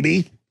bomb,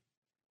 baby.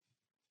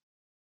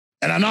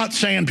 And I'm not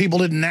saying people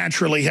didn't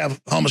naturally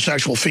have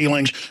homosexual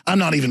feelings. I'm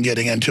not even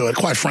getting into it.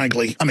 Quite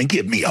frankly, I mean,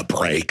 give me a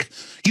break.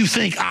 You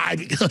think I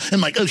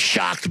am like,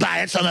 shocked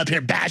by it, so I'm up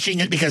here bashing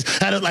it because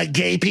I don't like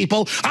gay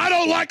people? I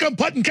don't like them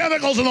putting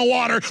chemicals in the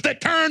water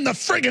that turn the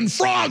friggin'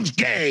 frogs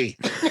gay.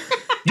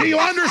 Do you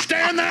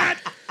understand that?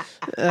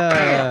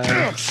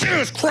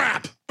 Serious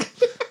crap.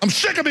 I'm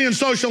sick of being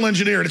social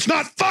engineered. It's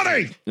not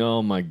funny.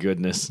 Oh, my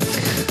goodness.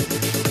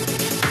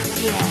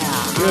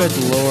 Yeah. Good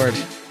Lord.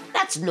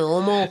 That's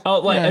normal.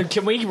 Oh,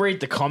 can we read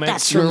the comments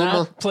That's from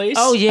normal. that, please?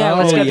 Oh, yeah.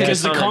 Let's get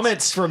because the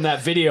comments from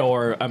that video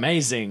are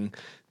amazing.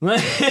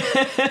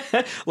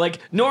 Like,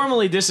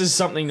 normally this is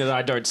something that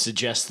I don't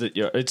suggest that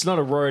it's not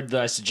a road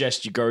that I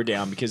suggest you go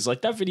down because,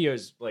 like, that video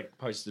is, like,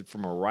 posted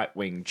from a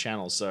right-wing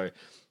channel. So,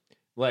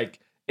 like,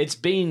 it's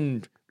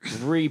been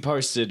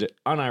reposted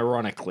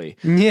unironically.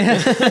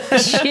 Yeah.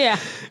 Yeah.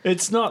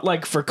 It's not,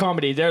 like, for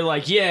comedy. They're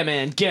like, yeah,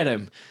 man, get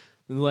him.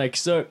 Like,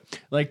 so,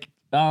 like,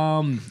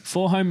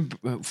 four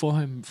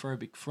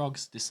homophobic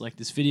frogs dislike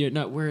this video.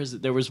 No, where is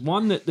it? There's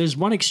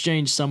one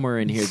exchange somewhere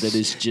in here that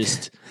is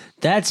just.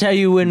 That's how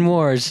you win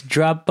wars.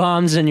 Drop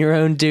bombs on your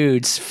own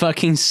dudes.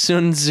 Fucking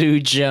Sun Tzu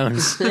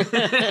Jones.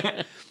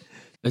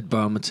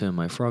 Obama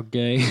my frog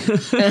gay.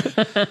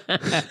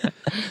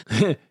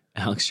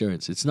 Alex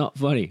Jones, it's not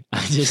funny.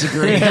 I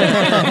disagree.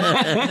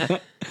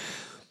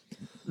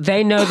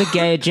 They know the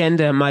gay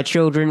agenda. My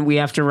children, we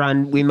have to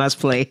run. We must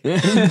flee.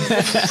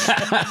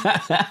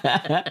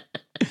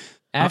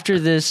 After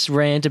this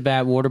rant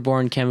about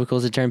waterborne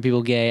chemicals that turn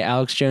people gay,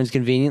 Alex Jones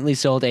conveniently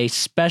sold a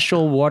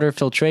special water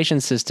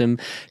filtration system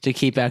to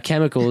keep out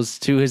chemicals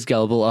to his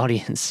gullible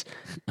audience.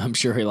 I'm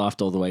sure he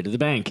laughed all the way to the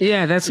bank.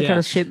 Yeah, that's the kind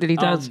of shit that he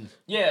does.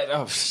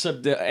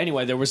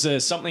 Anyway, there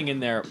was something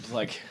in there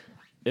like.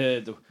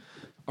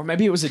 Or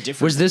maybe it was a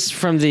different. Was this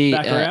from the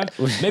background?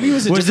 Maybe it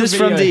was a was different this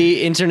from video.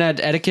 the Internet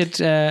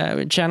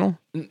Etiquette channel?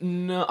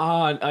 No,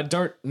 I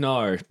don't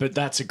know, but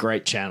that's a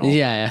great channel.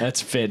 Yeah.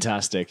 That's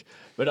fantastic.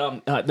 But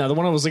no, the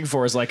one I was looking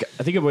for is like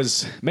I think it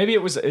was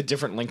a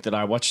different link that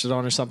I watched it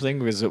on or something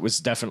because it was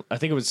definitely I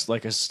think it was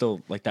like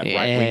still like that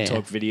right wing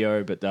talk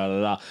video, but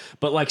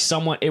But like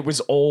someone, it was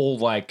all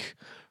like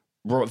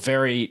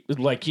very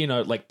like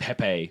like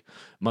Pepe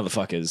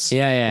motherfuckers,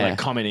 like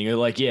commenting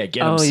like get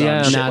them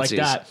son, shit Nazis.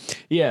 like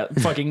that,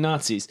 fucking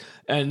Nazis,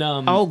 and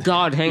oh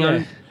god, hang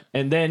on,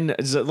 and then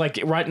like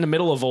right in the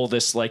middle of all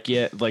this like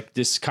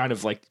this kind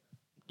of like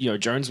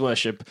Jones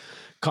worship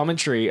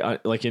commentary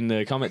like in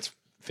the comments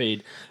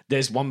feed,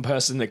 there's one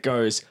person that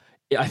goes,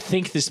 I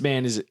think this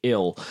man is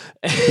ill.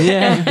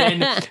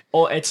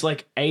 Or it's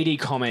like 80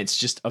 comments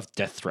just of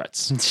death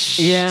threats.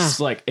 Yeah, it's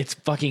like it's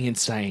fucking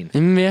insane. I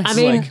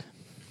mean,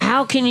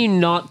 how can you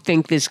not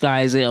think this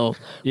guy is ill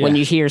when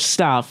you hear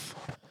stuff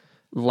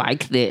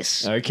like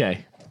this?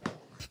 Okay.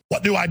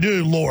 What do I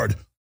do, Lord?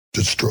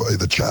 Destroy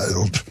the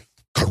child.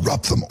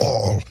 Corrupt them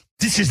all.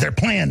 This is their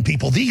plan,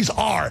 people. These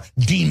are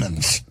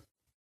demons.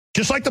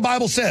 Just like the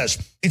Bible says,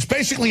 it's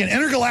basically an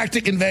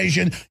intergalactic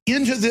invasion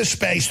into this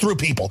space through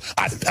people.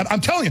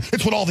 I'm telling you,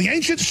 it's what all the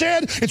ancients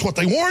said. It's what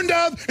they warned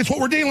of. It's what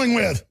we're dealing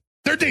with.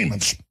 They're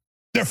demons.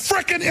 They're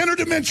frickin'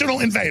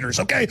 interdimensional invaders,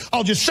 okay?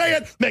 I'll just say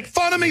it. Make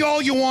fun of me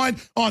all you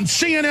want on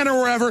CNN or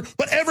wherever,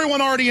 but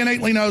everyone already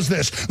innately knows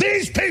this.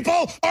 These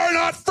people are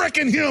not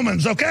frickin'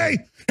 humans, okay?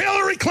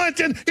 Hillary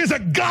Clinton is a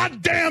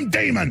goddamn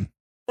demon.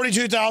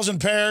 42,000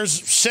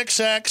 pairs,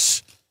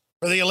 6X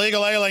for the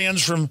illegal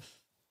aliens from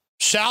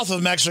south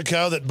of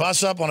Mexico that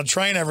bus up on a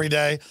train every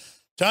day.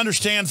 To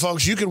understand,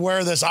 folks, you could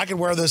wear this. I could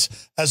wear this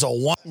as a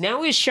one.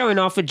 Now he's showing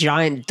off a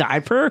giant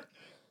diaper.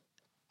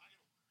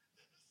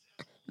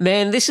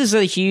 Man, this is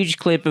a huge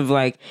clip of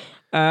like,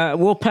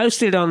 we'll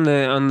post it on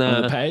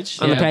the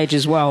page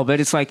as well. But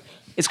it's like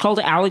it's called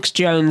Alex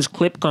Jones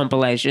clip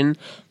compilation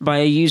by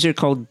a user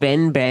called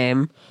Ben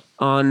Bam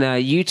on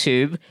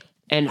YouTube,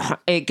 and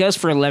it goes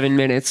for 11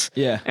 minutes.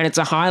 Yeah, and it's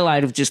a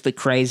highlight of just the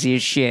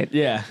craziest shit.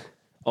 Yeah,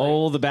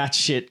 all the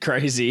batshit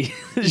crazy.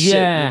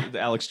 Yeah, shit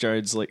that Alex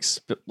Jones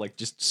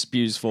just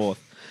spews forth.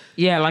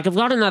 Yeah, like I've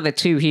got another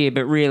 2 here,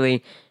 but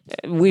really.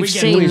 We've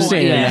seen enough.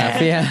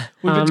 Yeah.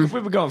 We've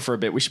been going for a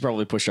bit. We should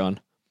probably push on.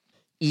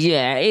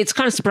 Yeah, it's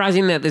kind of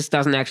surprising that this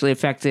doesn't actually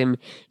affect him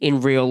in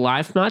real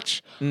life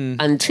much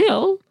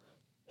until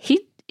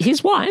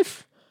his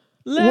wife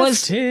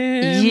left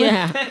him.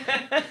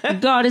 Yeah,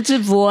 got a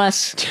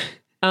divorce.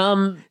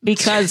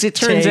 Because it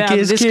turns out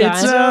his this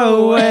kids guy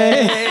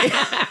away.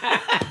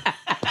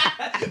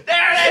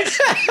 There it is.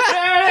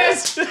 There it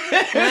is.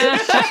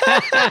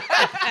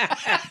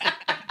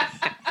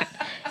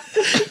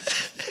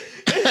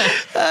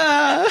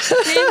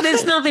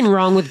 There's nothing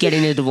wrong with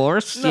getting a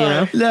divorce, you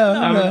know?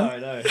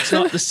 No. It's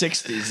not the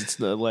 60s. It's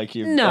not like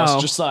you're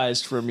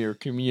ostracized from your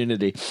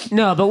community.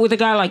 No, but with a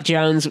guy like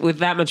Jones, with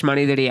that much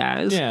money that he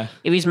has, if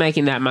he's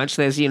making that much,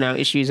 there's,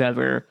 issues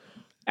over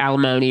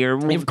alimony or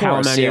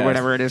palimony or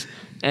whatever it is.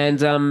 And,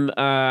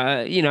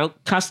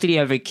 custody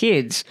over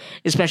kids,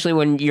 especially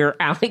when you're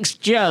Alex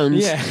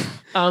Jones.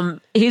 Yeah.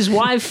 His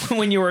wife...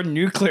 when you're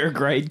nuclear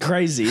grade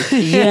crazy.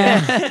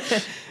 Yeah.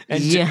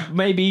 And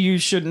maybe you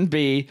shouldn't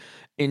be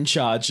in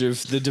charge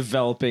of the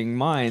developing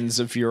minds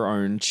of your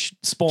own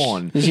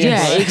spawn.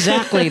 Yeah,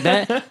 exactly.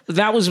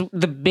 That was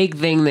the big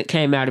thing that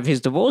came out of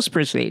his divorce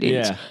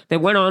proceedings. Yeah. They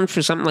went on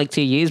for something like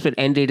 2 years, but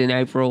ended in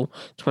April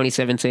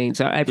 2017.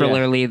 So April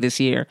earlier this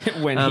year.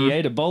 When he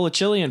ate a bowl of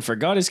chili and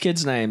forgot his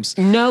kids' names.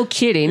 No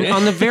kidding.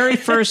 On the very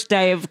first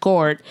day of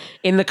court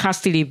in the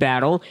custody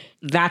battle,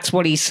 that's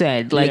what he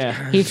said. Like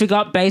he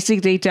forgot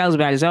basic details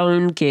about his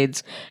own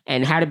kids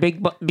and had a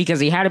big because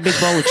he had a big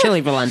bowl of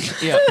chili for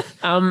lunch. Yeah.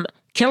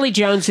 Kelly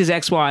Jones, his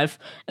ex-wife,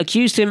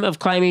 accused him of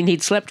claiming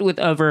he'd slept with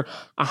over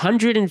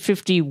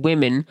 150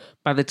 women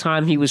by the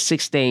time he was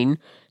 16,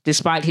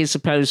 despite his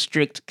supposed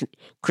strict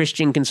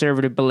Christian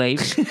conservative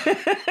beliefs.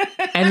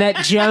 And that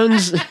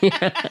Jones...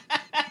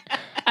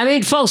 I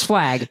mean, false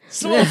flag.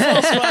 False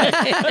flag.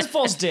 That's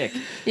false dick.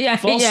 Yeah,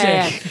 false dick.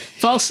 Yeah.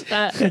 False.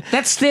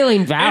 That's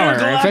stealing valor.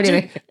 If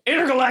anything.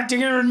 Intergalactic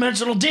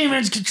interdimensional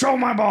demons control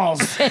my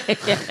balls.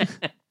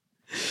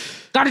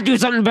 Got to do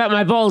something about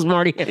my balls,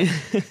 Marty.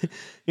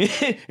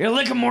 You're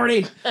licking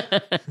Morty.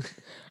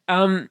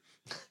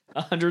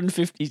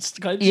 150.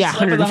 Yeah,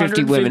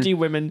 150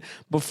 women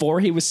before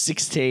he was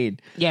 16.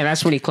 Yeah,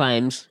 that's what he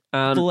claims.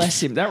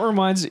 Bless him. That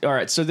reminds me. All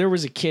right, so there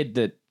was a kid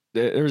that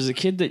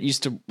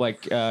used to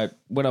like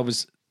when I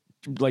was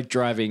like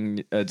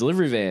driving a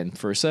delivery van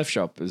for a surf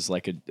shop. It was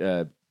like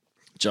a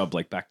job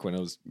like back when I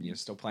was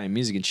still playing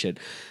music and shit.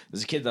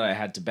 There's a kid that I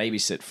had to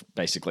babysit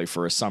basically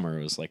for a summer.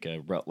 It was like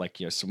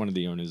so one of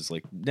the owners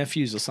like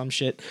nephews or some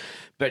shit.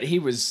 But he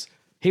would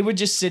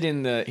just sit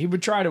in he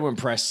would try to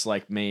impress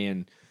like me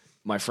and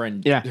my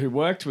friend who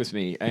worked with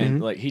me,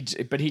 and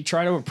he'd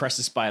try to impress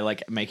us by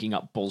like making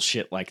up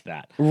bullshit like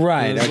that.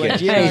 Right. Okay.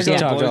 Like, I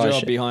got a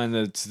blowjob behind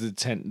the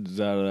tent.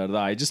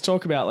 I just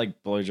talk about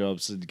like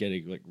blowjobs and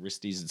getting like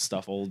wristies and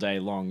stuff all day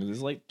long. And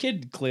there's like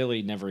kid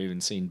clearly never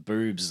even seen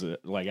boobs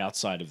like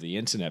outside of the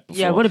internet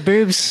before. Yeah, what do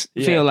boobs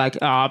feel like?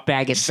 Oh, a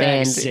bag of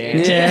sand.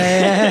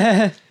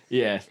 Yeah.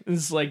 Yeah,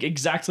 it's like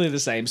exactly the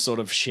same sort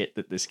of shit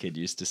that this kid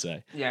used to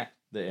say. Yeah.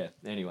 Yeah.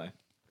 Anyway,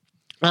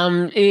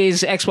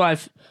 his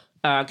ex-wife.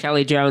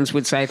 Kelly Jones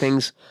would say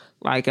things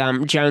like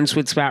Jones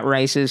would spout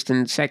racist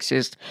and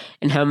sexist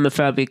and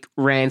homophobic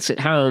rants at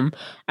home.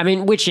 I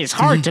mean, which is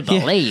hard to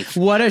believe.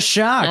 What a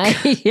shock.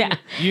 Yeah.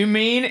 You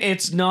mean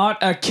it's not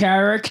a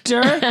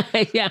character?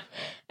 Yeah.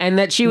 And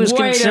that she was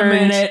Wait concerned. a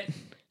minute.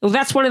 Well,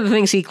 that's one of the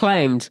things he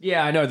claimed.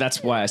 Yeah, I know.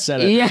 That's why I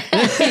said it. Yeah,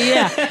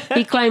 yeah.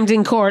 He claimed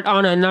in court,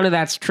 oh no, none of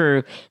that's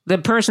true. The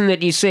person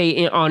that you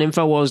see on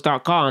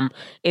Infowars.com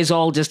is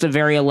all just a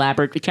very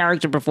elaborate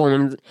character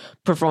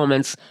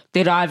performance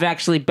that I've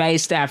actually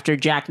based after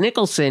Jack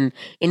Nicholson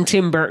in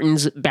Tim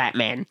Burton's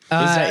Batman.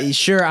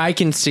 Sure, I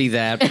can see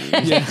that.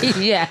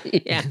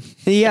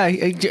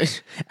 Yeah.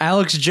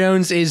 Alex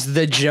Jones is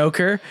the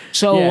Joker.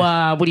 So,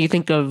 what do you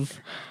think of...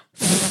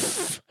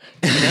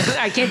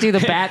 I can't do the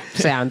bat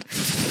sound.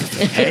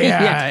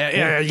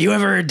 Hey, you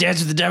ever dance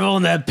with the devil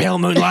in the pale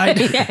moonlight?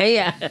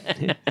 Yeah.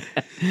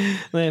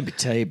 Let me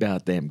tell you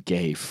about them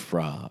gay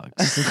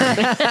frogs.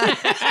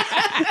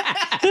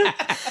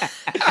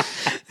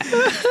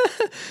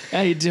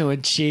 How you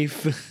doing,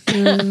 Chief?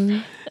 You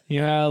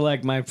know how I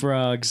like my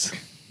frogs.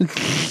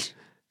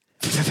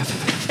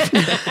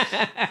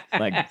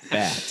 Like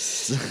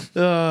bats.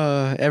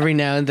 Every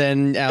now and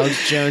then,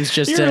 Alex Jones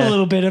just... You're a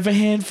little bit of a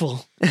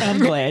handful. I'm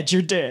glad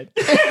you're dead.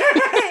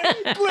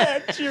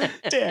 Glad you're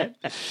dead.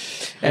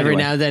 Every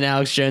now and then,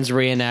 Alex Jones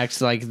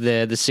reenacts like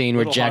the scene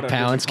where Jack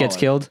Palance gets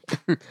killed.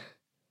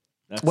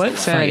 What?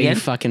 Say that again?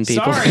 Fucking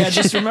people. Sorry, I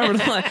just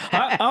remembered.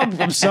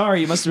 I'm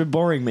sorry. You must have been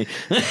boring me.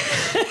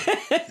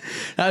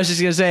 I was just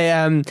gonna say,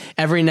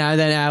 every now and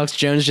then, Alex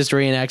Jones just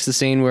reenacts the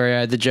scene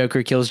where the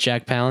Joker kills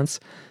Jack Palance.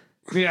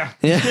 Yeah.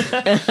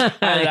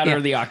 That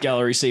or the art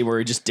gallery scene where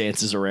he just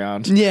dances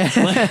around. Yeah.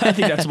 I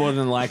think that's more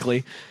than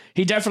likely.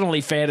 He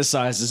definitely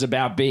fantasizes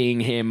about being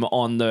him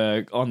on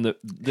the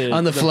float.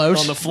 On the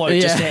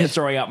float, just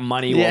throwing up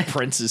money while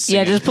Prince is singing.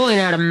 Yeah, just pulling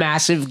out a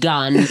massive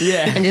gun and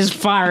just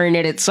firing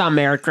it at some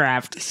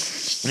aircraft.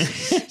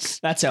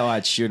 That's how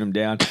I'd shoot him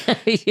down.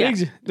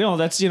 No,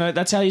 that's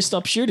how you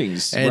stop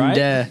shootings, And right?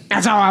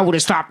 That's how I would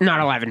have stopped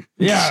 9/11.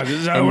 Yeah,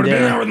 because I would have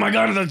been there with my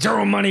gun and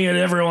throwing money at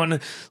everyone,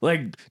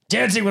 like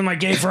dancing with my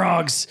gay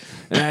frogs.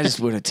 And I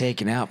just would have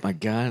taken out my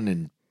gun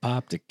and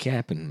popped a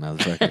cap in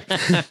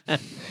motherfucker.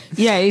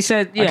 Yeah, he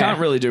said, I can't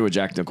really do a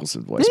Jack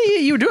Nicholson voice.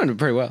 You were doing it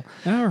pretty well.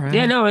 All right.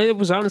 Yeah, no, it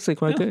was honestly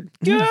quite good.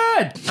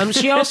 Good.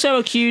 She also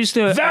accused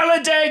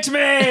Validate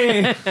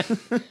me.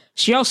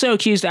 She also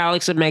accused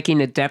Alex of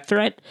making a death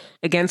threat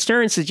against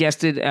her and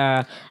suggested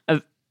a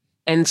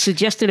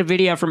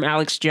video from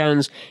Alex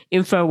Jones'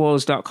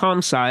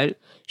 Infowars.com site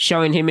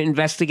showing him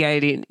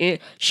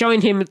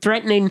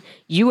threatening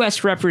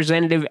U.S.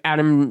 Representative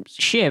Adam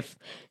Schiff,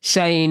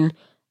 saying,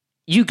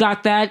 "You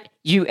got that?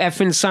 You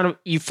fucking son of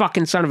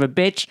a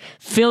bitch.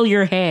 Fill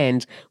your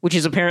hand," which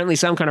is apparently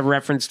some kind of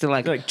reference to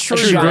like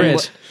True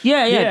Grit.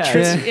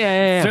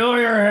 Yeah. Fill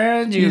your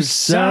hand, you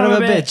son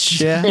of a bitch.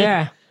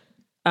 Yeah.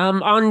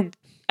 On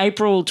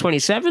April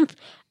 27th,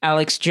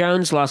 Alex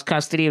Jones lost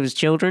custody of his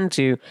children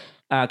to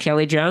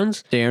Kelly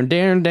Jones. Down.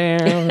 Down.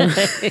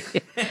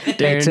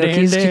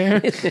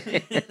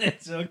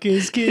 Took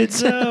his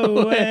kids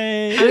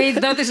away. I mean,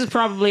 though this is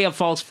probably a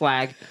false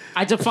flag,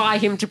 I defy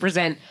him to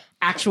present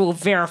actual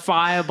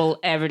verifiable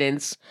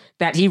evidence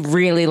that he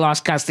really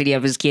lost custody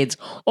of his kids,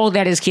 or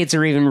that his kids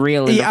are even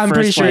real. I'm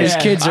pretty sure his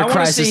kids are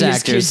crisis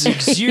actors. His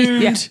kids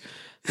exhumed.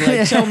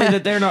 Like, tell me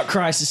that they're not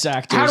crisis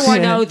actors. How do I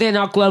know they're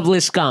not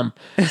globalist scum?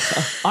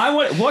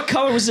 What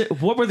color was it?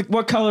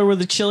 What color were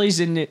the chilies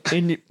in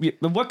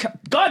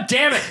God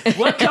damn it!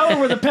 What color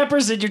were the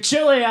peppers in your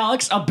chili,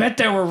 Alex? I'll bet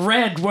they were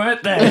red,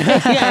 weren't they?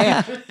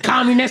 yeah.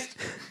 Communist.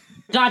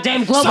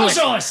 Goddamn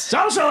globalist.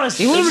 Socialist.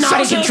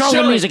 Illuminati control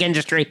the music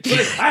industry.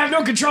 I have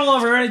no control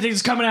over anything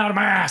that's coming out of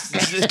my ass.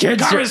 It's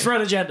Communist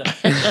Front agenda.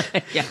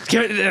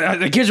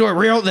 The kids weren't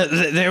real.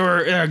 They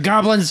were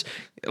goblins.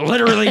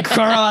 Literally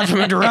crawl out from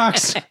under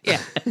rocks.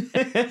 Yeah.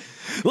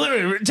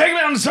 Literally, take them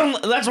out in the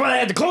sunlight. That's why they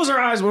had to close their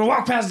eyes when we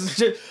walk past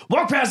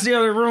the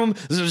other room.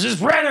 There was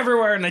just red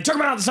everywhere, and they took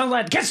them out in the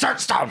sunlight. The kids start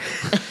stoned.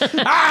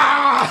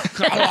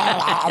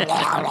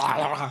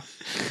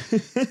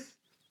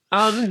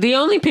 The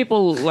only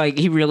people like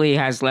he really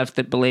has left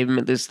that believe him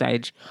at this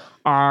stage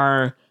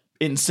are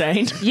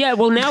insane. Yeah,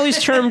 well now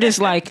he's termed as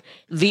like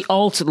the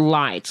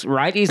alt-light,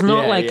 right? He's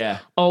not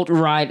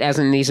alt-right as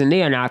in he's a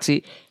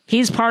neo-Nazi.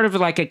 He's part of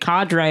like a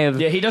cadre of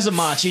he doesn't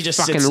march. He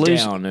just sits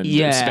down and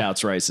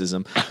spouts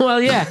racism.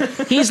 Well, yeah,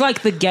 he's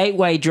like the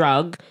gateway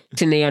drug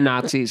to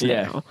neo-Nazis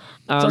now.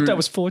 I thought that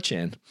was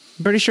 4chan.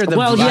 I'm pretty sure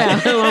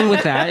along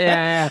with that,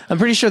 yeah. I'm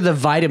pretty sure the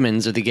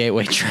vitamins are the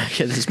gateway drug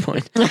at this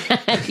point.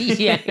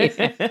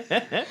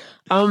 Yeah.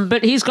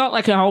 But he's got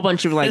like a whole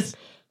bunch of like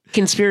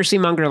conspiracy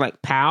monger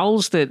like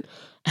pals that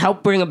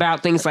help bring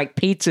about things like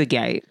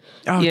Pizzagate.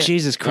 Oh,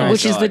 Jesus Christ.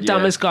 Which is the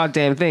dumbest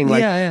goddamn thing.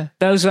 Like,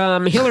 those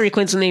Hillary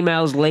Clinton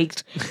emails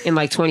leaked in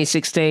like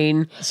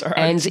 2016.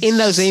 And in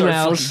those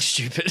emails... So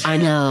stupid. I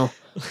know.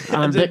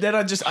 Then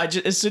I just,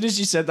 as soon as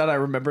you said that, I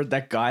remembered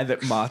that guy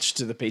that marched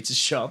to the pizza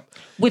shop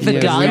with a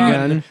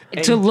gun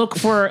to look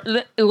for...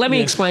 Let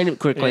me explain it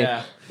quickly.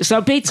 Yeah.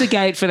 So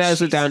Pizzagate, for those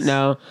who don't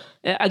know...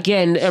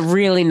 Again, a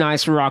really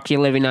nice rock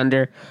you're living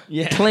under.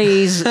 Yeah.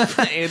 Please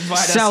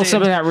sell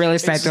some of that real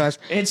estate to us.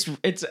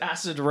 It's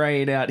acid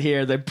rain out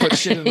here. They put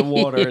shit in the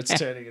water. It's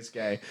turning us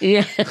gay.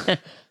 Yeah.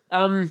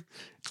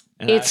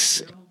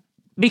 It's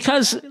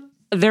because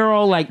they're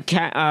all like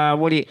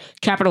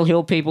Capitol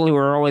Hill people who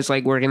are always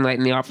like working late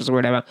in the office or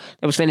whatever.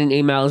 They were sending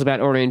emails about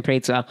ordering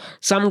pizza.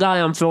 Some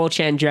guy on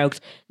 4chan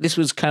joked this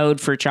was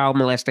code for child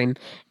molesting,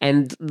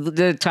 and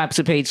the types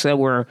of pizza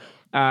were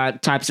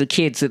types of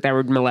kids that they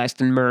would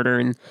molest and murder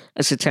in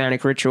a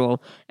satanic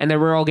ritual, and they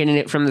were all getting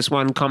it from this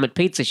one Comet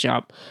pizza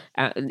shop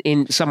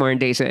in somewhere in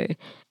DC.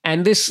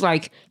 And this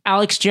like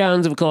Alex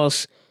Jones, of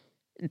course,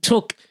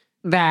 took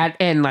that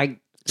and like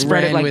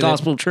spread it like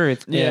gospel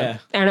truth. Yeah.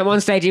 And at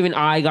one stage, even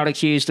I got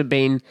accused of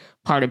being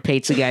part of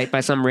Pizzagate by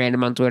some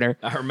random on Twitter.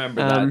 I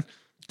remember that.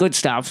 Good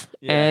stuff.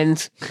 Yeah.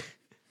 And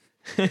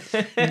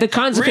the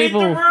kinds of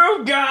people. Read the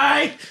room,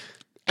 guy.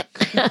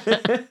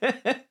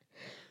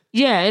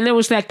 Yeah, and there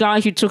was that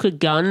guy who took a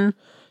gun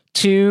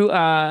to,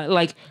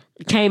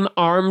 came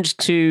armed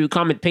to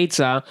Comet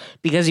Pizza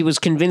because he was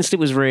convinced it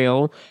was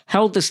real,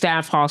 held the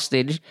staff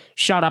hostage,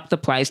 shut up the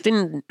place,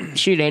 didn't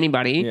shoot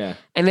anybody,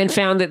 and then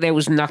found that there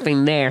was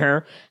nothing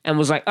there and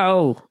was like,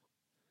 oh,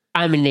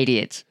 I'm an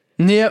idiot.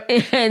 Yep.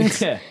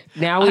 And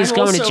now he's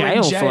going to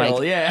jail for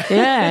like...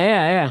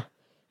 Yeah.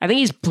 I think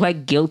he's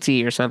pled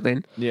guilty or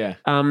something. Yeah.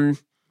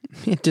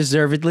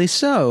 Deservedly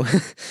so.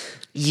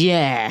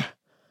 Yeah.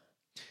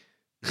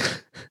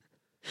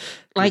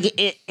 Like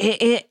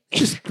it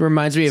just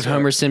reminds me of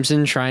Homer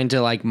Simpson trying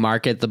to like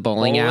market the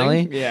bowling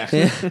alley.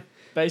 Yeah.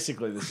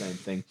 Basically the same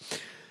thing.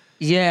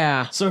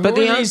 Yeah. So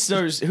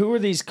who are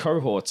these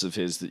cohorts of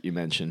his that you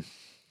mentioned?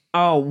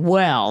 Oh,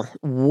 well.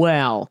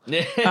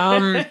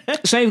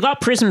 So you've got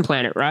Prison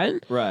Planet, right?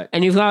 Right.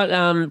 And you've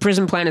got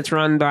Prison Planet's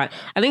run by,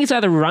 I think it's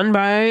either run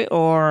by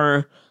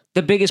or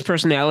the biggest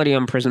personality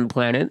on Prison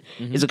Planet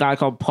is a guy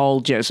called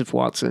Paul Joseph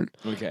Watson.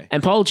 Okay.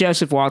 And Paul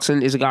Joseph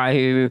Watson is a guy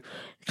who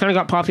kind of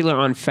got popular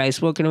on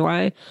Facebook in a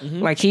way.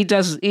 Like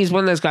he's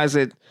one of those guys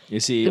that...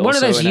 Is he one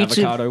also of those an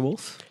YouTube, avocado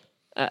wolf?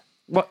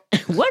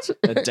 What?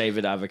 A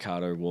David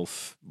Avocado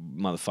Wolf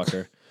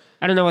motherfucker.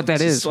 I don't know what that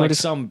is. Like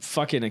some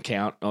fucking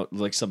account, or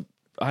like some...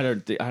 I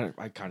don't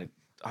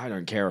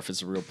care if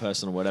it's a real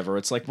person or whatever.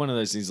 It's like one of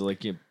those things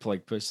like you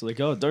like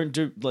don't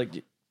do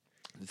like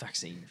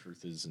vaccine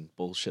truthers and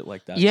bullshit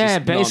like that. Yeah,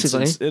 just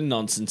basically. a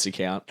nonsense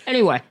account.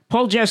 Anyway,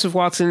 Paul Joseph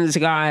Watson is a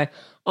guy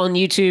on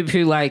YouTube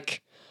who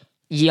like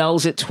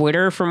yells at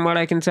Twitter from what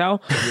I can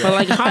tell, but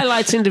like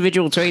highlights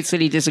individual tweets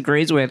that he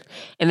disagrees with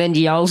and then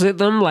yells at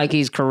them like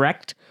he's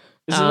correct.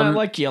 Isn't that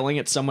like yelling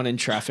at someone in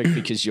traffic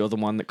because you're the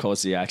one that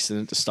caused the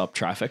accident to stop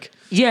traffic?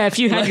 Yeah, if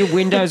you had your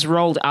windows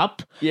rolled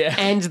up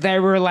and they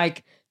were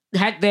like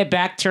had their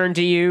back turned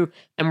to you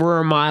and were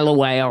a mile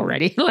away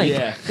already.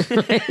 Like,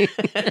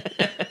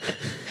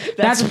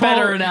 That's a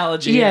better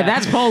analogy. Yeah,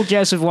 that's Paul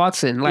Joseph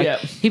Watson. Like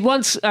he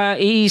once,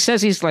 he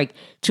says he's like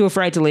too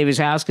afraid to leave his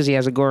house because he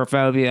has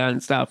agoraphobia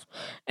and stuff,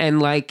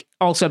 and like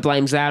also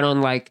blames that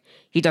on like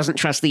he doesn't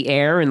trust the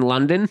air in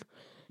London,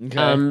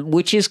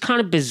 which is kind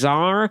of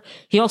bizarre.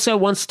 He also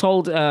once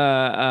told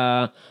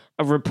a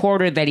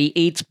reporter that he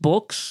eats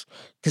books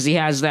because he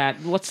has that.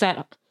 What's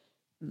that?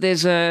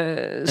 There's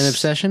an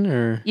obsession,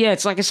 or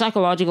it's like a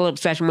psychological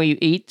obsession where you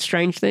eat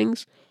strange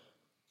things.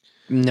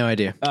 No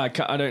idea. I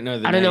don't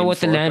know. I don't know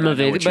what the name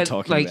of it,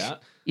 but like,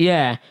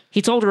 yeah,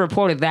 he told a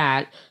reporter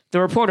that. The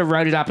reporter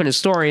wrote it up in a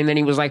story, and then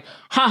he was like,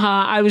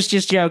 haha, I was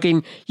just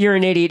joking. You're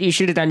an idiot. You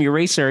should have done your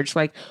research.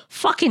 Like,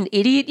 fucking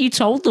idiot, you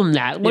told them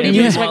that. What do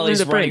you expect them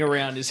to bring? Running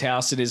around his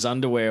house in his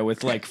underwear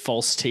with, like,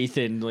 false teeth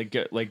in,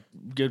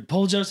 good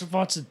Paul Joseph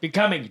Watson,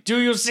 becoming, do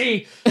you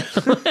see?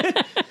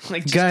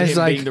 Like, just guys, him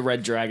like, being the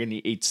red dragon, he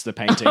eats the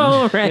painting.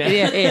 Oh, right,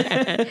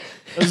 yeah. It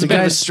was a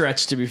bit of a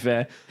stretch, to be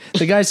fair.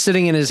 The guy's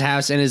sitting in his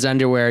house in his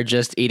underwear,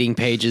 just eating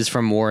pages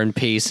from War and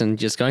Peace and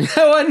just going,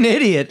 oh, what an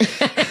idiot.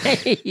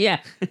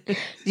 Yeah.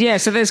 Yeah,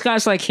 so there's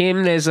guys like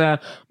him. There's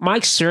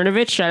Mike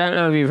Cernovich. I don't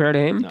know if you've heard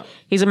of him. No.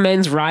 He's a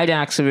men's rights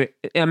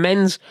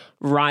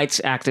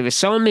activist.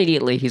 So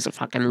immediately he's a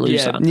fucking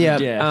loser.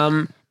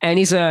 Yeah. And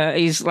he's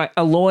like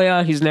a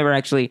lawyer. He's never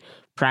actually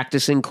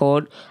practiced in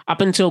court.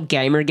 Up until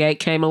Gamergate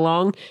came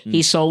along,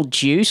 he sold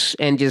juice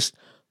and just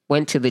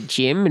went to the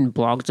gym and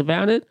blogged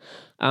about it.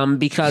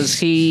 Because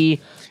he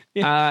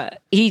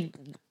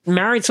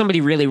married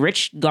somebody really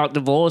rich, got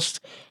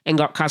divorced, and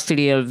got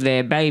custody of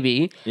their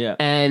baby. Yeah.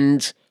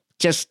 And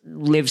just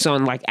lives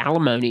on like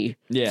alimony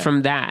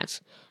from that.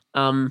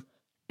 And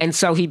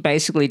so he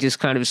basically just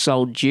kind of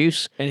sold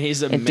juice. And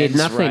he's a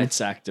men's rights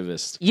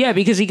activist. Yeah,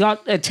 because he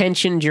got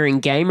attention during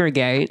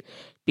Gamergate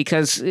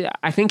because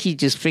I think he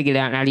just figured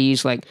out how to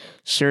use like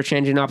search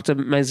engine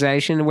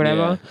optimization or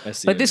whatever. Yeah,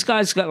 but this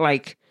guy's got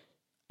like,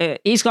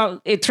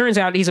 it turns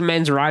out he's a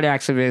men's rights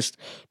activist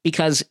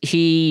because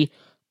he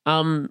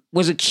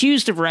was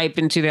accused of rape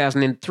in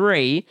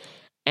 2003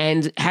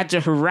 and had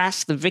to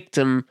harass the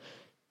victim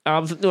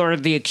or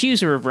the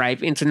accuser of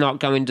rape into not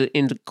going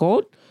into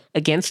court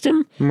against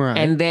him. Right.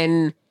 And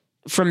then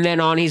from then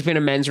on, he's been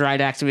a men's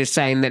rights activist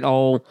saying that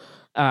all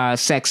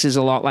sex is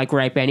a lot like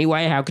rape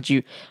anyway. How could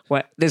you?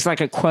 There's like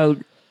a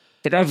quote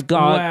that I've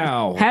got.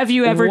 Wow. Have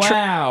you ever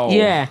tried?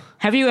 Yeah.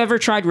 Have you ever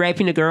tried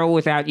raping a girl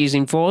without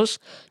using force?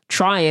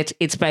 Try it.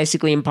 It's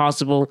basically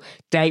impossible.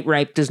 Date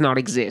rape does not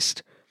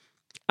exist.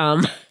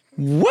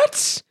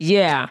 What?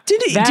 Yeah.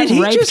 Did he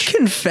just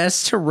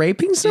confess to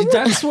raping someone?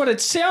 That's what it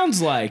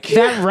sounds like.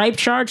 That rape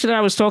charge that I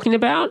was talking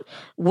about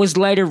was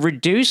later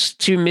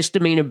reduced to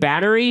misdemeanor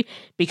battery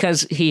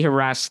because he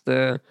harassed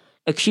the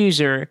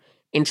accuser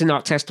into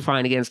not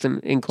testifying against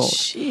him in court.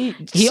 He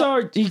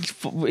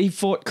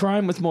fought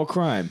crime with more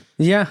crime.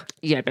 Yeah.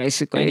 Yeah,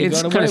 basically. It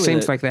kind of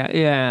seems like that.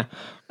 Yeah.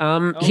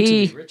 To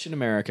be rich in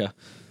America.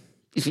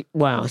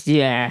 Well,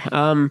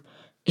 yeah.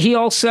 He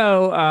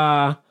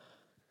also...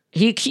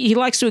 He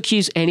likes to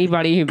accuse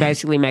anybody who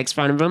basically makes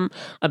fun of him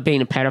of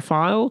being a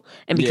pedophile.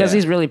 And because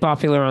he's really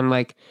popular on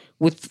like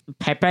with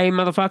Pepe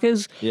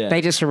motherfuckers,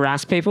 they just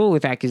harass people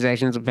with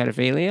accusations of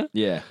pedophilia.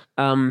 Yeah.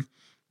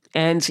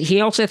 And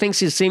he also thinks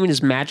his semen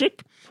is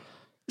magic.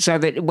 So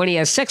that when he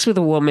has sex with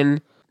a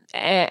woman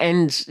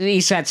and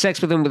he's had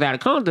sex with them without a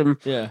condom,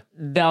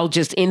 they'll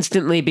just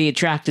instantly be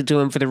attracted to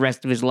him for the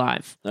rest of his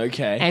life.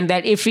 Okay. And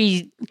that if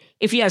he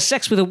has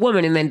sex with a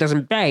woman and then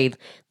doesn't bathe,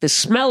 the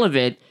smell of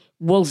it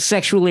will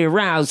sexually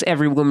arouse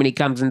every woman he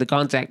comes into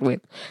contact with.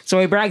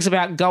 So he brags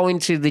about going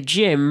to the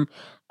gym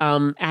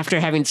after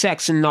having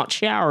sex and not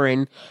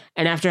showering,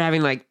 and after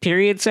having like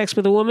period sex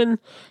with a woman.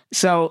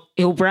 So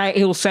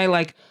he'll say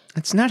like,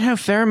 "That's not how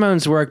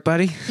pheromones work,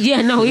 buddy."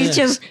 Yeah, no, he's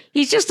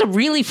just a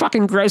really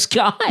fucking gross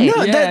guy.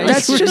 No,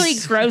 that's really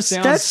just, gross.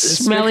 That's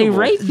smelly,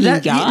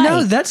 rapey guy.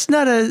 No, that's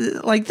not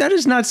that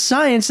is not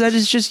science. That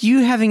is just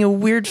you having a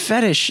weird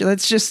fetish.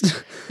 That's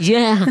just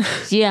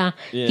yeah.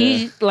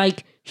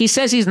 He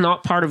says he's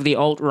not part of the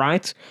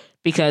alt-right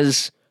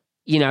because,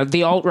 you know,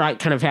 the alt-right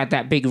kind of had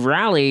that big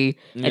rally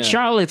at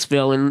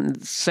Charlottesville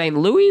and St.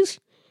 Louis?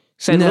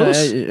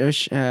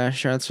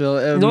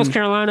 Charlottesville. North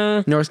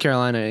Carolina. North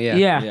Carolina, yeah.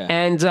 Yeah.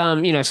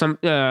 And, you know, some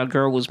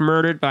girl was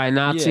murdered by a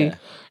Nazi. Yeah.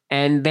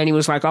 And then he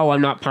was like, oh,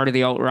 I'm not part of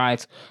the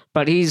alt-right.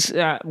 But he's,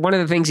 one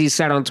of the things he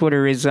said on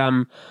Twitter is,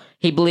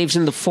 he believes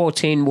in the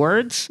 14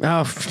 words.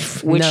 Oh,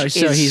 no,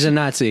 so he's a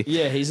Nazi.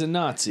 Yeah, he's a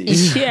Nazi.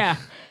 Yeah.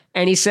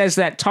 And he says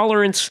that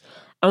tolerance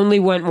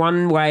only went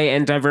one way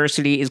and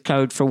diversity is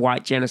code for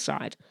white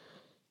genocide.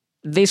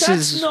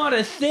 That's not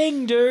a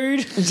thing,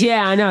 dude.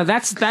 Yeah, I know.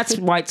 That's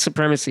white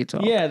supremacy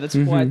talk. Yeah,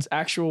 that's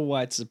actual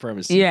white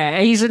supremacy. Yeah,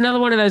 and he's another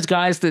one of those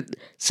guys that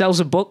sells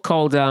a book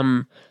called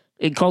The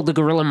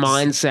Gorilla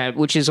Mindset,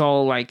 which is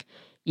all like,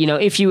 you know,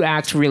 if you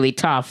act really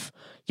tough,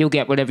 you'll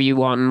get whatever you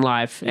want in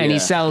life. And he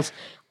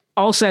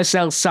also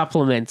sells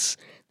supplements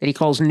that he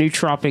calls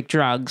nootropic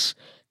drugs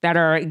that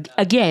are,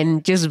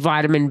 again, just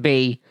vitamin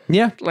B.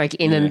 Yeah. Like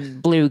in a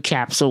blue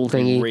capsule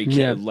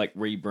thingy. Like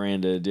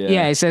rebranded. Yeah.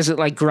 Yeah, it says it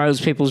like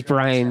grows people's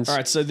brains. All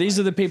right, so these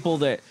are the people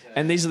that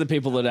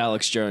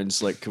Alex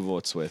Jones like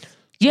cavorts with.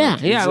 Yeah,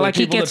 these are the like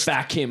he people gets. that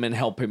back him and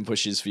help him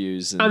push his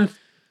views. And, I'm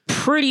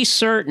pretty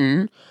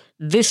certain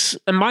this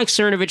Mike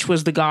Cernovich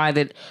was the guy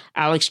that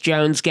Alex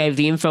Jones gave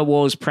the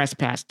InfoWars press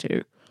pass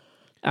to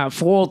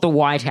for the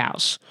White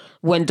House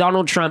when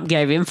Donald Trump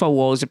gave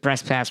InfoWars a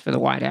press pass for the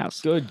White House.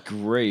 good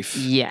grief.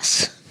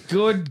 Yes.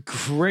 Good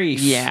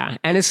grief. Yeah,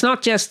 and it's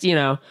not just,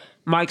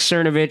 Mike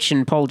Cernovich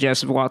and Paul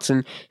Joseph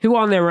Watson, who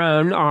on their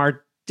own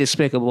are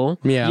despicable.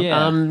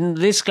 Yeah.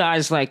 This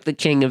guy's like the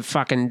king of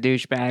fucking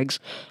douchebags.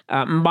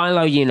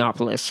 Milo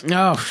Yiannopoulos.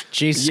 Oh,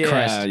 Jesus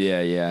Christ.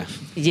 Yeah.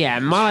 Yeah,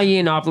 Milo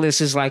Yiannopoulos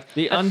is like...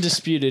 The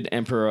undisputed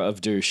emperor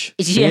of douche.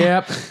 Yeah.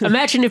 Yep.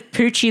 Imagine if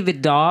Poochie the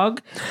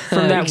dog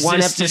from that one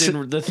Existed episode...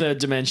 in the third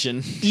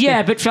dimension.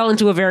 Yeah, but fell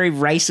into a very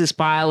racist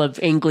pile of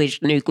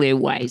English nuclear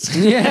waste.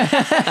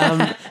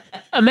 Yeah.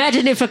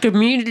 Imagine if a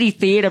community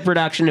theater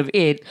production of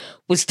it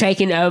was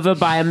taken over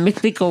by a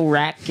mythical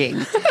rat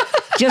king.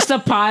 Just a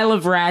pile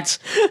of rats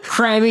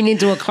cramming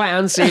into a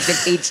clown suit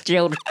that eats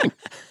children.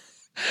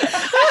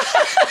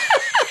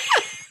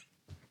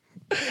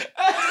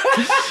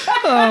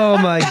 Oh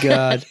my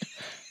God.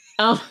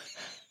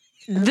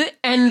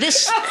 And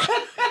this...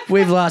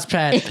 We've lost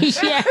Pat.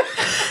 Yeah.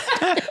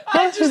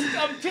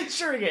 I'm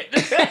picturing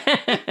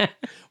it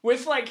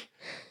with like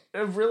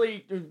a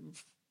really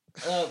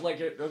like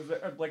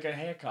a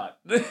haircut.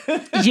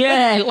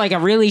 Yeah, like a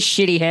really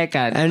shitty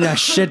haircut. And a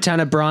shit ton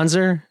of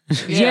bronzer.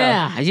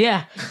 Yeah.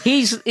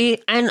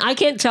 And I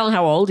can't tell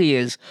how old he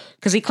is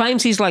because he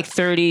claims he's like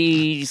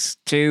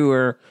 32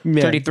 or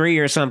 33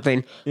 or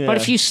something. Yeah. But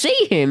if you see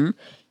him,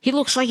 he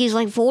looks like he's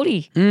like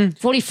 40,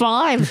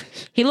 45.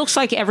 He looks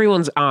like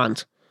everyone's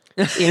aunt.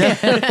 He's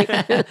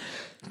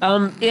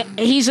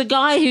a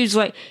guy who's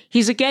like,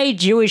 he's a gay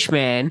Jewish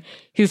man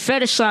who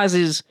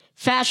fetishizes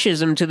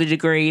fascism to the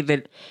degree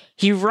that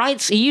he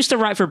used to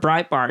write for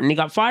Breitbart and he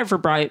got fired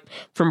from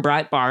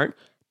Breitbart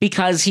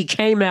because he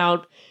came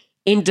out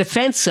in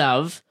defense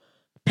of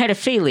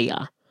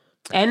pedophilia.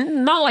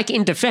 And not like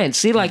in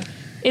defense.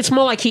 It's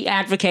more like he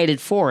advocated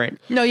for it.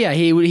 No, yeah,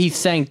 he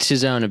thanked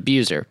his own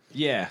abuser.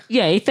 Yeah.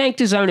 Yeah, he thanked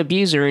his own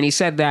abuser and he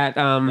said that...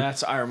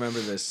 I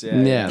remember this,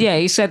 Yeah,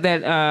 he said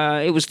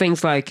that it was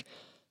things like...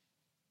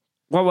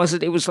 What was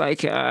it? It was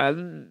like...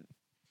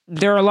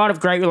 there are a lot of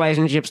great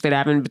relationships that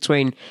happen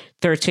between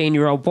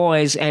 13-year-old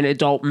boys and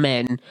adult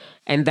men,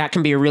 and that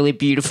can be a really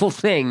beautiful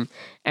thing.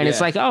 And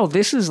it's like, oh,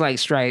 this is like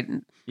straight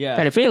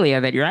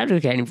pedophilia that you're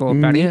advocating for,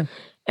 buddy. Yeah.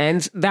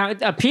 And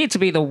that appeared to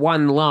be the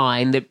one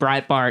line that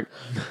Breitbart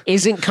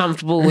isn't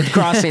comfortable with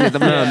crossing at the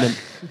moment.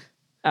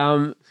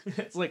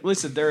 It's like,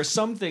 listen, there are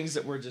some things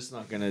that we're just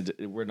not gonna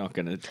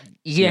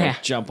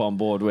jump on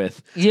board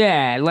with.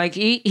 Yeah, like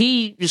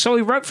he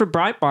wrote for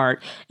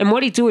Breitbart, and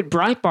what he'd do at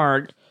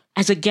Breitbart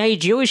as a gay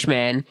Jewish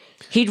man,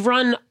 he'd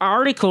run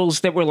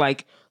articles that were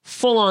like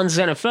full on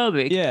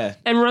xenophobic,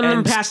 and run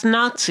them past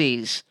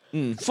Nazis,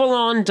 full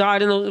on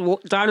dyed in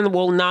the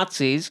wool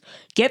Nazis,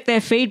 get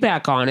their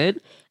feedback on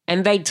it,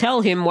 and they'd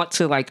tell him what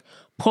to like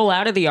pull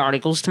out of the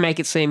articles to make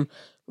it seem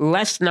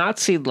less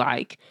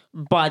Nazi-like,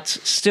 but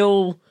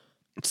still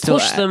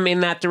push them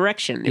in that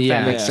direction, if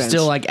that makes sense.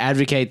 Still like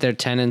advocate their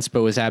tenets,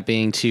 but without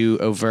being too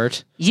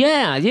overt.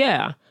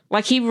 Yeah.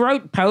 Like he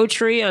wrote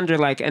poetry under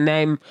like a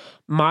name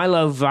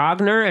Milo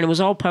Wagner, and it was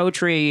all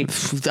poetry.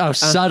 Oh,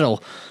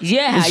 subtle.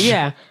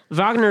 Yeah.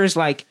 Wagner is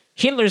like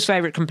Hitler's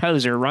favorite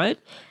composer, right?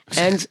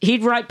 And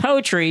he'd write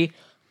poetry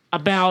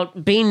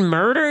about being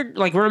murdered,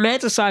 like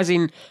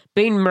romanticizing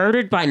being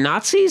murdered by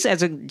Nazis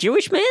as a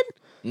Jewish man.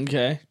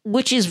 Okay.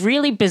 Which is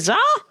really bizarre.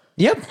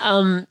 Yep.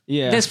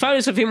 There's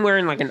photos of him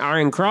wearing like an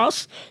Iron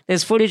Cross.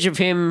 There's footage of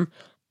him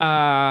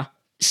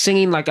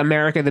singing like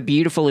America the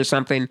Beautiful or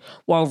something,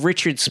 while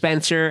Richard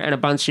Spencer and a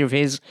bunch of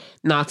his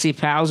Nazi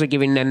pals are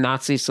giving their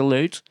Nazi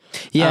salute.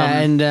 Yeah,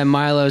 and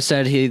Milo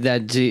said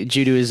that due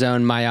to his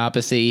own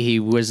myopathy, he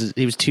was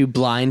too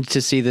blind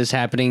to see this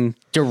happening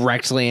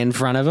directly in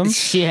front of him.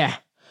 Yeah.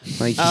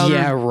 Like,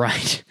 yeah,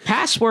 right.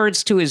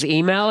 Passwords to his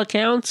email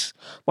accounts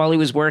while he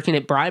was working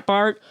at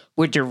Breitbart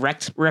were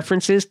direct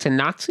references to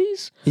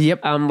Nazis.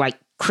 Yep. Like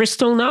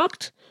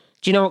Kristallnacht.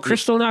 Do you know what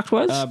Kristallnacht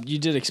was? You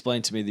did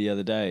explain to me the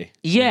other day.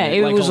 Yeah,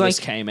 it was all like this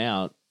came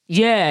out.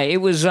 Yeah, it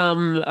was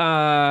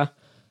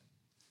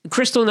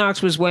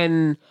Kristallnacht was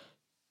when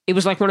it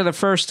was like one of the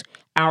first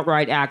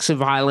outright acts of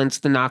violence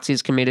the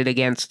Nazis committed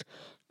against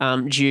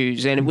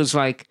Jews, and it was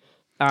like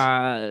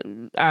a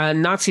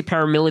Nazi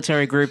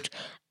paramilitary group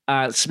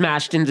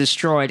smashed and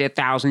destroyed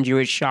 1,000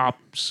 Jewish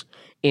shops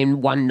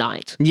in one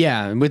night.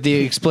 Yeah, with the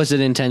explicit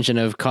intention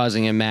of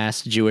causing a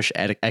mass Jewish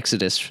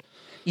exodus.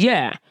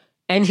 Yeah.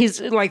 And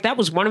that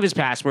was one of his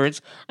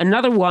passwords.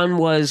 Another one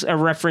was a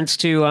reference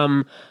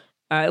to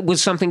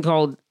was something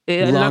called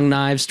Long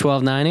Knives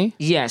 1290.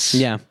 Yes.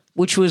 Yeah.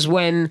 Which was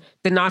when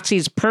the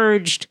Nazis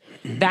purged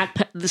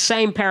the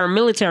same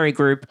paramilitary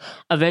group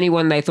of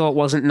anyone they thought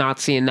wasn't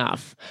Nazi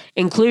enough,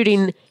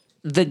 including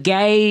the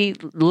gay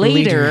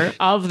leader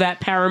of that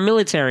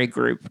paramilitary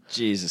group.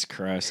 Jesus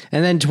Christ.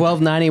 And then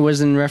 1290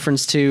 was in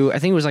reference to, I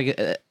think it was like,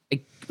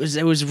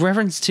 it was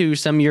reference to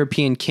some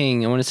European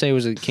king. I want to say it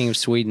was a king of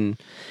Sweden,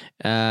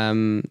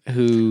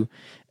 who,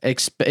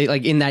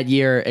 like in that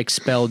year,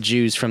 expelled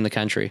Jews from the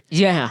country.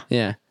 Yeah.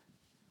 Yeah.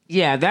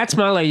 Yeah, that's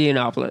Milo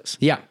Yiannopoulos.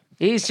 Yeah.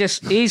 Can you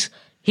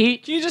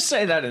just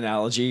say that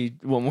analogy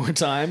one more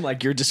time?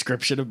 Like your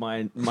description of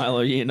Milo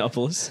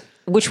Yiannopoulos?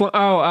 Which one?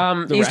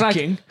 Oh, The he's Rat like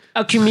King?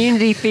 a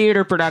community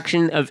theater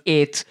production of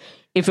it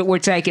if it were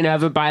taken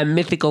over by a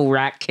mythical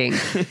rat king.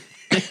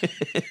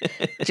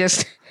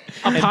 Just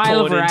a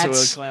pile of poured into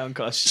rats a clown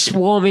costume.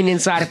 swarming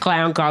inside a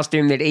clown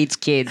costume that eats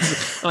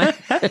kids. Like,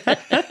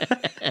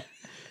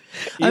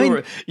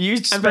 You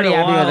spent pretty a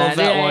happy while with with that.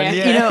 that Yeah, one.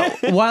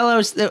 yeah. You know,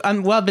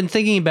 while I've been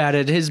thinking about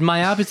it, his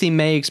myopathy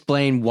may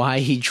explain why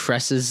he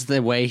dresses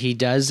the way he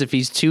does. If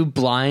he's too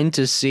blind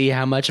to see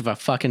how much of a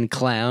fucking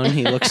clown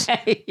he looks.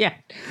 yeah.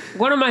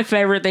 One of my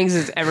favorite things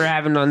that's ever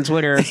happened on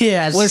Twitter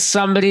Yes. was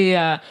somebody,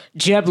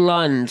 Jeb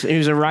Lund,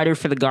 who's a writer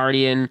for The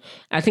Guardian.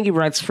 I think he's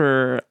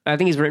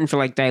written for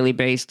like Daily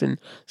Beast and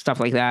stuff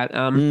like that.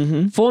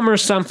 Former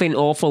something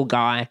awful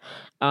guy.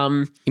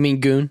 You mean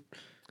Goon?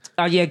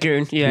 Oh, yeah,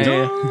 Goon.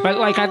 Yeah. But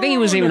like, I think he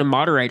was even a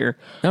moderator.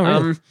 Oh,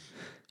 really?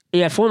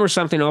 Yeah, former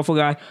something awful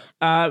guy.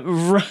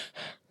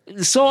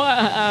 Saw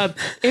a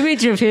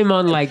image of him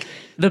on like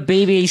the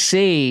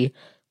BBC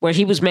where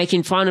he was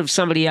making fun of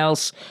somebody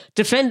else,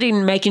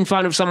 making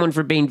fun of someone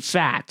for being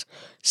fat.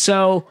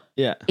 So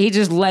he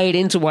just laid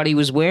into what he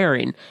was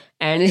wearing.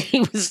 And he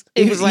was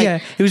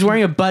like, he was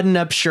wearing a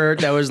button-up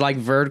shirt that was like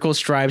vertical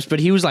stripes, but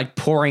he was like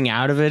pouring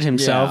out of it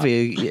himself.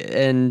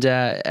 And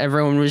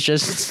everyone was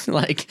just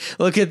like,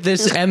 "Look at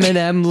this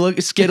M&M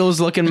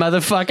Skittles looking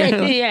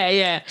motherfucker!"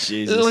 yeah.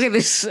 Jesus. Look at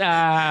this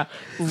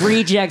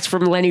reject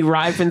from Lenny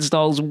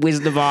Riefenstahl's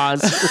Wizard of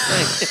Oz.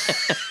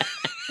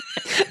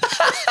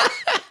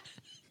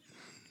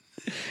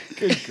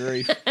 Good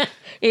grief.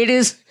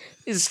 It's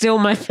still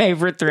my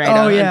favorite thread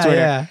on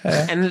Twitter.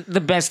 And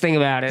the best thing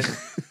about it.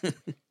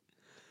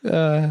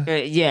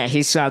 Yeah,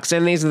 he sucks.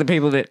 And these are the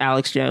people that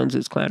Alex Jones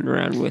is clowning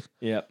around with.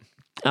 Yep.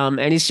 And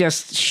he's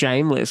just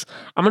shameless.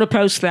 I'm going to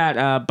post that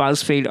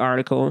BuzzFeed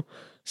article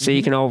so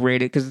you can all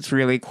read it because it's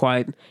really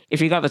quite,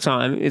 if you got the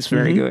time, it's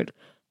very good.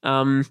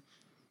 And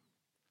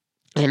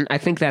I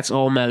think that's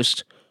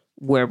almost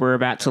where we're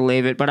about to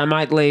leave it. But I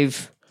might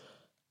leave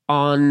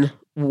on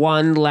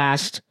one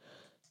last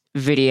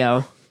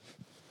video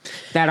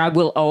that I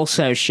will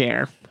also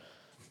share.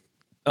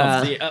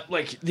 Of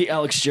the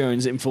Alex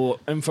Jones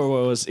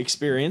Infowars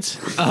experience.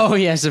 Oh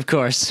yes, of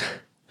course.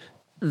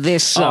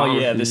 This song. Oh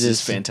yeah, this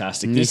is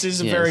fantastic. This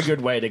is a very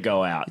good way to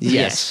go out.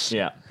 Yes.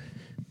 Yeah.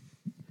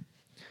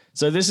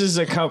 So this is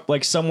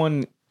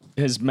someone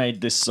has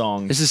made this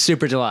song. This is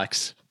Super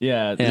Deluxe.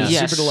 Yeah,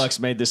 Yes. Super Deluxe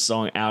made this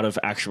song out of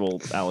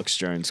actual Alex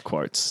Jones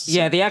quotes.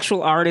 Yeah, the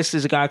actual artist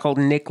is a guy called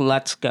Nick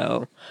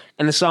Lutzko,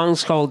 and the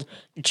song's called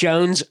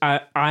Jones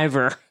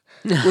Ivor,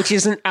 which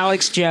is an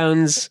Alex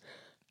Jones.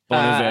 Bon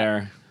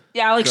Iver.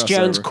 Alex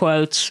Jones crossover.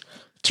 quotes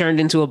turned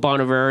into a Bon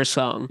Iver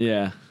song.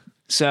 Yeah.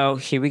 So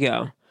here we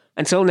go.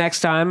 Until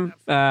next time,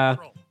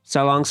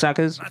 so long,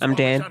 suckers. I'm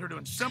Dan.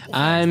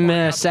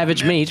 I'm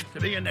Savage Meat.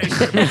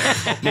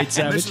 Meat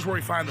Savage. This is where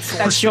we find the source.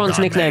 That's Sean's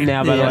nickname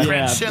now, by the way.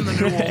 Transcend the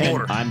New World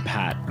Order. I'm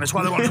Pat. And that's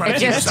why they want to try to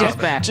keep us Just out.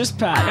 Pat. Just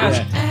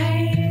Pat.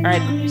 Yeah. All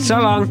right, so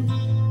long.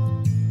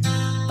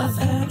 I've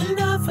had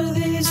enough of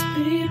these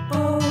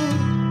people.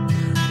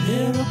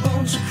 They're a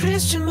bunch of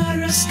Christian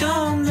murderers,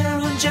 scum. They're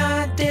on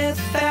giant death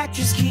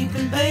factories,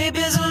 keeping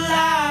babies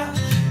alive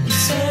and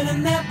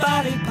selling their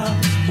body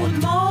parts. What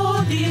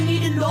more do you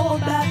need to know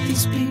about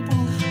these people?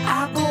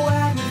 I go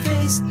out and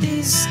face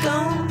these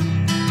scum.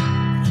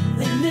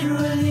 They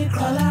literally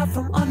crawl out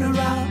from under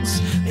rocks.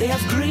 They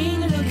have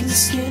green looking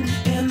skin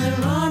and they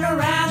run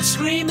around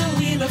screaming,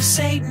 "We love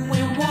Satan,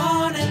 we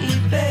wanna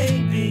eat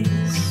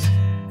babies."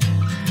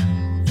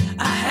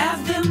 I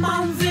have them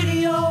on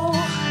video.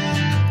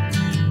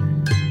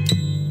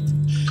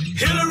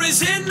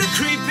 Hillary's in the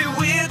creepy,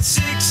 weird,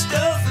 sick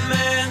stuff,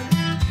 man.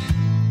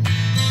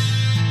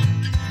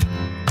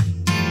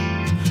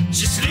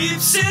 She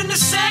sleeps in the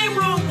same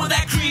room with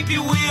that creepy,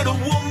 weird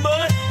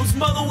woman whose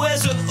mother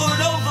wears a hood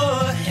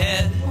over her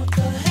head. What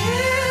the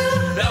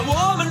hell? That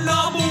woman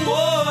number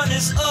one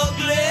is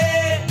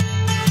ugly.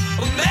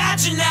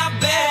 Imagine how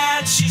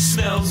bad she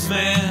smells,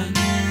 man.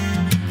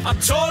 I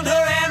told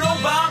her and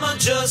Obama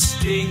just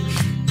stink.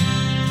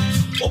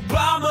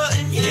 Obama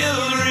and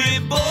Hillary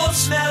both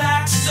smell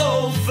like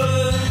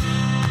sulfur.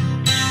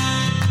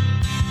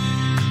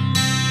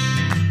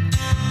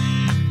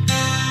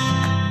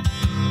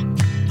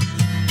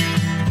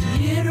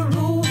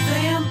 Literal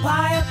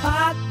vampire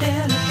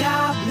pot-bellied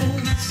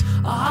goblins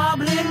are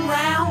hobbling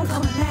round,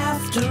 coming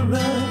after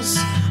us.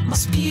 My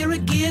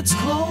spirit gets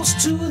close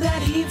to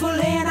that evil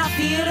and I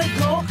feel it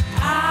go.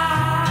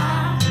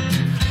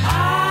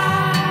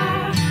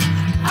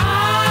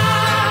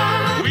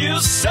 We're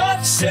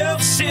such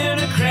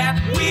self-centered crap,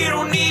 we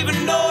don't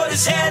even notice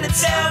His head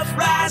itself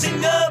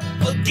rising up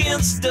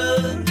against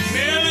us.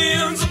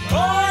 Millions of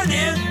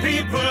pointed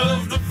people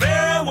of the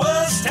very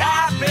worst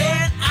type,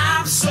 and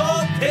I'm so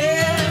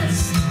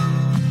pissed.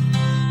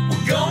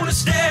 We're gonna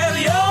stab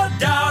your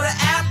daughter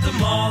at the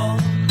mall.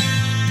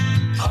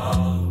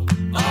 Oh,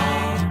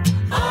 oh,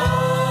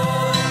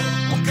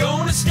 oh. We're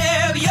gonna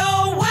stab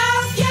your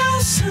wife,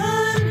 your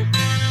son.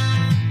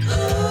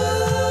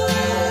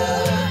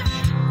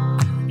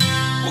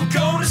 We're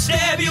gonna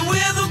stab you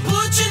with a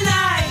butcher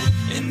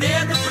knife, and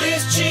then the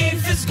police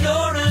chief is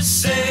gonna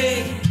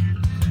say,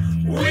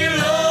 we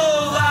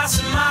love our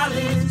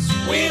Somalis,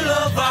 we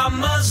love our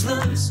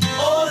Muslims.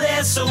 Oh,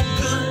 they're so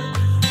good,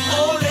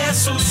 oh, they're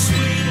so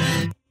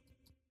sweet.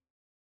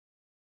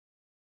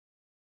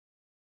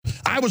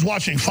 I was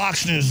watching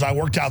Fox News as I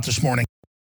worked out this morning.